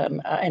life,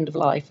 and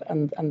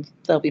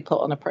they'll be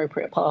put on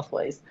appropriate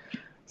pathways.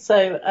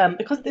 So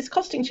because it's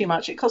costing too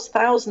much, it costs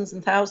thousands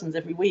and thousands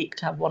every week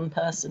to have one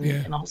person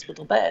in a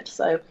hospital bed.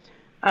 So.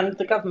 And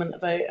the government are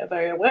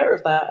very aware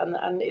of that,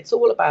 and it's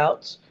all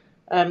about,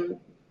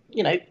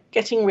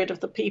 getting rid of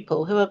the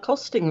people who are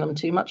costing them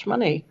too much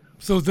money.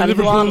 So the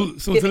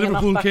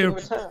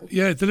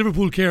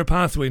Liverpool care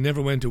pathway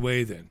never went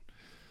away then.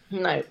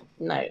 No,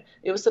 No.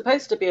 It was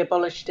supposed to be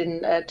abolished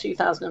in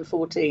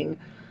 2014,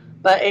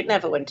 but it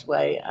never went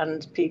away,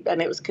 and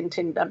it was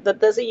continued.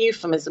 There's a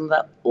euphemism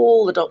that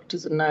all the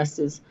doctors and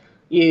nurses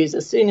use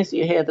as soon as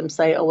you hear them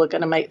say, "Oh, we're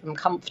going to make them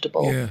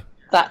comfortable." Yeah.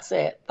 That's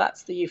it.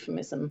 That's the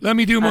euphemism. Let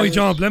me do my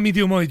job. Let me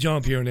do my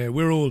job here now.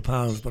 We're old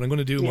pals, but I'm going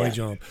to do my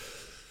job.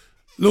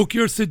 Look,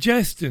 you're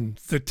suggesting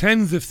that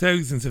tens of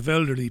thousands of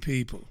elderly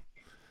people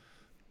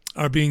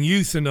are being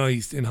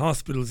euthanized in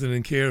hospitals and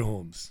in care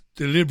homes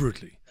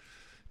deliberately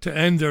to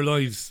end their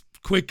lives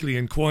quickly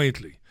and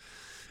quietly,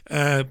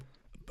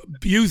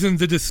 using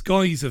the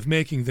disguise of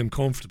making them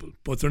comfortable,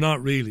 but they're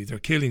not really. They're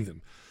killing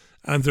them.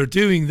 And they're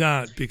doing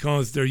that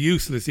because they're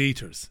useless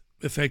eaters,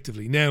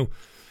 effectively. Now,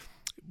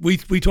 we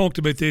talked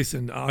about this,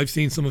 and I've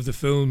seen some of the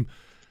film.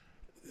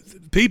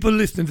 People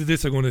listening to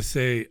this are going to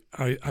say,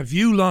 have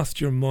you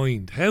lost your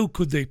mind? How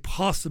could they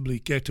possibly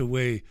get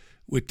away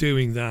with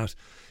doing that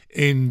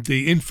in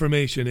the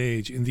information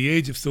age, in the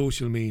age of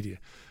social media?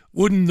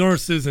 Wouldn't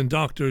nurses and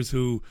doctors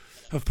who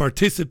have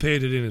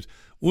participated in it,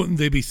 wouldn't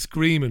they be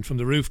screaming from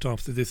the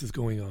rooftops that this is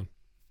going on?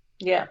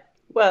 Yeah,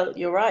 well,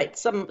 you're right.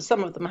 Some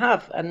of them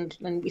have, and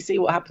we see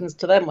what happens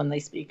to them when they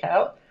speak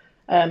out.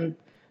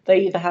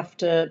 They either have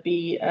to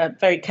be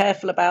very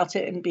careful about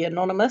it and be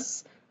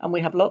anonymous, and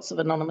we have lots of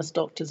anonymous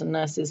doctors and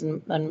nurses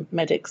and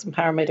medics and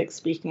paramedics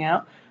speaking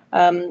out.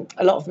 A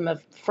lot of them are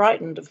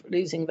frightened of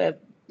losing their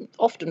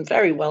often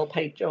very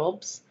well-paid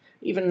jobs.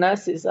 Even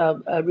nurses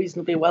are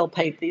reasonably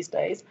well-paid these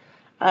days.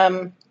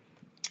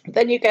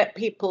 Then you get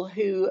people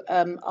who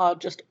are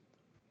just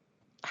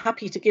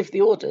happy to give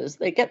the orders.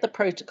 They get the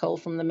protocol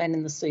from the men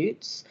in the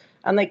suits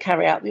and they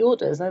carry out the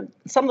orders. And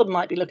some of them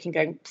might be looking,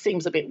 going,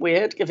 seems a bit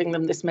weird giving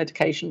them this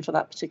medication for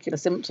that particular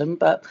symptom,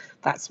 but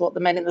that's what the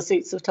men in the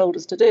suits have told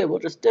us to do. We'll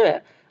just do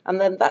it.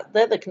 And then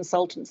they're the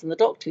consultants and the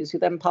doctors who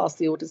then pass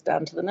the orders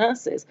down to the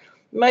nurses.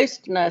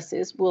 Most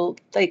nurses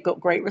they've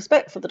got great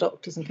respect for the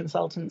doctors and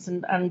consultants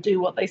and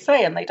do what they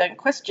say, and they don't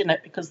question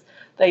it because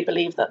they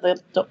believe that the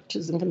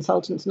doctors and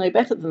consultants know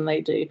better than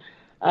they do.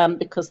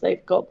 Because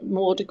they've got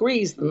more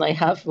degrees than they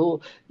have, or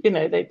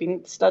they've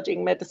been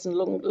studying medicine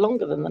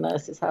longer than the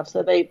nurses have,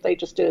 so they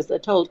just do as they're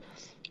told.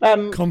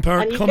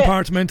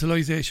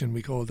 Compartmentalization,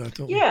 we call that,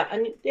 don't we?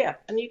 And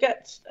you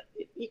get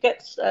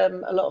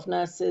a lot of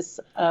nurses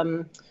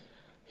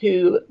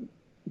who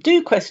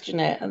do question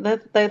it, and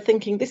they're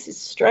thinking this is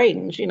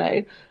strange,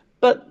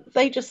 but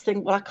they just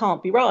think, well, I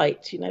can't be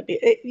right,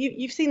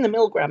 You've seen the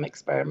Milgram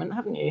experiment,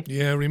 haven't you?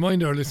 Yeah,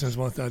 remind our listeners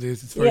what that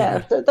is. It's very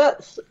good. So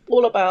that's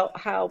all about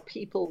how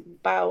people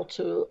bow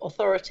to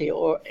authority,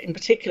 or in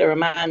particular a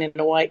man in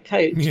a white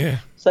coat. Yeah.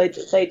 So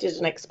they did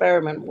an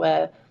experiment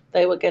where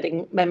they were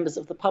getting members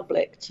of the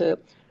public to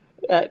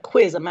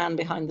quiz a man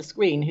behind the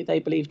screen who they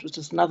believed was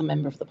just another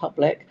member of the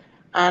public,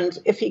 and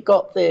if he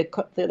got the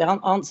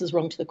answers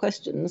wrong to the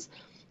questions,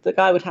 the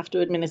guy would have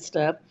to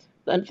administer.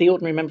 And the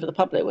ordinary member of the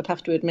public would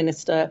have to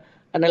administer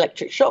an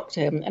electric shock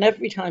to him. And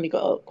every time he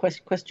got a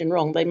question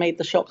wrong, they made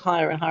the shock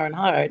higher and higher and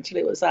higher until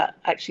it was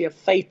actually a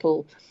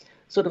fatal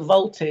sort of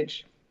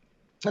voltage.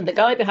 And the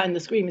guy behind the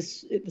screen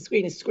is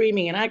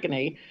screaming in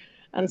agony.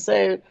 And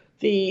so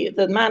the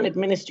man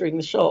administering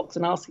the shocks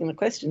and asking the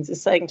questions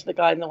is saying to the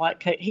guy in the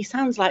white coat, he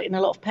sounds like in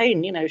a lot of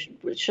pain,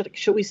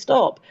 should we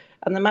stop?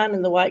 And the man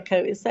in the white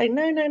coat is saying,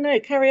 no,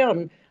 carry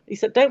on. He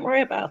said, don't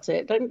worry about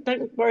it.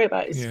 Don't worry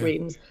about his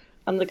screams.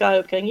 And the guy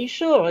was going, Are you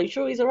sure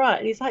he's all right?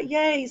 And he's like,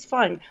 yeah, he's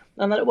fine.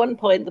 And then at one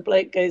point, the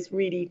bloke goes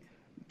really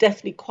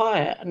deathly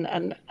quiet.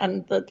 And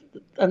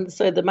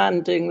so the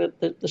man doing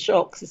the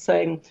shocks is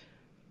saying,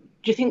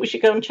 do you think we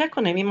should go and check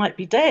on him? He might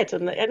be dead.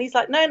 And he's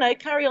like, no,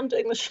 carry on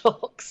doing the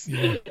shocks.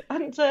 Yeah.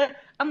 And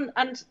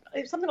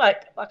it's something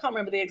like, I can't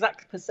remember the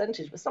exact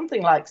percentage, but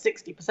something like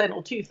 60%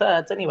 or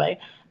 2/3 anyway,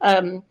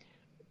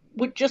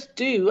 would just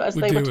do as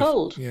they were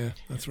told. Yeah,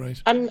 that's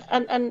right.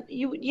 And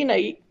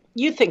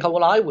you think, oh,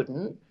 well, I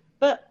wouldn't.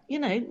 But,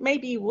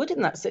 maybe you would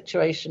in that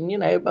situation,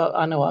 but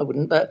I know I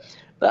wouldn't. But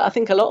I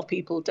think a lot of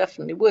people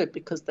definitely would,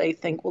 because they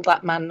think, well,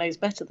 that man knows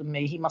better than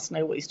me. He must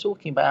know what he's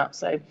talking about.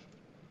 So,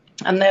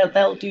 and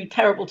they'll do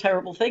terrible,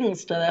 terrible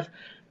things to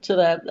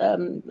their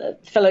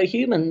fellow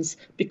humans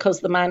because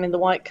the man in the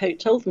white coat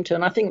told them to.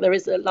 And I think there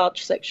is a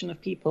large section of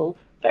people,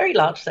 very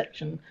large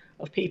section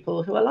of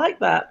people who are like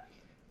that.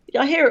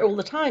 I hear it all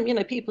the time.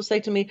 People say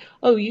to me,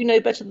 oh, you know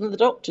better than the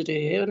doctor, do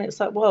you? And it's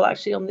like, well,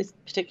 actually, on this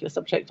particular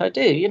subject, I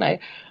do.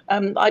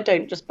 I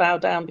don't just bow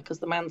down because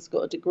the man's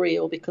got a degree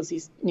or because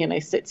he's,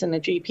 sits in a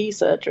GP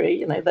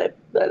surgery.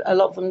 A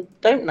lot of them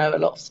don't know a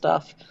lot of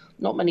stuff.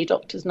 Not many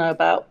doctors know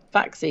about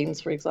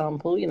vaccines, for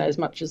example, as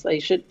much as they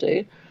should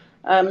do.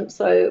 But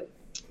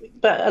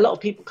a lot of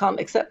people can't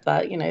accept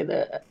that,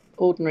 the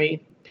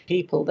ordinary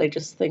people, they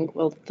just think,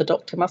 well, the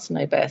doctor must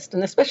know best.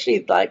 And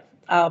especially like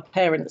our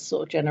parents'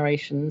 sort of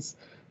generations,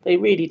 they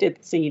really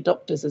did see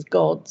doctors as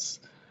gods,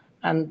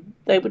 and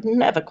they would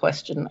never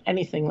question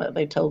anything that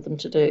they told them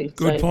to do.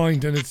 Good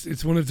point, and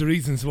it's one of the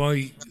reasons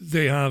why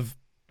they have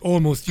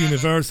almost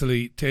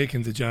universally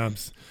taken the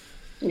jabs.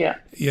 Yeah.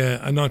 Yeah,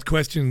 and not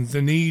question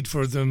the need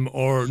for them,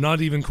 or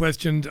not even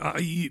questioned.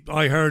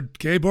 I heard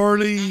Kay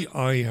Burley,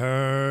 I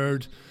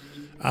heard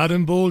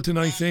Adam Bolton,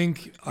 I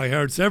think. I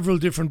heard several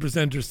different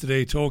presenters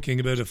today talking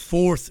about a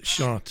fourth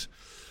shot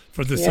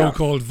for the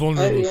so-called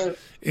vulnerable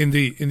in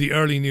the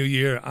early new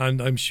year,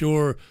 and I'm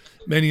sure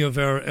many of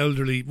our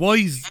elderly,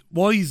 wise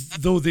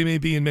though they may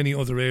be in many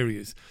other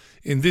areas,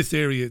 in this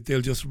area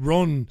they'll just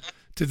run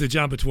to the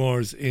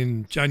jabatoires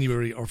in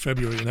January or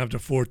February and have their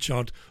fourth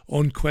shot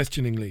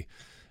unquestioningly.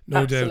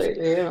 No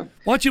Absolutely, doubt.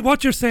 Yeah.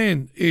 What you're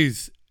saying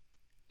is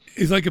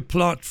like a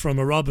plot from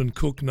a Robin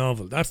Cook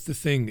novel. That's the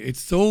thing.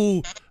 It's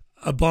so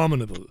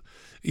abominable.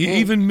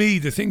 Even me,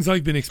 the things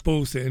I've been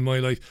exposed to in my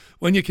life.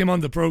 When you came on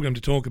the program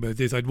to talk about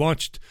this, I'd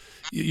watched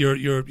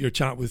your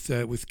chat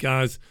with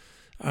Gaz,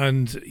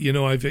 and you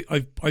know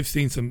I've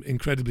seen some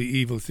incredibly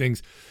evil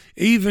things.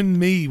 Even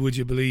me, would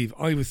you believe?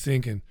 I was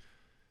thinking,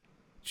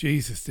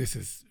 Jesus,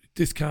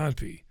 this can't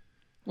be.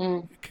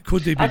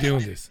 Could they be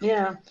doing this?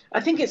 Yeah,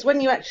 I think it's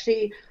when you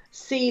actually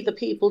see the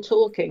people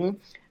talking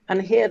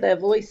and hear their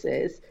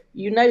voices,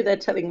 you know they're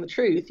telling the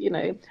truth. You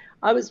know,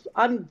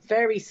 I'm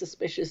very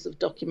suspicious of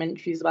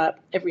documentaries about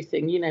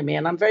everything. You know me,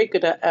 and I'm very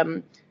good at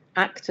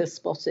actor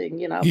spotting.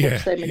 You know, I've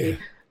watched so many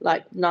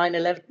like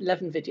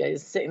 9/11 videos,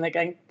 sitting there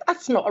going,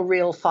 "That's not a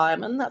real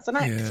fireman. That's an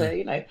actor." Yeah.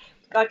 You know,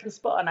 I can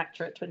spot an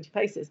actor at 20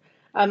 paces.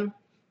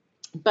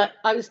 But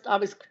I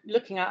was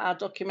looking at our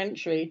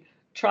documentary,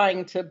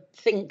 trying to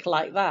think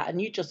like that,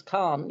 and you just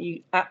can't.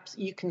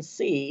 You can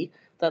see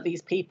that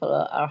these people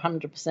are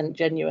 100%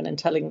 genuine and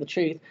telling the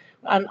truth.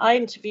 And I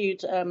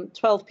interviewed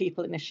 12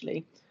 people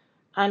initially,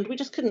 and we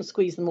just couldn't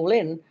squeeze them all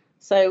in,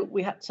 so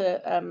we had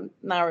to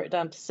narrow it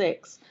down to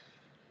 6.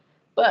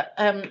 But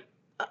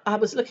I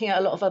was looking at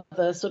a lot of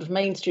other sort of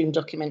mainstream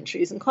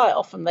documentaries, and quite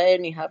often they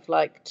only have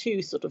like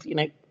 2 sort of, you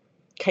know,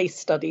 case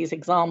studies,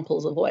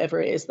 examples of whatever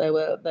it is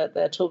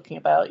they're talking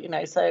about, you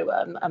know. So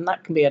and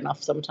that can be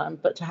enough sometimes.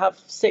 But to have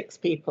 6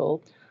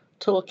 people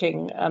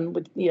talking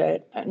with, you know,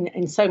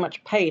 in so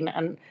much pain,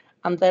 and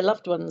their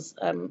loved ones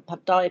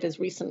have died as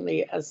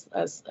recently as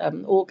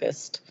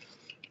August.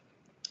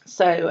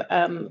 So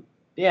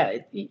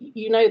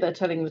you know they're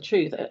telling the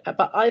truth.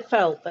 But I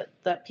felt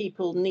that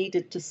people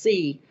needed to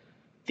see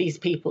these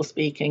people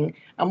speaking,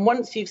 and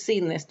once you've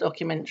seen this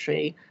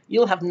documentary,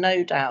 you'll have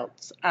no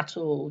doubts at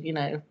all, you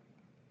know,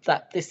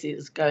 that this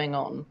is going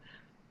on.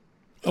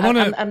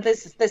 And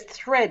there's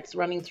threads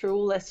running through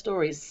all their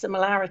stories,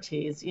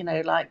 similarities, you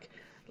know, like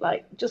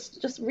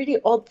just really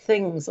odd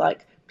things,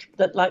 like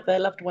that, like their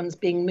loved ones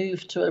being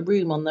moved to a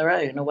room on their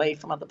own away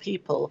from other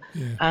people,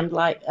 and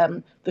like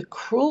the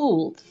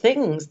cruel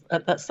things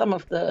that some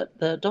of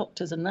the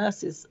doctors and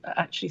nurses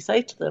actually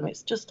say to them.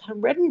 It's just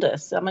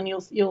horrendous. I mean,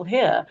 you'll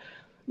hear.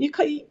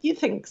 You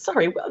think,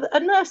 sorry, a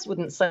nurse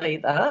wouldn't say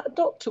that, a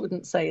doctor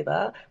wouldn't say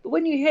that, but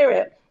when you hear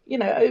it, you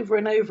know, over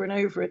and over and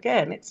over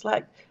again, it's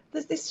like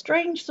there's this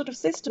strange sort of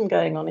system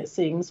going on, it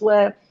seems,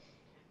 where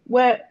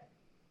the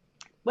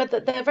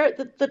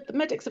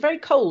medics are very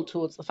cold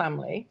towards the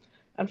family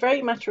and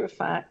very matter of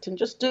fact, and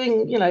just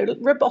doing, you know,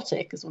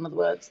 robotic is one of the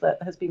words that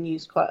has been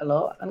used quite a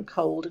lot, and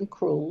cold and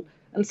cruel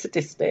and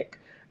sadistic,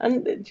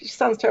 and it just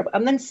sounds terrible.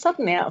 And then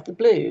suddenly, out of the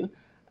blue,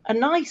 a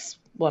nice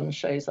one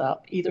shows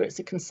up. Either it's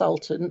a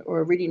consultant or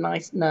a really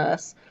nice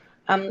nurse,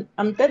 and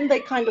then they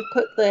kind of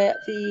put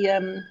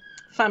the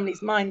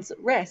family's minds at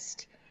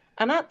rest.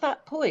 And at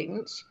that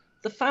point,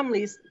 the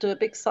families do a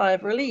big sigh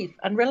of relief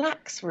and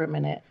relax for a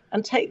minute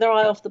and take their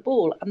eye off the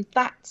ball. And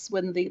that's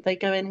when they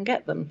go in and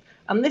get them.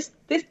 And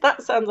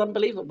that sounds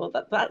unbelievable.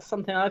 That's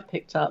something I've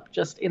picked up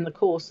just in the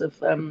course of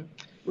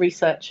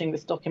researching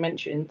this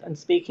documentary and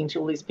speaking to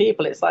all these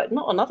people. It's like,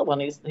 not another one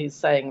who's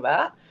saying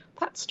that.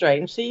 That's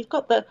strange. So you've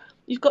got the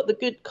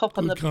good cop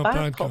and the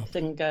bad cop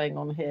thing going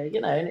on here,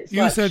 you know, and it's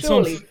like,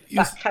 surely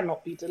that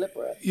cannot be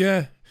deliberate.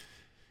 Yeah.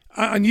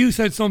 And you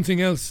said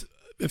something else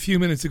a few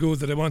minutes ago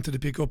that I wanted to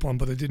pick up on,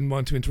 but I didn't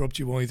want to interrupt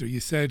you either.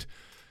 You said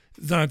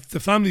that the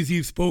families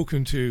you've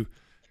spoken to,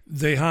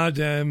 they had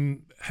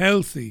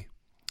healthy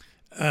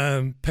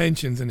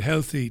pensions and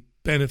healthy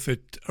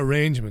benefit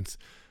arrangements.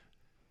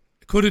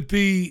 Could it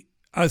be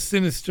as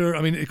sinister?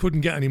 I mean, it couldn't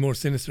get any more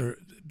sinister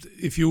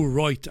if you were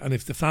right and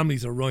if the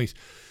families are right.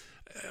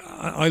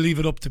 I leave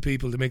it up to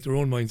people to make their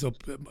own minds up.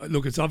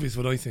 Look, it's obvious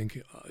what I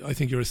think. I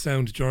think you're a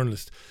sound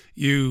journalist.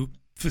 You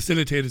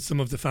facilitated some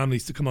of the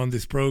families to come on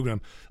this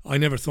programme. I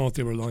never thought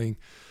they were lying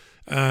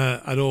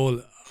at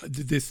all.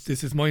 This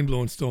is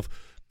mind-blowing stuff.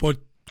 But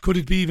could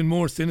it be even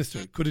more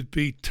sinister? Could it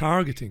be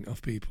targeting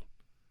of people?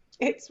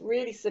 It's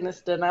really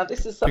sinister. Now,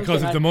 this is something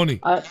because of the money.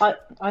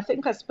 I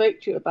think I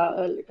spoke to you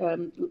about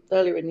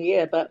earlier in the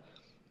year, but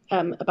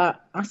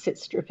about asset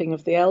stripping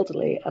of the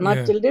elderly, and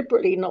I've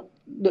deliberately not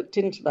looked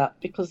into that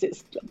because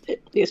it's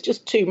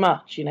just too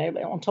much, you know,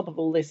 on top of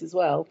all this as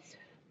well.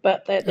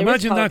 But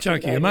imagine that,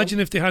 Jackie. Imagine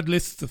if they had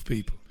lists of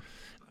people.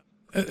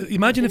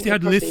 Imagine if they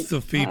had lists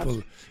of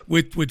people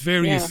with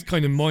various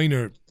kind of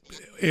minor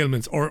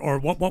ailments, or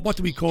what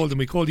do we call them?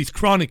 We call these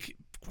chronic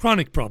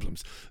chronic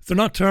problems. They're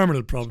not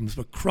terminal problems,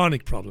 but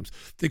chronic problems.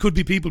 They could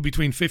be people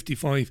between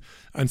 55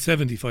 and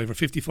 75 or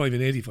 55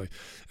 and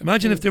 85.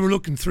 Imagine if they were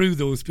looking through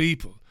those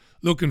people,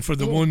 looking for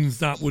the ones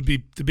that would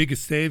be the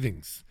biggest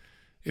savings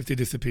if they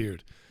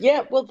disappeared.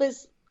 Yeah, well,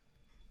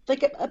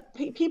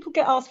 people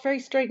get asked very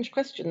strange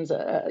questions.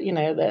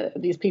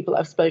 These people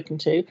I've spoken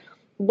to.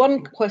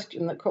 One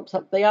question that crops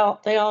up, they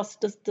ask,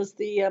 does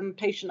the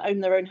patient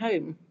own their own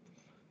home?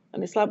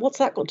 And it's like, what's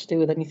that got to do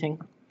with anything?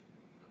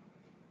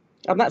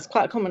 And that's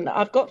quite common.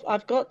 I've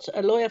got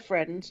a lawyer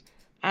friend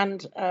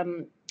and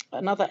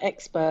another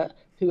expert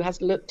who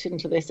has looked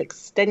into this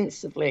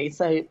extensively.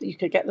 So you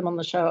could get them on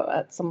the show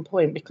at some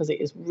point because it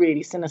is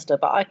really sinister.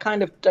 But I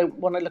kind of don't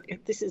want to look.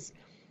 This is,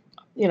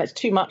 it's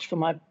too much for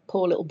my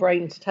poor little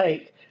brain to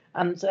take.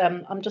 And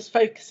I'm just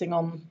focusing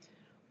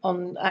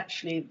on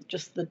actually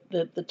just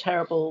the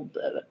terrible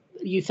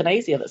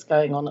euthanasia that's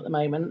going on at the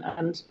moment,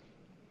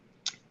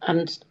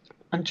 and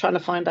trying to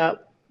find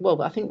out.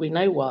 Well, I think we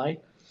know why.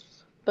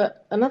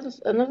 But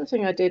another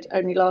thing I did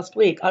only last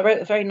week, I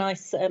wrote a very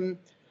nice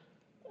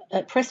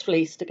press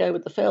release to go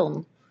with the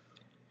film,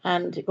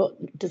 and it got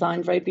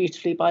designed very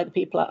beautifully by the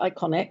people at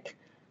Iconic,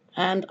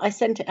 and I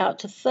sent it out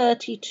to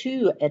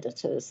 32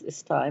 editors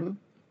this time,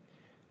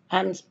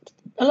 and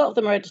a lot of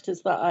them are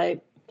editors that I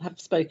have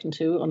spoken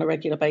to on a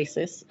regular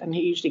basis, and who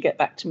usually get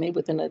back to me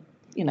within a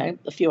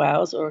few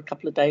hours or a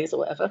couple of days or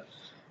whatever.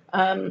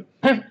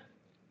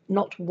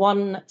 Not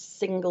one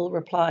single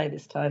reply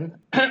this time.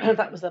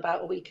 That was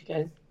about a week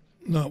ago.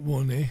 Not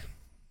one, eh?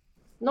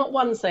 Not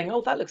one saying,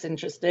 oh, that looks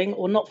interesting,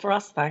 or not for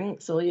us,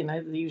 thanks, or,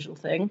 the usual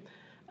thing.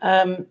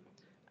 And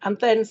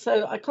then,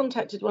 so I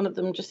contacted one of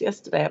them just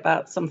yesterday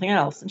about something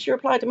else, and she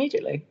replied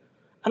immediately.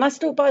 And I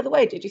still, by the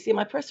way, did you see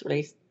my press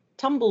release?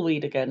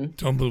 Tumbleweed again.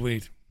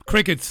 Tumbleweed.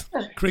 Crickets.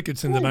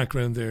 Crickets in the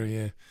background there,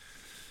 yeah.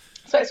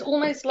 So it's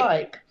almost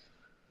like,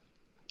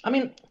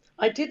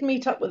 I did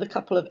meet up with a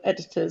couple of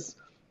editors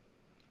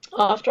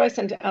after I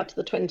sent it out to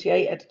the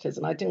 28 editors,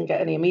 and I didn't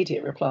get any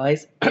immediate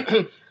replies.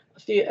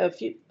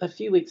 A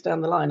few weeks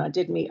down the line, I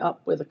did meet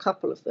up with a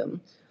couple of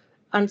them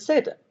and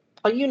said,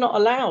 are you not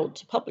allowed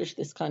to publish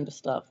this kind of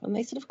stuff? And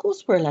they said, of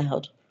course we're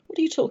allowed. What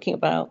are you talking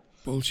about?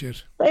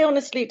 Bullshit. They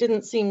honestly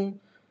didn't seem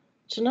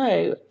to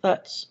know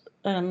that.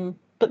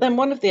 But then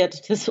one of the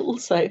editors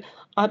also,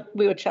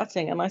 we were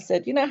chatting, and I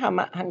said, you know how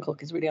Matt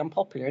Hancock is really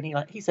unpopular?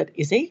 And he said,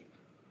 is he?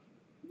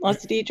 I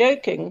said, are you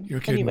joking? You're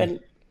kidding. And he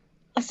went,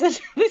 I said,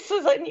 this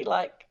was only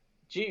like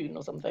June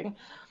or something.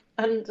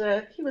 And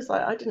he was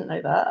like, I didn't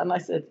know that. And I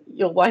said,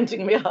 you're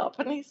winding me up.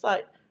 And he's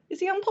like, is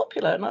he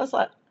unpopular? And I was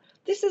like,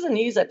 this is a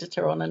news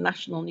editor on a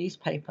national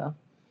newspaper.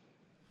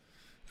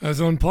 As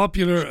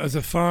unpopular as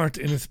a fart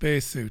in a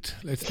spacesuit.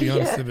 Let's be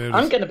honest about it.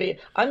 I'm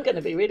going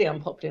to be really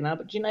unpopular now.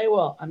 But do you know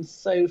what? I'm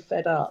so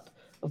fed up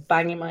of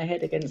banging my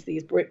head against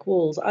these brick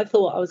walls. I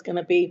thought I was going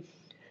to be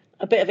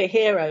a bit of a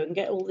hero and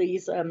get all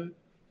these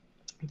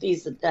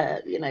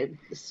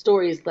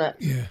stories that,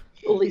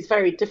 all these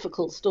very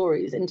difficult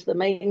stories into the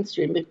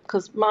mainstream,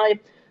 because my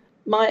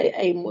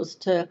aim was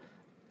to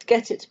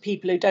get it to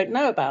people who don't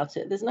know about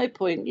it. There's no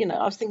point,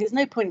 I was thinking there's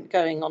no point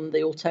going on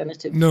the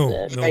alternative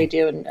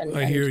radio and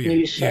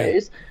news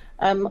shows.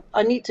 Yeah.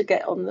 I need to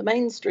get on the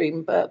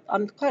mainstream, but I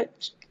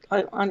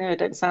know I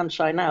don't sound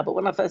shy now, but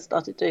when I first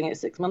started doing it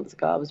 6 months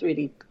ago, I was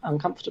really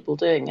uncomfortable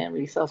doing it,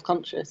 really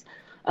self-conscious.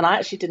 And I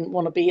actually didn't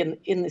want to be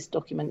in this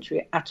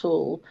documentary at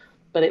all.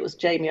 But it was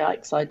Jamie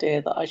Ike's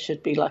idea that I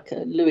should be like a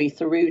Louis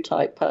Theroux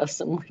type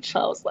person, which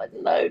I was like,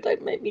 no,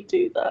 don't make me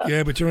do that.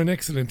 Yeah, but you're an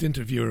excellent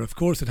interviewer. Of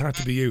course it had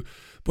to be you.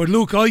 But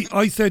look,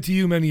 I said to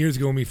you many years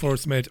ago when we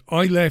first met,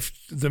 I left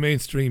the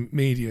mainstream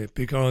media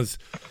because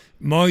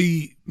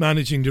my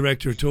managing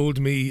director told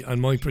me and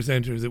my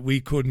presenter that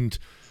we couldn't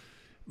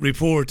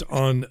report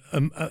on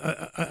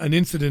an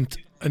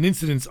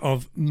incidence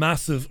of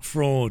massive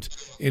fraud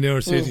in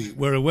our city,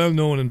 where a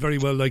well-known and very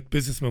well-liked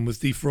businessman was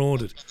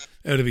defrauded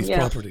out of his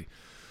property.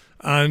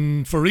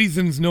 And for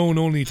reasons known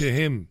only to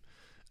him,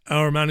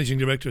 our managing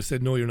director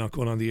said, no, you're not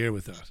going on the air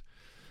with that.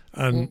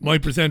 And my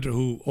presenter,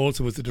 who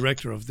also was the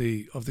director of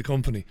the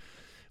company,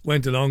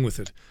 went along with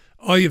it.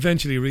 I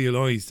eventually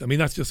realised,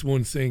 that's just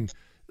one thing,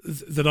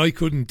 that I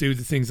couldn't do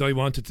the things I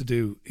wanted to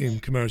do in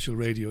commercial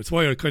radio. It's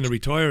why I kind of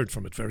retired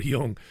from it very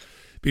young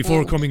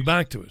before coming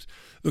back to it.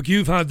 Look,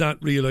 you've had that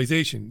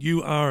realisation.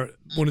 You are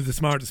one of the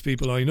smartest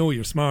people I know.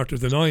 You're smarter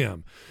than I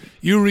am.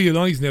 You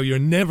realise now you're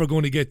never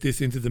going to get this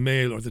into the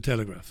Mail or the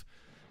Telegraph.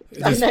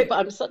 I know, but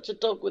I'm such a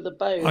dog with a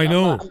bone. I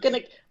know.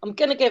 I'm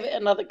gonna give it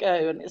another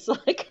go, and it's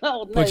like,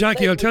 oh no. But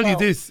Jackie, I'll tell you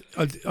this.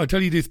 I'll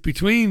tell you this.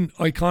 Between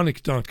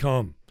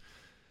iconic.com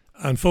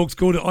and folks,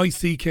 go to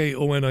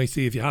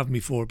ICKONIC if you haven't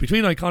before.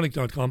 Between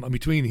iconic.com and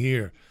between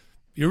here,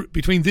 you're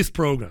between this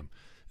program.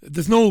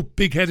 There's no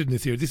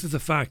big-headedness here. This is a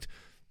fact.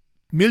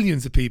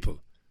 Millions of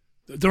people.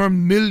 There are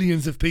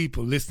millions of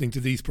people listening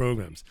to these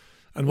programs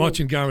and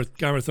watching Gareth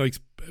Ike's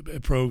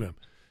program.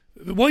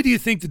 Why do you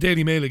think the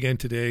Daily Mail again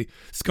today,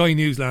 Sky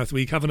News last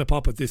week, having a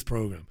pop at this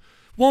program?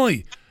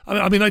 Why?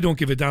 I don't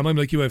give a damn. I'm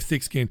like you, have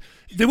thick skin.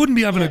 They wouldn't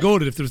be having a go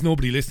at it if there was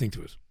nobody listening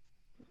to it.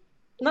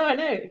 No, I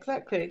know,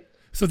 exactly.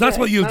 So that's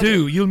what you'll imagine.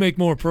 do. You'll make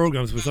more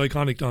programs with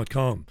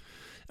iconic.com.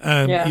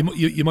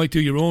 You might do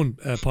your own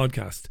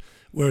podcast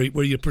where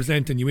you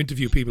present and you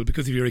interview people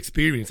because of your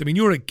experience. I mean,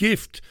 you're a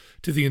gift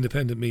to the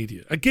independent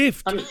media. A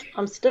gift.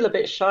 I'm still a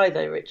bit shy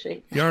though,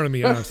 Richie. You're on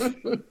me ass.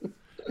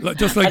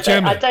 Just like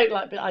Gemma.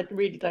 I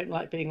really don't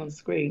like being on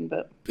screen,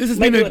 but this has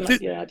maybe been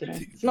I don't know.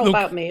 It's not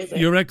about me, is it?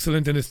 You're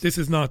excellent, and this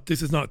is not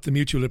the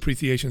Mutual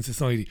Appreciation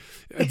Society.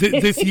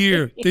 This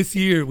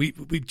year, we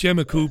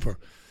Gemma Cooper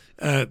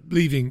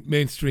leaving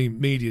mainstream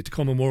media to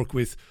come and work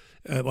with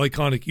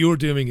Iconic. You're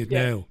doing it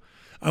now,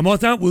 and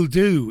what that will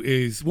do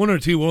is one or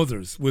two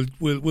others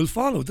will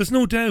follow. There's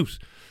no doubt.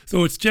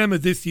 So it's Gemma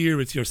this year.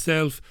 It's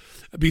yourself.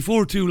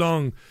 Before too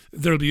long,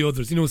 there'll be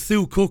others. You know,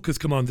 Sue Cook has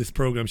come on this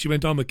program. She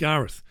went on with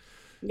Gareth.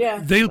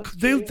 Yeah,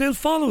 they'll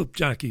follow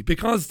Jackie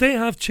because they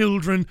have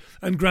children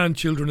and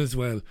grandchildren as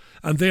well,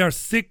 and they are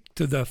sick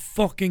to the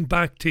fucking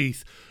back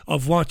teeth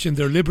of watching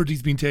their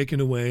liberties being taken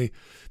away,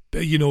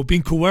 you know,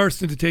 being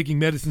coerced into taking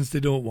medicines they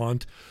don't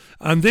want,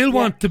 and they'll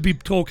want to be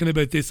talking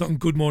about this on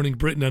Good Morning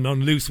Britain and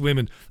on Loose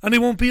Women, and they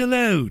won't be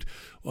allowed.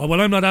 Well,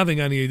 I'm not having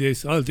any of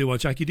this. I'll do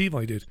what Jackie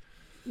Devi did.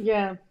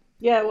 Yeah.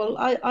 Yeah, well,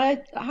 I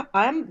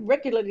am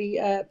regularly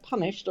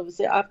punished.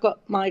 Obviously, I've got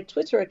my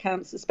Twitter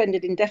account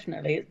suspended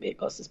indefinitely. It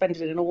got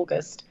suspended in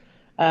August.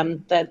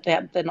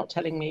 They're not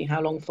telling me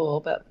how long for,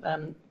 but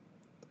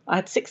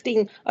I got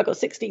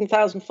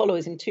 16,000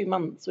 followers in 2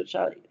 months, which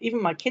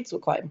even my kids were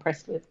quite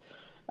impressed with.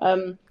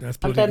 That's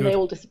and then good. they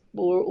all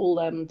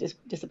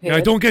disappeared.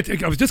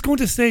 Yeah, I was just going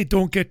to say,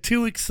 don't get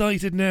too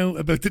excited now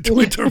about the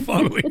Twitter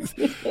followings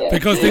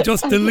because they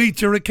just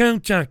delete your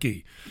account,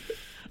 Jackie.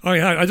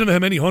 I don't know how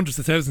many hundreds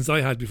of thousands I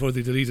had before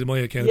they deleted my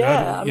account.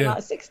 Yeah, I mean,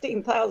 like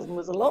 16,000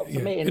 was a lot for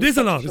me. It is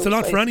a lot. It's a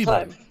lot for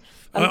anybody.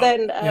 And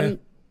then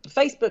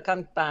Facebook,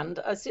 I'm banned.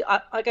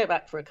 I go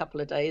back for a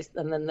couple of days,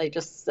 and then they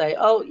just say,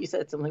 "Oh, you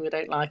said something we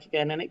don't like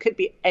again," and it could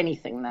be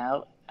anything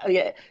now.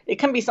 Yeah, it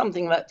can be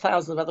something that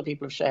thousands of other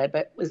people have shared,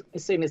 but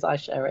as soon as I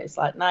share it, it's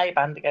like, "No, you're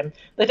banned again."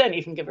 They don't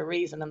even give a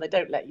reason, and they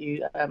don't let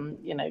you,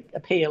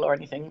 appeal or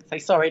anything. Say,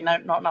 "Sorry, no,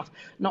 not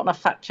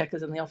enough fact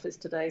checkers in the office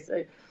today."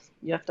 So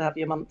you have to have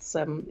your months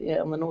on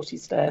the naughty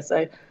stare.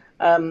 So,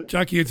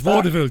 Jackie, it's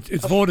vaudeville.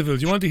 It's vaudeville.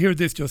 Do you want to hear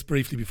this just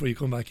briefly before you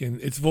come back in?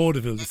 It's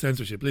vaudeville, the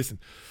censorship. Listen,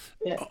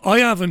 I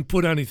haven't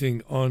put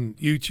anything on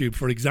YouTube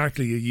for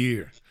exactly a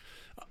year.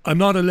 I'm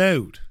not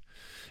allowed.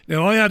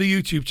 Now, I had a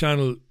YouTube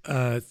channel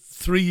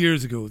 3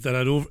 years ago that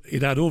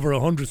had over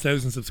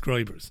 100,000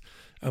 subscribers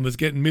and was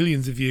getting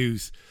millions of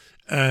views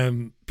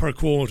per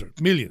quarter.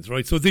 Millions,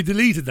 right? So they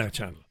deleted that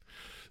channel.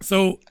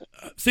 So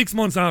 6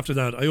 months after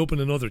that, I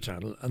opened another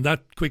channel, and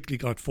that quickly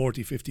got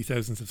 40,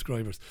 50,000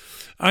 subscribers.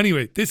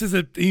 Anyway, this is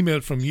an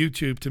email from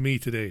YouTube to me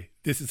today.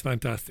 This is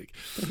fantastic.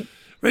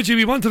 Richie,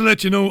 we wanted to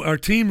let you know our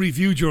team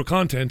reviewed your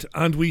content,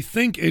 and we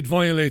think it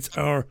violates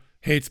our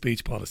hate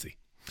speech policy.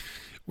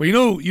 We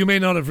know you may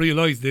not have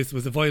realised this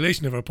was a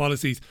violation of our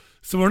policies,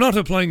 so we're not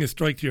applying a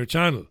strike to your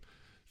channel.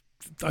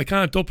 I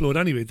can't upload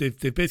anyway.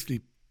 They've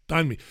basically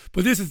banned me.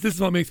 But this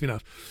is what makes me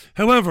laugh.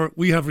 However,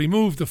 we have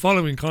removed the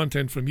following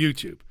content from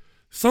YouTube.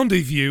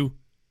 Sunday View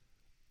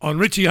on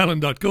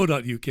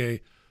richieallen.co.uk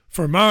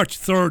for March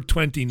 3rd,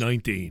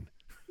 2019.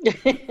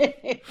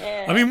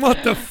 I mean,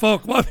 what the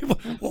fuck? What's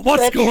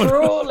They're going on?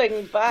 They're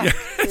trawling back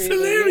it's through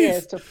hilarious. the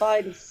years to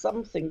find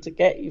something to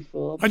get you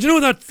for. And you know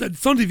that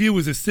Sunday View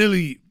was a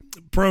silly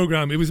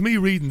program. It was me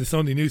reading the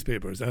Sunday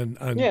newspapers and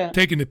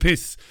taking the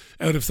piss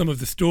out of some of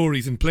the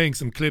stories and playing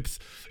some clips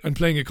and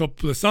playing a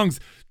couple of songs.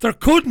 There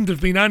couldn't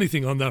have been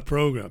anything on that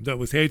program that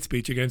was hate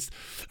speech against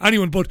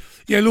anyone. But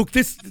yeah, look,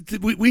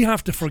 we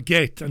have to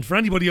forget, and for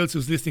anybody else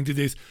who's listening to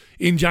this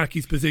in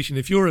Jackie's position,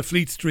 if you're a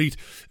Fleet Street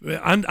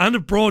and a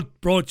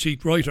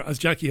broadsheet writer, as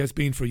Jackie has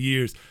been for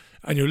years,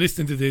 and you're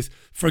listening to this,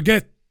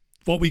 forget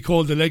what we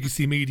call the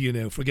legacy media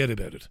now. Forget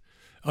about it.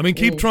 I mean,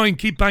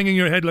 keep banging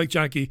your head like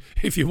Jackie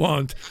if you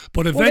want,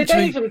 but eventually... Well, they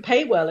don't even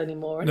pay well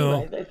anymore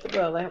anyway.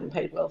 No. They haven't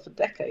paid well for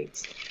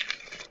decades.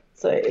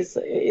 So it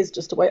is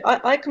just a way.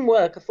 I can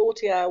work a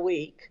 40-hour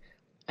week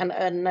and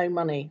earn no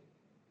money.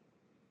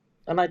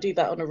 And I do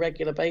that on a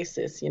regular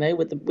basis,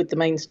 with the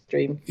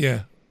mainstream.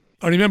 Yeah.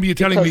 I remember you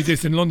telling me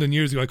this in London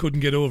years ago. I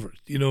couldn't get over it,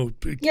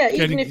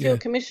 even if you're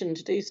commissioned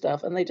to do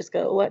stuff and they just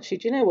go, "Oh, actually,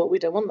 do you know what? We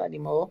don't want that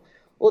anymore."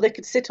 Or they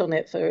could sit on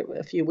it for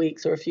a few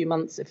weeks or a few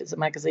months if it's a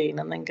magazine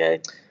and then go,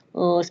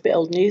 "Oh, it's a bit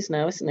old news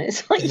now, isn't it?"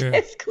 It's like,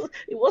 yes, because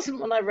it wasn't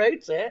when I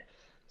wrote it.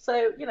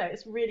 So,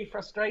 it's really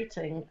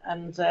frustrating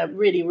and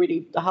really,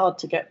 really hard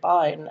to get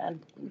by.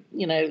 And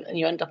you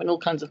end up in all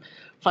kinds of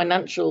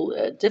financial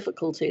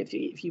difficulty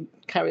if you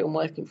carry on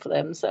working for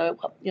them. So,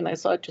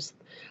 so I just,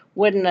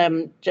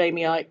 when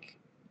Jamie Ike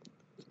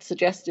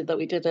suggested that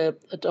we did a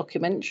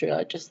documentary,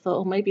 I just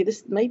thought, maybe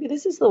this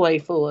is the way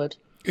forward.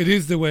 It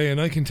is the way,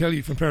 and I can tell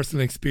you from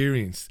personal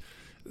experience,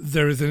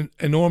 there is an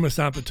enormous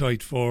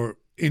appetite for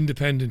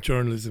independent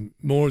journalism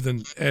more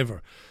than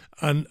ever.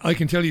 And I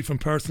can tell you from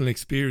personal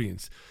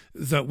experience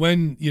that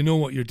when you know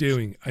what you're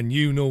doing and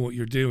you know what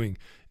you're doing,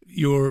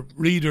 your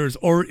readers,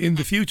 or in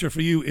the future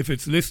for you, if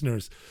it's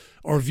listeners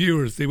or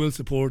viewers, they will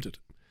support it.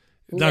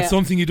 That's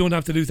something you don't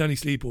have to lose any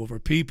sleep over.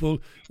 People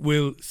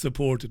will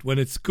support it. When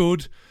it's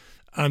good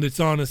and it's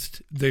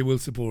honest, they will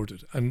support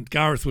it. And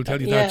Gareth will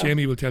tell you that.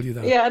 Jamie will tell you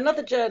that. Yeah,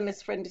 another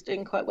journalist friend is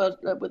doing quite well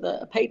with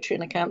a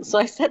Patreon account. So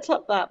I set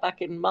up that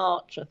back in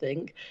March, I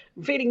think,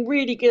 feeling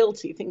really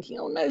guilty, thinking,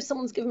 oh no,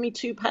 someone's given me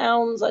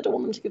 £2. I don't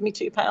want them to give me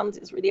 £2.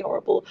 It's really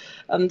horrible.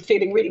 And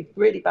feeling really,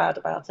 really bad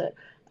about it.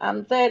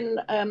 And then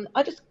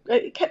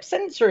it kept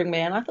censoring me.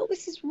 And I thought,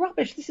 this is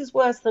rubbish. This is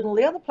worse than all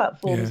the other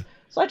platforms. Yeah.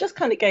 So I just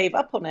kind of gave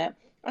up on it.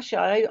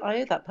 Actually,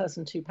 I owe that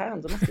person £2. I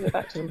must give it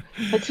back to them.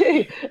 I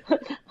do.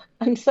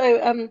 And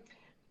so,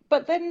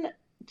 but then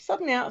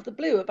suddenly out of the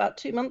blue, about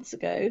 2 months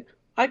ago,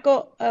 I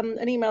got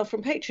an email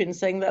from Patreon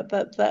saying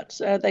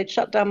that they'd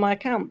shut down my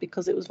account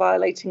because it was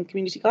violating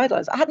community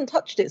guidelines. I hadn't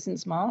touched it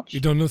since March.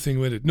 You've done nothing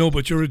with it. No,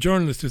 but you're a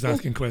journalist who's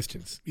asking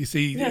questions. You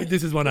see,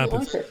 this is what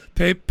happens.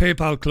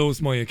 PayPal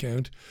closed my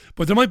account.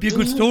 But there might be a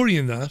good story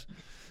in that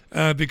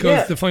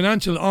because the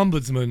financial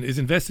ombudsman is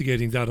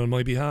investigating that on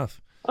my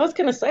behalf. I was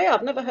going to say,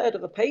 I've never heard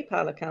of a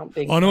PayPal account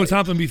being. Oh no, it's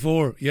happened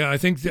before. Yeah, I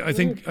think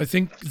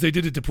they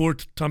did it to poor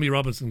Tommy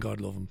Robinson.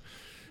 God love him.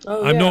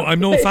 Oh,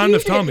 I'm no fan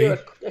of Tommy.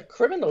 If you're a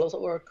criminal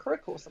or a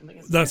crook or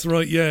something. That's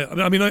right. Yeah,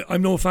 I mean,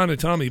 I'm no fan of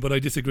Tommy, but I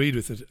disagreed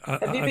with it.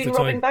 Have you been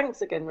robbing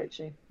banks again,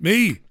 Richie?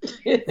 Me,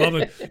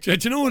 Robin? Do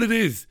you know what it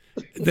is?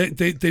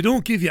 They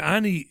don't give you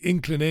any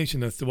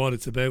inclination as to what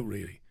it's about,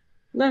 really.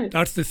 No.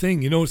 That's the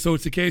thing, so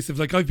it's a case of,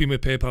 like, I've been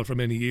with PayPal for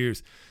many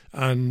years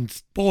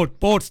and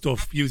bought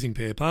stuff using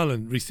PayPal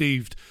and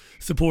received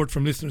support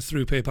from listeners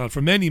through PayPal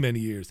for many, many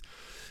years.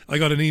 I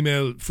got an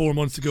email 4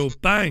 months ago,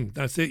 bang,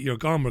 that's it, you're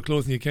gone, we're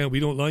closing the account,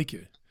 we don't like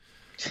you.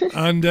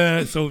 And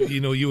so,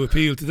 you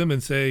appeal to them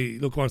and say,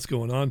 look what's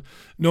going on.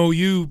 No,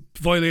 you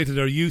violated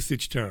our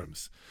usage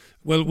terms.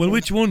 Well,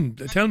 which one?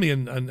 Tell me,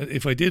 and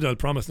if I did, I'll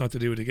promise not to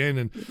do it again,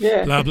 and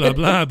blah, blah,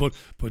 blah.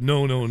 But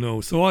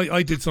no. So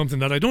I did something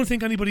that I don't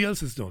think anybody else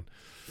has done.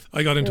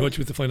 I got in touch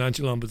with the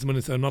financial ombudsman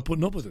and said, I'm not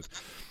putting up with it.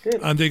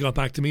 Good. And they got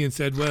back to me and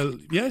said, well,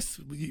 yes,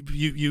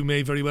 you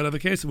may very well have a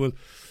case.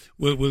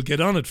 We'll get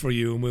on it for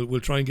you, and we'll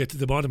try and get to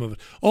the bottom of it.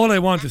 All I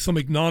want is some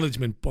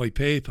acknowledgement by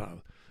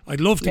PayPal.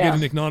 I'd love to get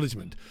an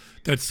acknowledgement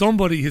that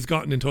somebody has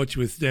gotten in touch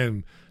with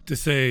them to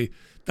say,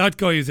 that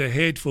guy is a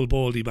hateful,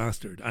 baldy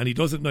bastard, and he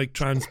doesn't like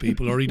trans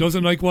people, or he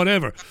doesn't like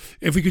whatever.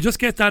 If we could just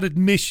get that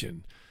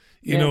admission,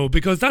 you know,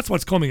 because that's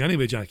what's coming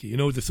anyway, Jackie.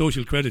 The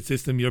social credit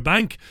system. Your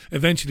bank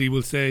eventually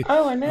will say,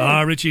 oh, I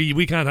know. Richie,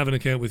 we can't have an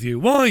account with you.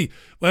 Why?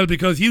 Well,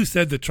 because you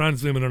said that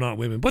trans women are not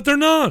women. But they're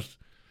not.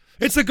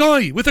 It's a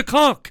guy with a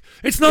cock.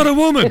 It's not a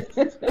woman.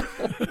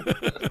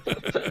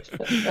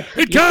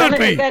 It can't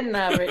be. Again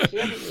now,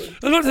 Richie,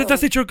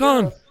 that's it, you're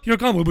gone. You're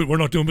gone. We're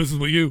not doing business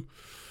with you.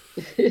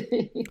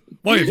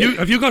 Why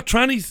have you got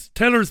trannies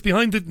tellers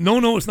behind it?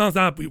 No, it's not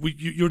that.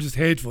 You're just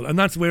hateful, and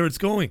that's where it's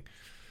going.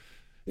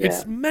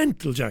 It's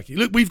mental, Jackie.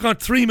 Look, we've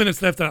got 3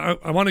 minutes left.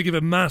 I want to give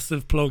a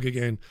massive plug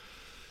again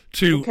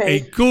to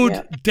A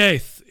Good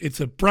Death. It's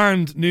a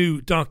brand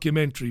new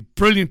documentary,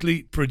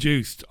 brilliantly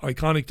produced.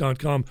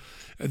 Iconic.com.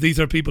 These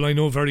are people I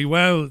know very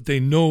well.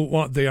 They know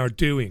what they are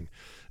doing.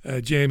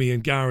 Jamie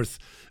and Gareth.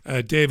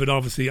 David,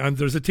 obviously, and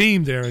there's a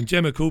team there, and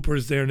Gemma Cooper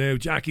is there now,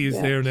 Jackie is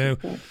there now.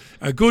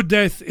 A Good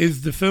Death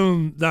is the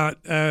film that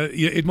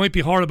it might be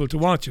horrible to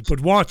watch it,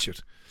 but watch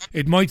it.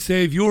 It might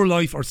save your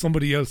life or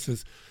somebody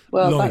else's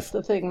life. That's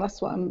the thing.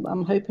 That's what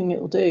I'm hoping it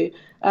will do.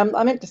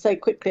 I meant to say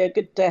quickly, A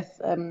Good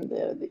Death,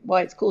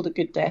 why it's called A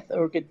Good Death,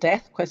 or A Good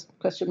Death,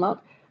 question mark,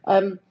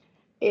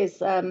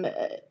 is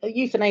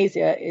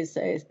euthanasia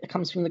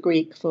comes from the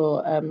Greek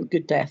for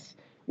good death,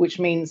 which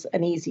means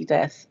an easy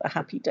death, a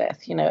happy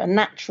death, a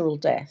natural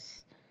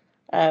death.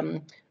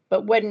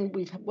 But when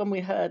we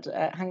heard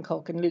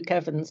Hancock and Luke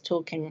Evans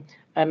talking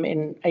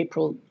in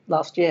April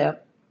last year,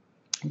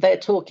 they're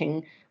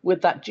talking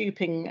with that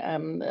duping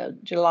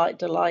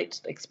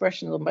delight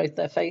expression on both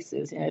their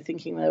faces,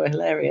 thinking they were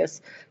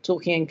hilarious,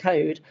 talking in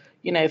code.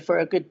 For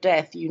a good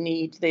death, you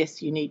need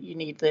this, you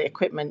need the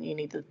equipment, you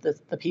need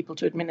the people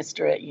to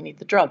administer it, you need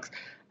the drugs.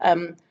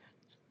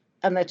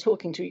 And they're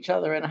talking to each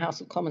other in a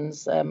House of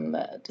Commons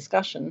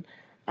discussion,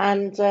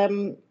 but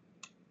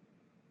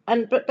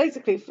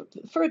basically,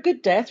 for a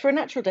good death, for a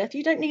natural death,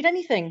 you don't need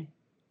anything.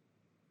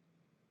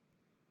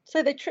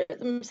 So they trip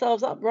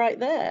themselves up right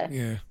there.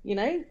 Yeah.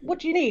 What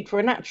do you need for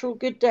a natural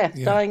good death?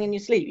 Yeah. Dying in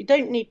your sleep. You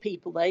don't need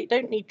people there. You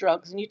don't need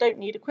drugs, and you don't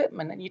need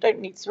equipment, and you don't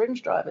need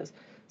syringe drivers.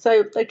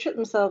 So they trip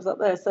themselves up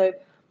there. So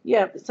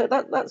so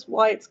that's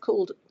why it's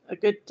called A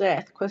Good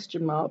Death ?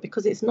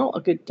 Because it's not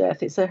a good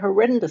death. It's a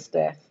horrendous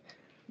death.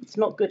 It's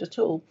not good at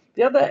all.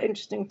 The other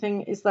interesting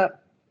thing is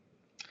that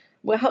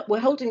we're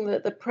holding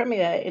the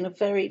premiere in a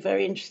very,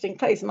 very interesting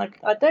place. And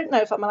I don't know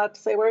if I'm allowed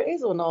to say where it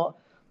is or not.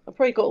 I've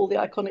probably got all the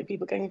iconic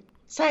people going,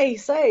 say,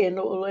 and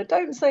all,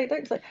 don't say.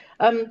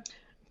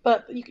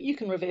 But you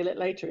can reveal it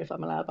later if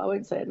I'm allowed, but I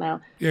won't say it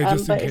now. Yeah,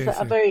 just in case, it's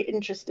a very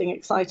interesting,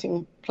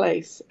 exciting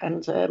place.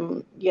 And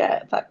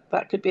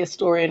that could be a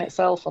story in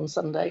itself on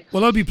Sunday.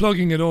 Well, I'll be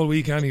plugging it all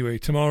week anyway.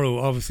 Tomorrow,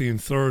 obviously, and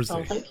Thursday.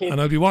 Oh, thank you.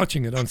 And I'll be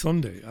watching it on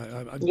Sunday.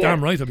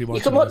 Damn right I'll be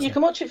watching it. You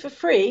can watch it for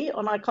free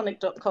on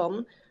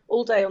iconic.com,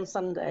 all day on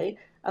Sunday.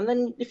 And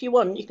then if you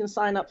want, you can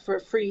sign up for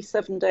a free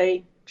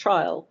 7-day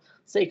trial.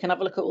 So you can have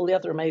a look at all the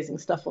other amazing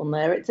stuff on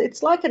there.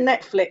 It's like a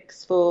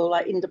Netflix for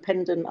like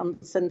independent,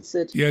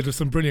 uncensored there's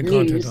some brilliant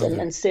news content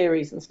and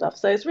series and stuff.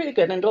 So it's really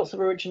good, and lots of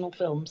original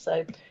films.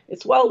 So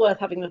it's well worth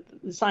having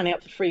signing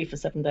up for free for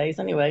 7 days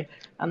anyway,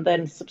 and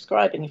then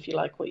subscribing if you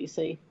like what you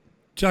see.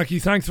 Jackie,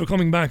 thanks for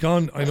coming back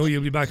on. I know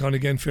you'll be back on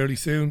again fairly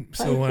soon.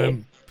 Thank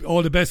you.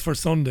 All the best for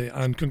Sunday,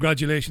 and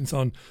congratulations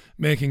on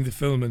making the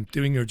film and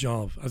doing your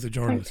job as a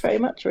journalist. Thanks very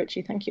much,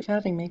 Richie. Thank you for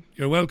having me.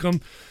 You're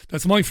welcome.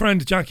 That's my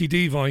friend Jackie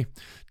Devi.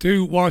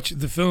 Do watch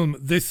the film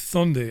this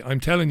Sunday. I'm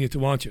telling you to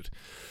watch it.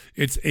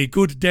 It's A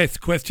Good Death ?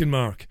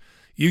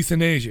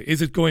 Euthanasia.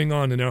 Is it going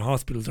on in our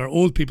hospitals? Are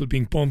old people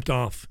being bumped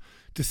off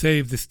to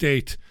save the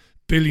state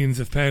billions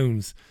of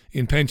pounds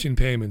in pension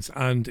payments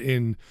and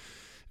in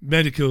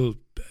medical,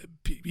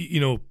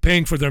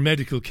 paying for their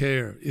medical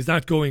care? Is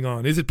that going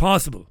on? Is it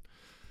possible?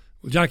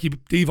 Well, Jackie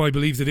Devi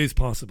believes it is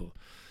possible.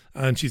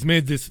 And she's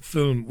made this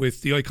film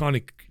with the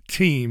Iconic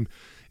team.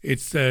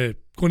 It's going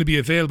to be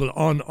available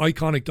on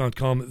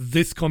iconic.com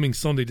this coming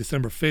Sunday,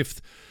 December 5th.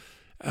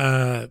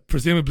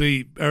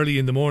 Presumably early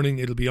in the morning,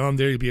 it'll be on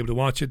there. You'll be able to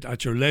watch it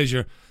at your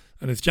leisure.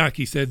 And as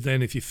Jackie said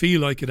then, if you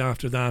feel like it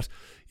after that,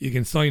 you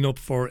can sign up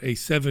for a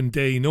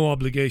 7-day no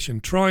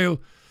obligation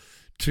trial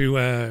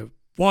to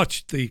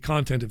watch the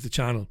content of the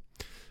channel.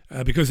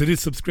 Because it is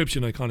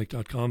subscription,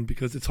 iconic.com,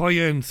 because it's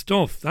high-end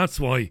stuff. That's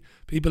why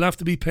people have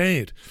to be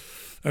paid.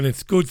 And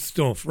it's good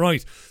stuff.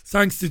 Right.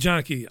 Thanks to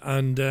Jackie.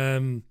 And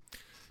I'm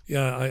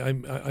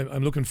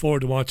looking forward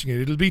to watching it.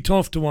 It'll be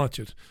tough to watch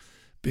it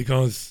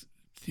because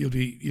you'll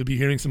be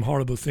hearing some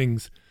horrible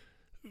things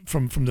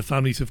from the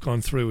families who've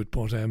gone through it.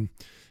 But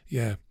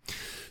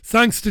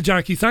thanks to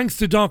Jackie. Thanks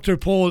to Dr.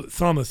 Paul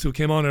Thomas, who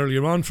came on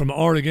earlier on from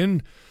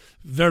Oregon.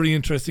 Very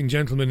interesting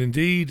gentleman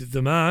indeed.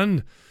 The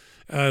man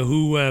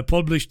who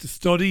published a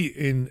study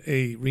in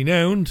a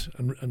renowned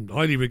and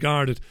highly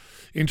regarded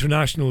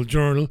international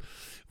journal,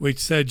 which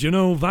said,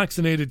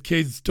 vaccinated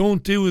kids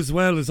don't do as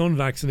well as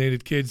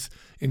unvaccinated kids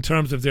in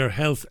terms of their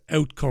health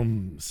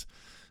outcomes.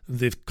 And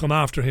they've come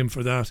after him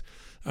for that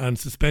and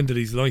suspended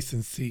his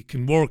licence. He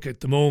can work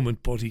at the moment,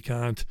 but he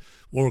can't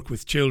work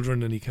with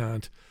children and he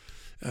can't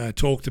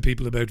talk to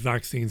people about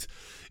vaccines.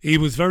 He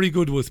was very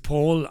good, was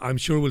Paul. I'm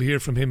sure we'll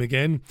hear from him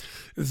again.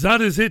 That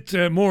is it,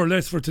 more or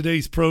less, for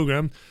today's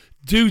programme.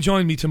 Do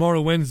join me tomorrow,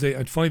 Wednesday,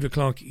 at 5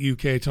 o'clock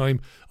UK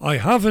time. I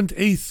haven't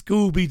a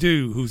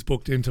Scooby-Doo who's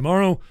booked in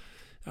tomorrow,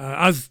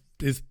 as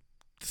is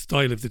the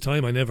style of the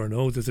time. I never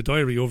know. There's a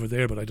diary over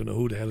there, but I don't know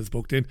who the hell is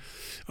booked in.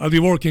 I'll be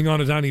working on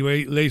it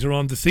anyway later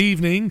on this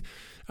evening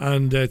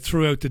and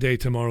throughout the day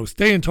tomorrow.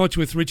 Stay in touch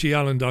with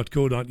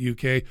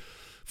richieallen.co.uk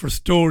for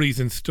stories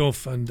and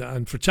stuff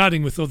and for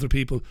chatting with other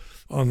people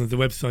on the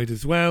website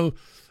as well.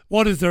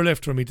 What is there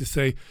left for me to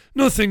say?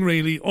 Nothing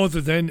really, other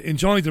than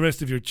enjoy the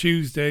rest of your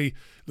Tuesday.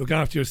 Look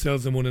after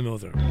yourselves and one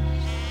another.